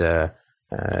 And,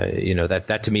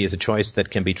 that to me is a choice that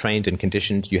can be trained and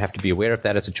conditioned. You have to be aware of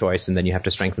that as a choice, and then you have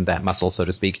to strengthen that muscle, so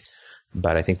to speak.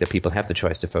 But I think that people have the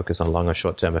choice to focus on long or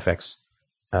short-term effects.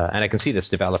 And I can see this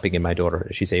developing in my daughter.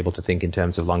 She's able to think in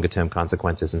terms of longer-term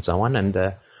consequences and so on,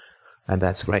 and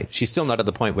that's great. She's still not at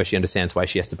the point where she understands why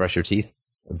she has to brush her teeth,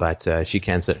 but she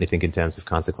can certainly think in terms of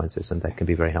consequences, and that can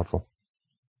be very helpful.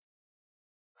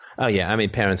 Oh, yeah.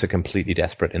 Parents are completely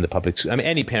desperate in the public school.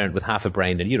 Any parent with half a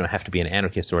brain, and you don't have to be an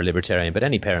anarchist or a libertarian, but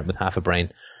any parent with half a brain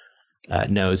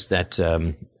knows that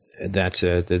the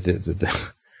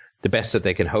best that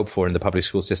they can hope for in the public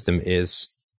school system is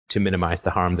to minimize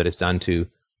the harm that is done to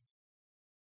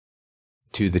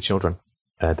the children.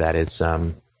 That is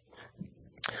the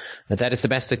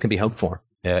best that can be hoped for.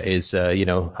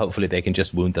 Hopefully they can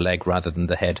just wound the leg rather than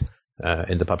the head.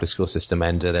 In the public school system,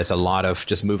 and there's a lot of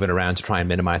just moving around to try and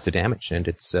minimize the damage, and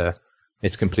it's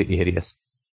completely hideous.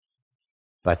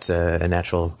 But a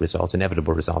natural result,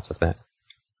 inevitable result of that,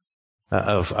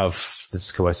 of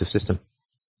this coercive system.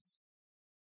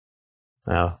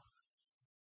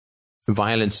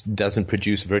 Violence doesn't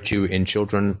produce virtue in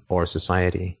children or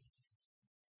society.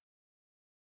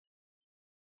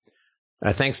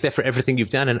 Thanks, Steph, for everything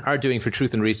you've done and are doing for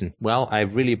Truth and Reason. Well, I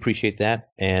really appreciate that,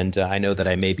 and I know that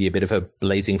I may be a bit of a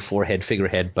blazing forehead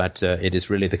figurehead, but it is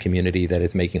really the community that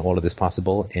is making all of this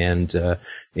possible, and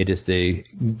it is the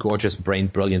gorgeous brain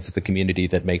brilliance of the community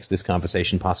that makes this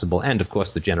conversation possible, and, of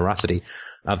course, the generosity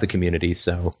of the community.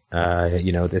 So, I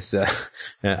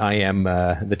am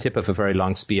the tip of a very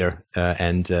long spear,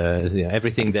 and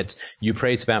everything that you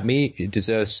praise about me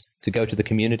deserves to go to the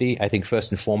community, I think,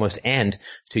 first and foremost, and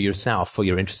to yourself for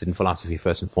your interest in philosophy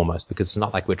first and foremost, because it's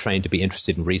not like we're trained to be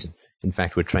interested in reason. In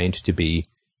fact, we're trained to be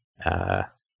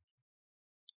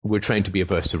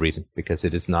averse to reason because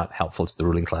it is not helpful to the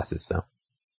ruling classes. So,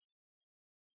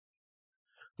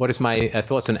 what is my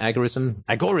thoughts on agorism?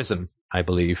 Agorism, I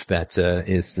believe that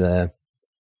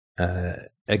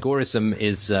agorism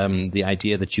is the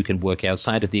idea that you can work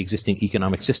outside of the existing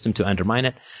economic system to undermine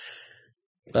it.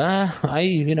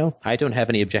 I don't have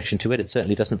any objection to it. It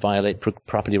certainly doesn't violate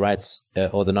property rights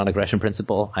or the non-aggression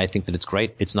principle. I think that it's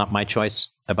great. It's not my choice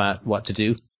about what to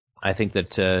do. I think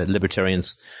that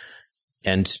libertarians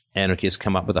and anarchists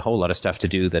come up with a whole lot of stuff to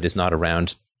do that is not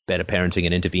around better parenting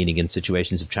and intervening in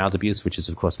situations of child abuse, which is,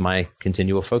 of course, my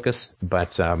continual focus.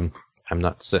 But I'm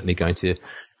not certainly going to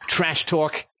trash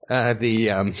talk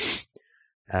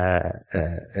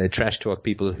trash talk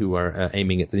people who are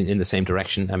aiming in the same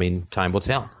direction. I mean, time will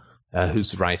tell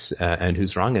who's right and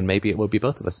who's wrong, and maybe it will be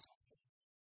both of us.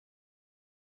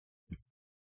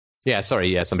 Yeah,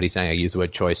 sorry. Yeah, somebody's saying I used the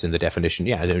word choice in the definition.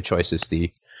 Yeah, choice is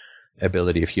the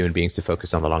ability of human beings to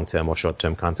focus on the long-term or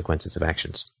short-term consequences of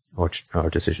actions or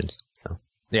decisions. So,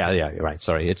 yeah, you're right.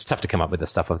 Sorry, it's tough to come up with the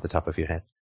stuff off the top of your head,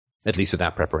 at least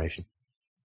without preparation.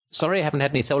 Sorry, I haven't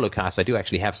had any solo casts. I do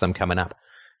actually have some coming up.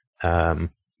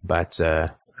 But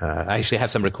I actually have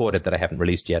some recorded that I haven't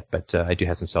released yet, but I do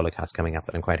have some solo casts coming up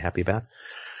that I'm quite happy about.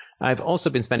 I've also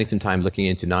been spending some time looking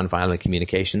into nonviolent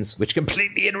communications, which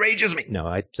completely enrages me.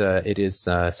 No, it is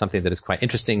something that is quite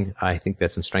interesting. I think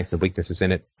there's some strengths and weaknesses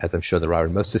in it, as I'm sure there are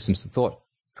in most systems of thought,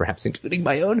 perhaps including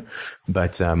my own.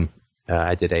 But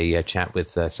I did a chat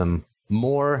with some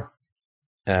more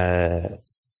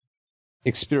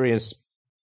experienced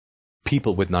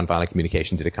people with nonviolent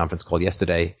communication did a conference call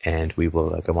yesterday, and we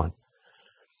will go on.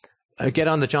 Get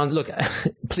on the John. Look,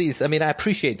 please. I mean, I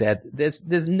appreciate that.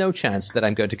 There's no chance that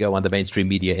I'm going to go on the mainstream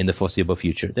media in the foreseeable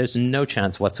future. There's no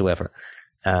chance whatsoever.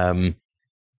 There's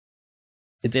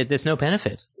no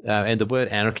benefit. And the word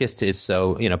anarchist is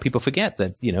so, people forget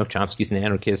that, Chomsky's an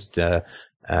anarchist.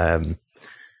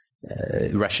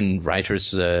 Russian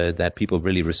writers that people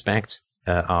really respect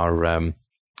are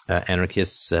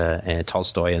anarchists,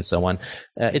 Tolstoy and so on.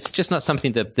 It's just not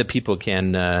something that people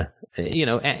can,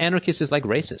 anarchist is like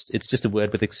racist. It's just a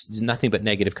word with nothing but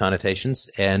negative connotations,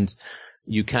 and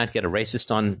you can't get a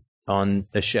racist on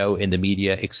a show in the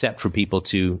media except for people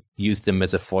to use them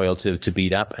as a foil to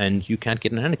beat up, and you can't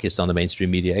get an anarchist on the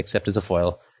mainstream media except as a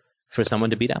foil for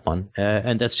someone to beat up on.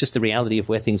 And that's just the reality of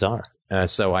where things are.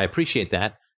 So I appreciate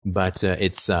that, but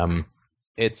it's not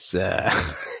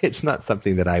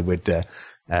something that I would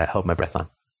hold my breath on.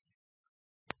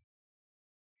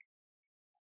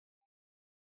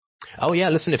 Oh yeah,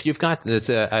 listen, if you've got this,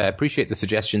 I appreciate the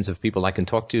suggestions of people I can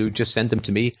talk to. Just send them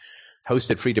to me. Host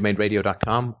at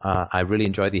freedomainradio.com. I really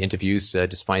enjoy the interviews,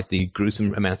 despite the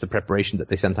gruesome amounts of preparation that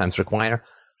they sometimes require.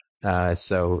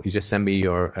 So you just send me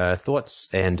your thoughts,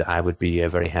 and I would be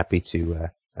very happy to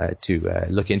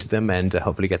look into them and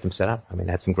hopefully get them set up. I mean,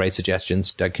 I had some great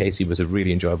suggestions. Doug Casey was a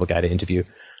really enjoyable guy to interview,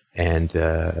 and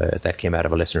that came out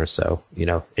of a listener. So,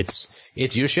 it's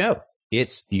your show.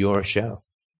 It's your show.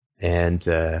 And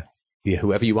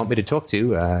whoever you want me to talk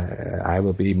to, I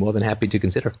will be more than happy to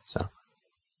consider. So.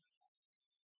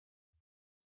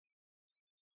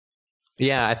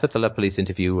 Yeah, I thought the Love Police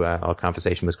interview or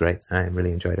conversation was great. I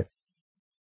really enjoyed it.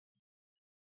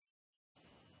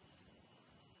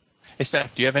 Hey,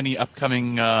 Steph, do you have any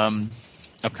upcoming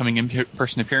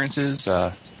in-person appearances?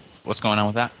 What's going on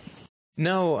with that?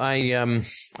 No,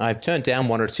 I've turned down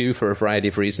one or two for a variety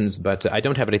of reasons, but I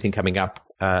don't have anything coming up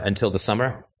until the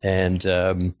summer. And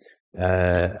I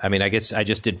mean, I guess I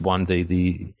just did one,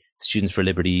 the Students for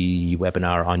Liberty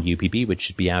webinar on UPB, which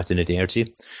should be out in a day or two.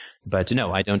 But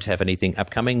no, I don't have anything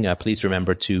upcoming. Please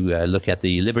remember to look at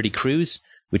the Liberty Cruise,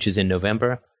 which is in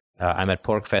November. I'm at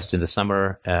PorcFest in the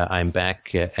summer. I'm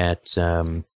back at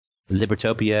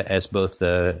Libertopia as both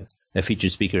a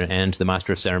featured speaker and the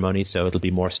master of ceremony. So it'll be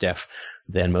more Steph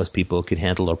than most people could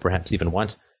handle or perhaps even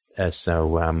want. There's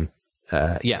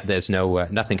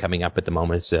nothing coming up at the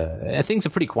moment. Things are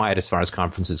pretty quiet as far as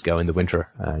conferences go in the winter.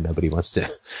 Nobody wants to,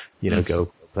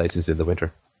 go places in the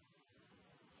winter.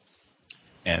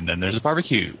 And then there's a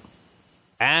barbecue.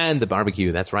 And the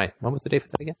barbecue, that's right. When was the day for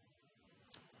that again?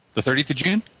 The 30th of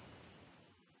June?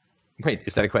 Wait,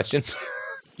 is that a question?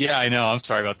 Yeah, I know. I'm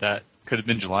sorry about that. Could have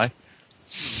been July.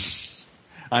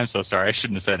 I'm so sorry. I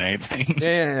shouldn't have said anything.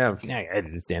 Yeah, I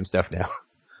edit this damn stuff now.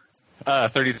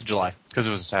 30th of July, because it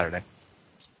was a Saturday.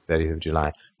 30th of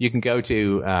July. You can go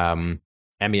to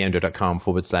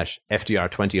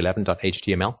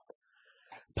meando.com/FDR2011.html.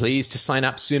 Please, to sign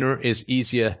up sooner is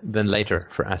easier than later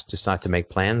for us to start to make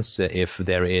plans. If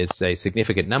there is a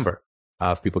significant number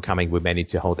of people coming, we may need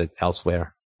to hold it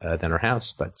elsewhere than our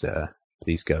house, but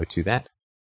please go to that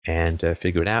and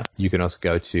figure it out. You can also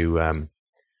go to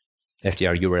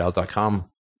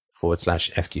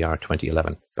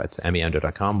fdrurl.com/FDR2011, but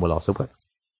meando.com will also work.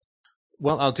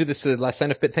 Well, I'll do this last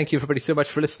sign-off bit. Thank you, everybody, so much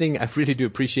for listening. I really do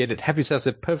appreciate it. Have yourselves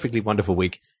a perfectly wonderful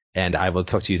week, and I will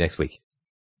talk to you next week.